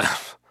 multiple of them.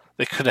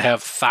 They could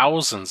have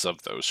thousands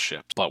of those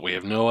ships, but we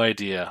have no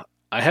idea.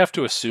 I have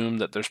to assume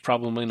that there's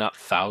probably not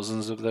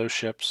thousands of those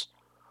ships.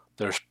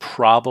 There's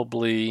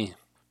probably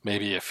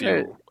maybe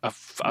Right.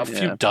 a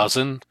few Yeah.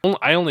 dozen.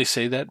 I only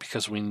say that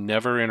because we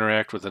never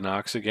interact with the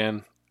Nox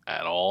again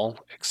at all,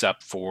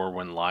 except for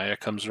when Laia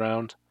comes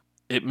around.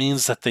 It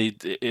means that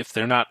if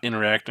they're not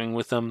interacting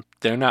with them,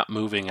 they're not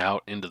moving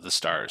out into the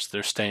stars.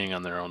 They're staying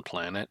on their own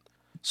planet.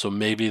 So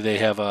maybe they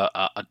have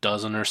a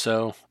dozen or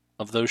so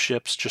of those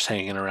ships just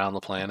hanging around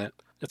the planet.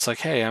 It's like,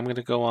 hey, I'm going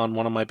to go on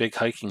one of my big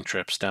hiking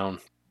trips down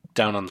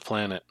on the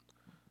planet.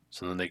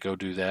 So then they go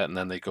do that, and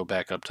then they go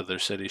back up to their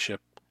city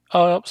ship.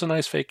 Oh, that was a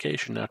nice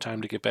vacation. Now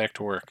time to get back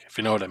to work, if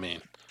you know what I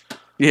mean.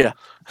 Yeah.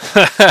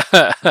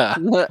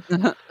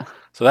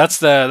 So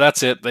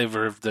that's it. They've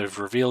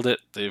revealed it.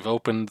 They've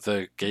opened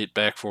the gate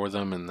back for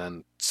them, and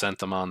then sent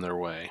them on their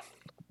way.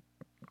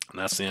 And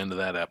that's the end of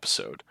that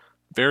episode.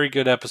 Very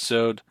good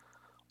episode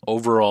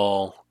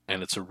overall,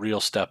 and it's a real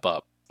step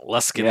up.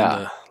 Let's get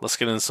Yeah.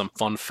 into some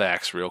fun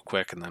facts real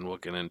quick, and then we'll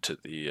get into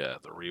the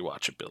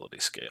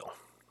rewatchability scale.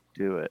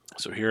 Do it.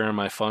 So here are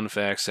my fun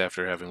facts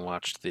after having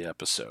watched the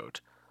episode.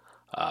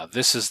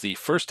 This is the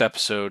first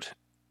episode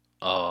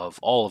of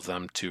all of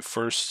them to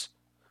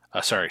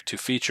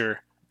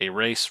feature a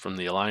race from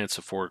the Alliance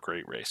of Four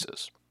Great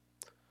Races.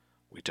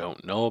 We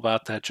don't know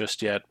about that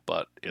just yet,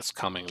 but it's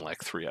coming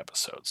like 3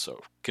 episodes,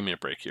 so give me a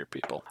break here,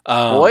 people.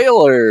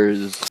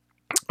 Spoilers.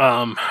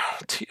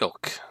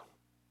 Teal'c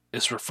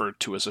is referred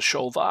to as a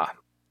Sholva,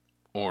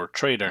 or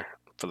traitor,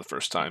 for the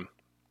first time.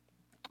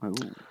 Ooh.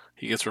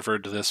 He gets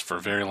referred to this for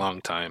a very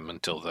long time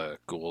until the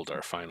Gould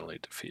are finally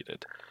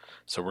defeated.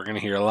 So we're going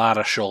to hear a lot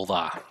of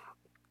Sholva.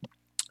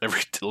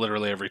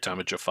 Literally every time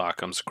a Jaffa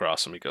comes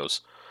across him, he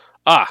goes,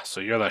 "Ah, so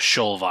you're the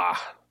Sholva."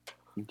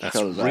 That's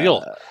Shows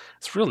real.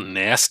 It's real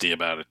nasty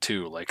about it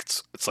too. Like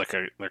it's like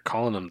they're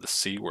calling him the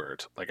C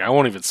word. Like I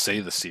won't even say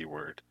the C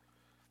word.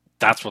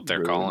 That's what they're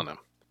rude. calling him.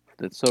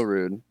 That's so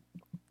rude.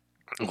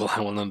 Well,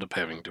 I will end up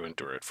having to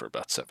endure it for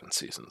about 7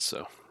 seasons.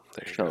 So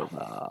there you Shows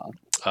go.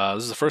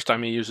 This is the first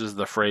time he uses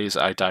the phrase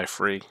 "I die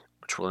free,"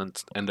 which will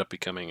end up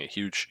becoming a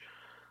huge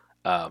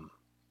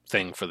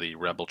thing for the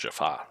Rebel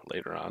Jaffa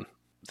later on.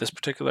 This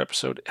particular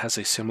episode has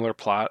a similar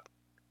plot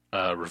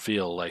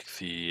reveal like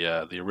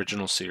the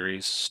original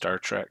series Star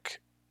Trek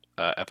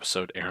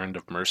episode "Errand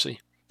of Mercy."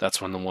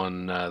 That's when the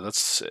one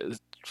that's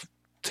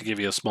to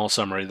give you a small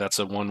summary. That's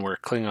a one where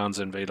Klingons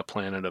invade a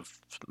planet of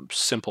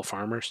simple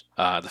farmers.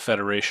 The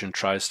Federation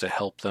tries to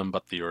help them,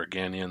 but the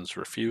Organians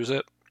refuse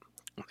it.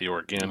 The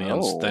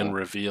Organians then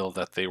reveal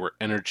that they were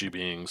energy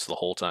beings the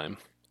whole time.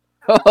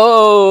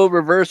 Oh,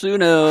 reverse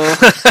Uno.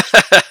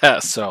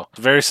 So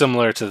very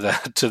similar to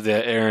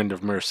the Errand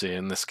of Mercy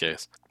in this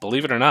case.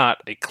 Believe it or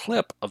not, a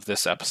clip of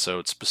this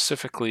episode,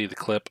 specifically the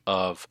clip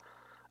of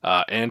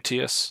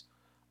Antaeus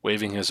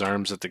waving his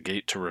arms at the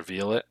gate to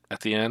reveal it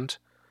at the end,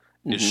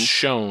 is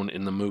shown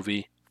in the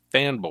movie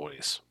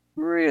Fanboys.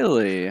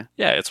 Really?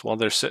 Yeah, it's while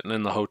they're sitting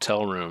in the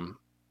hotel room,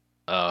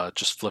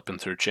 just flipping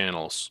through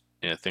channels.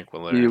 I think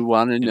while they're You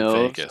want to in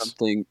know Vegas.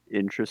 something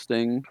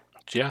interesting?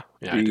 Yeah,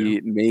 I do.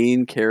 The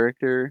main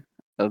character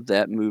of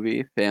that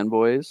movie,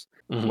 Fanboys,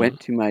 went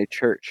to my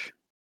church.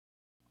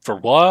 For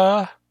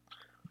what?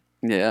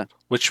 Yeah.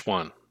 Which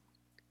one?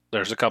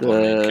 There's a couple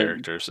of main The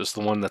characters. Is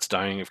the one that's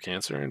dying of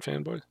cancer in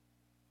Fanboy?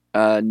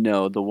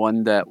 no, the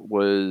one that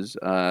was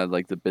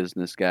like the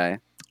business guy.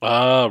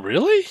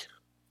 Really?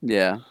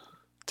 Yeah.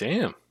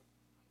 Damn,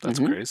 that's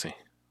Mhm. crazy.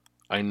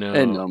 I I didn't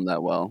know know him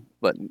that well,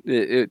 but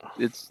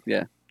it's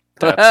yeah.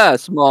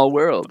 that's Small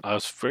world. a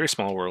very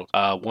small world.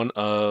 One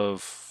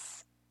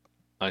of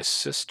my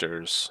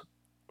sister's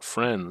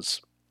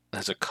friends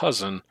has a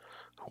cousin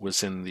who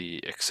was in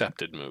the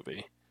Accepted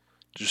movie.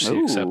 Did you see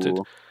Accepted?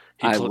 Ooh,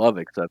 He I pl- love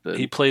he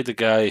Accepted. played the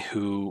guy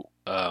who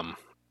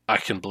I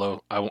can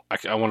blow. I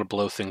want to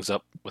blow things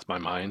up with my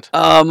mind.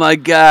 Oh my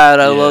god,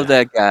 I love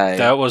Yeah, that guy.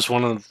 that was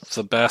one of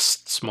the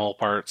best small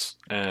parts,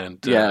 and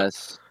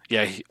Yes.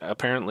 yeah,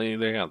 apparently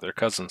they're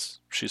cousins.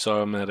 She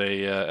saw him at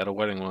a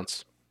wedding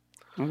once.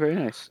 Oh, very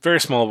nice. Very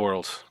small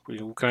world.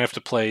 We're gonna have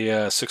to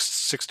play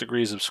six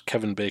degrees of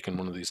Kevin Bacon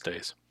one of these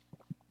days.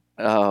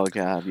 Oh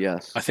god, I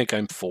yes. think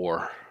I'm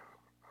 4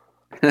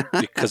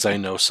 because I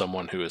know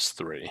someone who is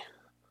 3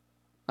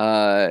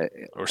 Uh,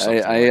 or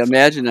something I like that.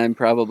 imagine I'm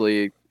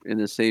probably in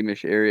the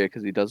same-ish area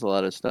because he does a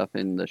lot of stuff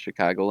in the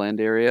Chicagoland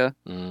area.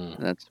 Mm.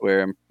 That's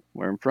where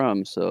I'm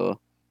from, so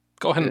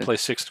Go ahead and yeah. play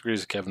 6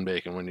 degrees of Kevin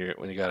Bacon when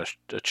you got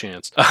a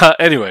chance.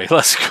 Anyway,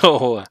 let's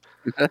go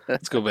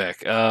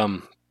back.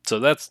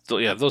 So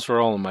yeah, those were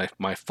all of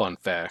my fun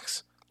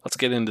facts. Let's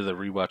get into the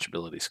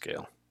rewatchability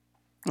scale.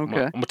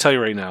 Okay. I'm gonna tell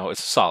you right now, it's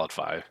a solid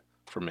 5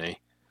 for me.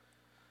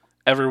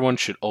 Everyone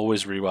should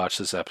always rewatch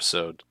this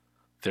episode.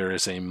 There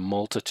is a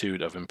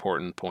multitude of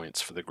important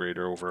points for the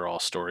greater overall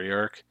story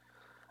arc,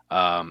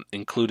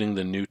 including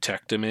the new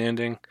tech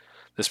demanding.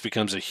 This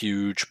becomes a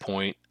huge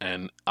point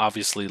and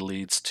obviously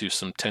leads to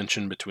some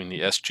tension between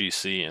the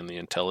SGC and the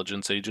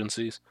intelligence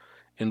agencies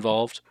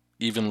involved,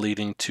 even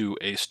leading to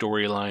a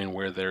storyline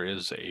where there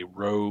is a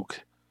rogue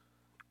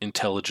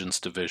intelligence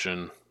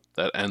division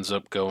that ends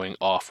up going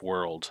off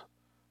world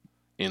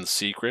in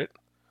secret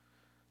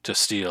to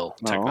steal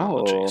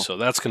technology. Oh. So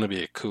that's going to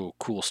be a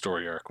cool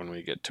story arc when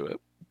we get to it.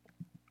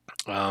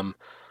 Um,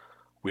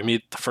 we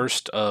meet the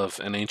first of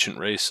an ancient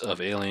race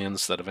of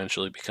aliens that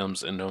eventually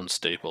becomes a known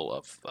staple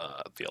of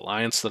the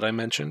alliance that I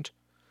mentioned.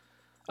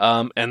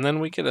 And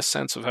then we get a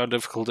sense of how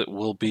difficult it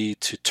will be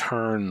to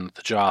turn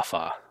the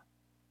Jaffa,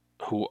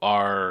 who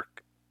are,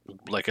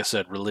 like I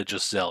said,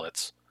 religious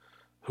zealots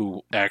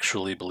who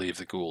actually believe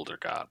the Gould are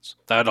gods.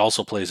 That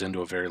also plays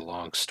into a very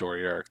long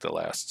story arc that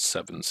lasts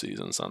 7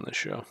 seasons on this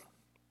show.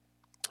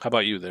 How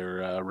about you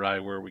there, Rye?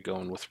 Where are we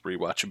going with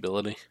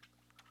rewatchability?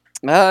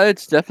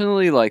 It's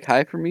definitely, like,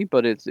 high for me,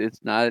 but it's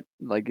not,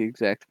 like,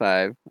 exact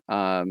 5.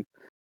 I'm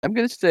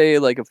gonna say,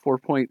 like, a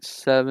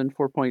 4.7,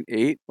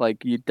 4.8. Like,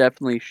 you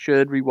definitely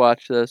should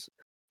rewatch this,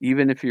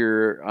 even if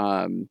you're,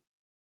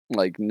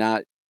 like,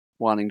 not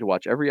wanting to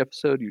watch every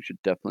episode, you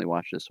should definitely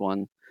watch this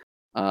one.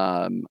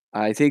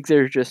 I think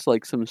there's just,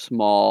 like, some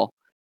small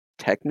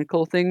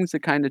technical things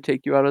that kinda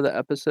take you out of the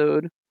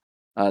episode,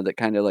 that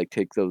kinda, like,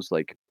 take those,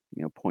 like,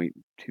 point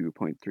 2,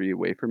 point 3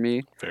 away from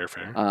me. Fair,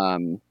 fair.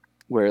 um,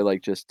 where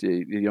like just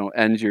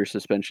ends your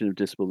suspension of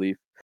disbelief,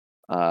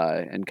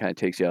 and kind of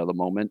takes you out of the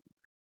moment.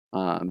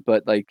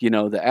 But like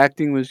the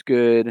acting was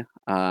good.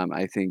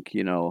 I think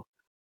the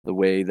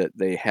way that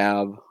they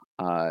have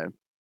uh,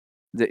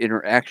 the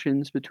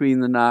interactions between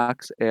the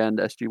Nox and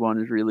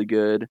SG1 is really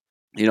good.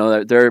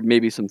 There may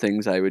be some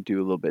things I would do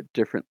a little bit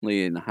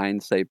differently in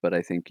hindsight, but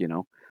I think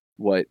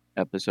what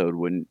episode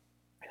wouldn't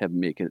have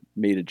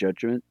made a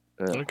judgment.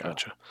 I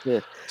gotcha.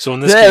 Yeah, So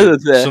in this case, made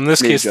the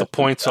adjustment.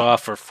 points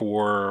off are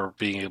for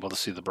being able to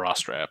see the bra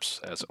straps,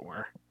 as it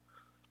were.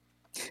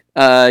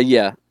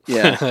 Yeah,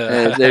 yeah.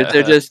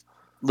 They're just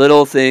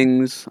little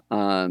things,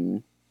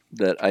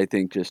 that I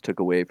think just took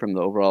away from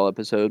the overall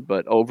episode,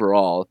 but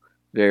overall,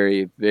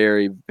 very,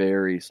 very,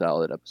 very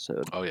solid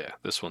episode. Oh yeah,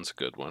 this one's a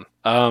good one.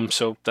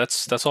 So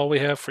that's all we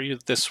have for you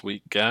this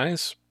week,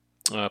 guys.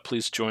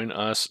 Please join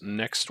us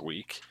next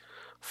week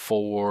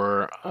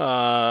for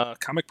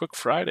Comic Book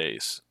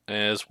Fridays,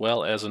 as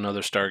well as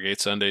another Stargate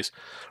Sundays.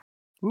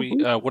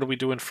 Woo-hoo. What are we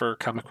doing for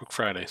Comic Book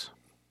Fridays?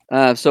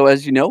 So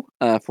as you know,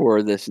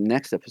 for this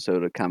next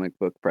episode of Comic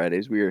Book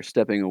Fridays, we are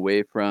stepping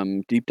away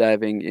from deep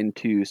diving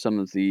into some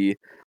of the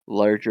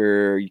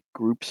larger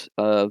groups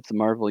of the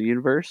Marvel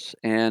Universe,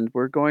 and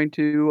we're going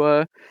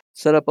to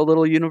set up a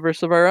little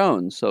universe of our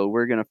own. So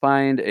we're going to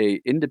find a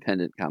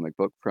independent comic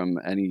book from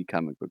any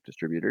comic book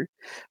distributor.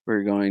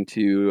 We're going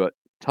to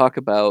talk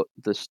about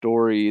the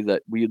story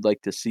that we'd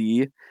like to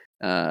see,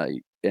 uh,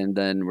 and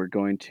then we're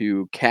going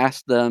to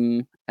cast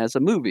them as a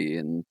movie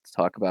and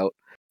talk about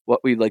what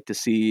we'd like to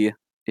see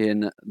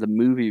in the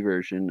movie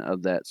version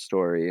of that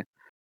story.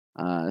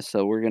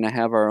 So we're gonna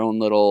have our own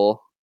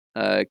little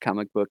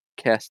comic book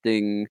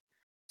casting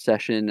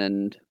session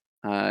and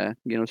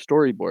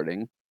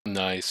storyboarding.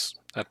 Nice.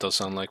 That does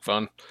sound like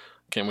fun.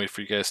 Can't wait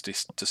for you guys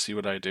to see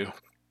what I do.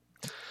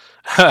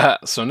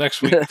 So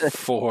next week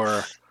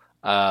for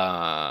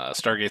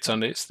Stargate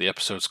Sundays, the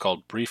episode's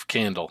called Brief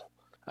Candle.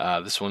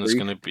 This one is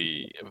Brief. going to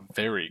be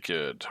very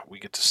good. We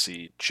get to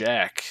see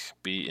Jack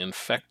be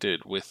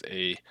infected with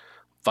a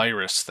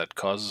virus that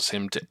causes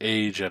him to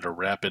age at a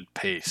rapid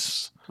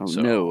pace.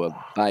 Oh no, So,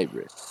 a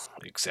virus.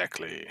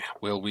 exactly.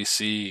 Will we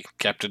see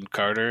Captain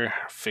Carter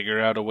figure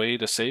out a way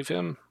to save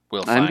him?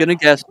 We'll I'm find. gonna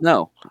guess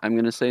no. I'm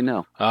gonna say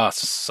no. Ah,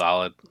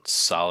 solid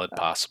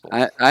possible.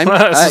 I It's a you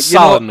know,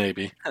 solid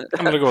maybe. I'm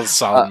gonna go with a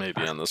solid uh,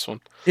 maybe on this one.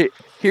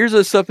 here's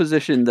a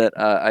supposition that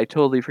I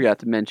totally forgot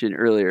to mention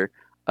earlier.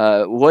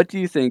 What do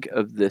you think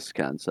of this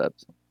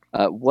concept?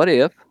 What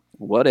if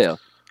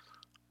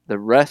the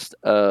rest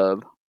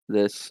of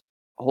this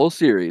whole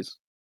series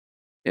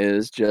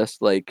is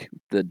just like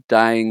the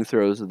dying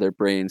throes of their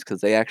brains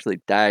because they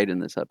actually died in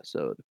this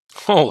episode?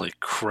 Holy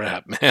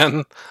crap,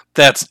 man.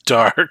 That's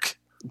dark.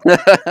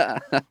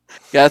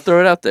 Gotta throw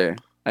it out there.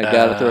 I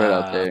gotta throw it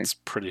out there. It's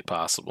pretty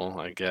possible,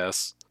 I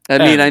guess. I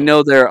mean, I Anyway,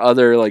 know there are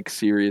other like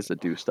series that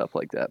do stuff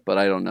like that, but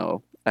I don't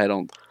know. I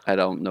don't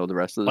know the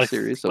rest of the like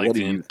series. So like what do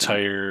the you think?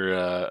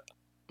 entire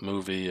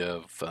movie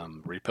of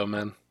Repo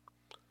Man,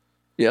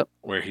 Yep.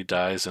 where he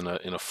dies in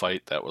a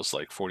fight that was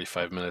like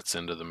 45 minutes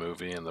into the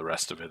movie, and the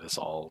rest of it is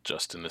all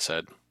just in his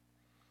head.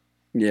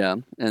 Yeah,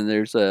 and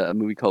there's a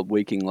movie called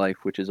Waking Life,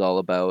 which is all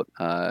about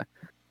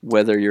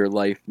whether your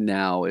life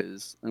now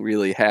is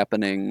really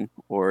happening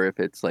or if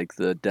it's like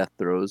the death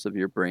throes of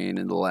your brain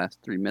in the last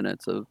 3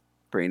 minutes of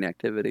brain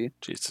activity.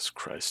 Jesus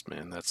Christ,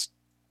 man, that's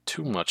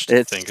too much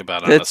to think It's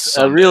about on a it's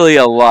Sunday. really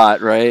a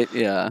lot, right?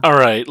 Yeah. All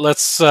right,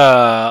 let's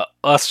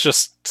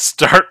just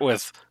start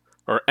with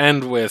or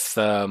end with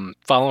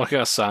following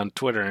us on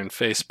Twitter and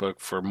Facebook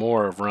for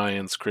more of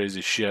Ryan's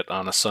crazy shit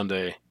on a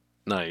Sunday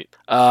night.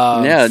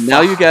 Yeah,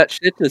 now you got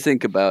shit to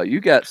think about. You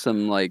got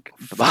some like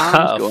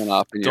bombs going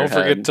off in your Don't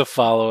forget head. to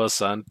follow us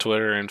on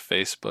Twitter and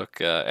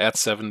Facebook at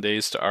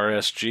 7days to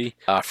RSG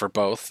for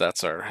both.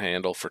 That's our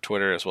handle for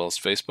Twitter as well as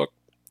Facebook.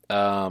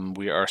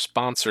 We are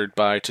sponsored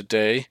by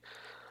today,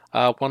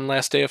 One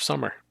Last Day of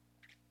Summer,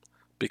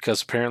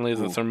 because apparently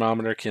the Oh.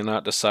 thermometer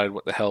cannot decide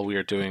what the hell we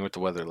are doing with the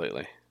weather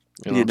lately.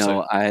 You know what You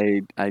I'm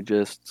saying? know,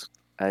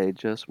 I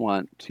just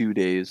want 2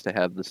 days to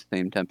have the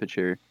same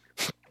temperature.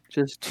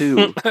 Just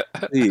 2,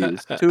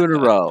 please. 2 in a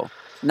row.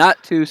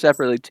 Not 2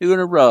 separately, 2 in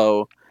a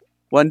row.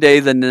 One day,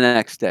 then the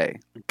next day.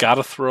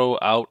 Gotta throw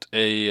out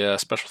a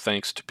special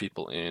thanks to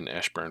people in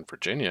Ashburn,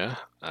 Virginia,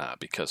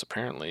 because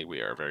apparently we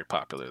are very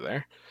popular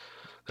there.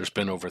 There's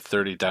been over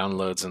 30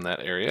 downloads in that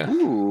area.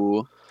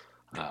 Ooh,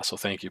 So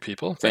thank you,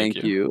 people. Thank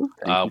thank you. you.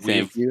 Thank you,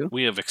 thank you.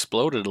 We have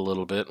exploded a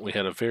little bit. We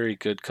had a very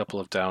good couple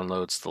of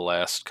downloads the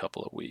last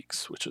couple of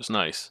weeks, which was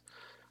nice.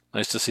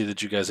 Nice to see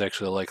that you guys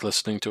actually like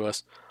listening to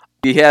us.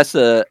 He has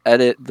to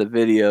edit the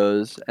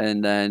videos,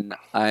 and then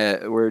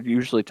we're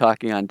usually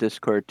talking on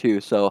Discord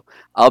too, so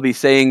I'll be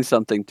saying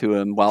something to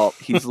him while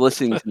he's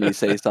listening to me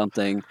say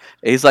something. And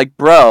he's like,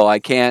 "Bro, I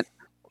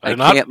I'm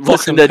not can't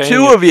listen fucking to paying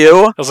 2 it. of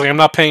you." I was like, I'm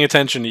not paying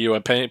attention to you.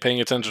 I'm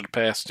paying attention to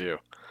past you.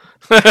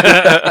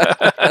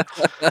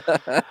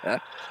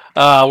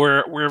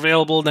 We're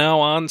available now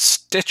on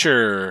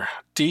Stitcher,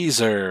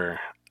 Deezer,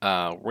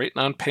 rating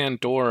on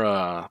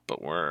Pandora,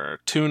 but we're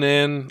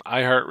TuneIn,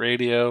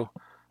 iHeartRadio,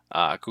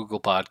 Google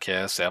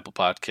Podcasts, Apple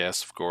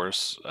Podcasts, of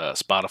course,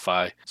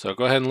 Spotify. So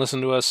go ahead and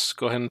listen to us.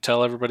 Go ahead and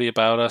tell everybody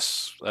about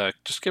us.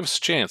 Just give us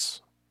a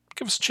chance.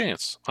 Give us a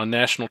chance on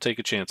National Take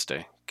a Chance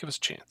Day. Give us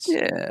a chance.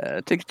 Yeah,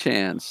 take a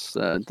chance.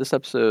 This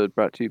episode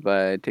brought to you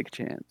by Take a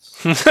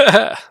Chance.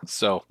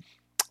 So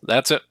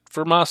that's it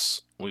from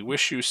us. We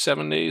wish you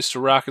 7 days to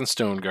rock and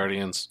stone,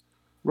 Guardians.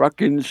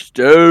 Rockin'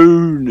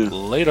 Stone.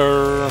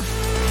 Later.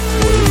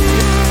 Whoa.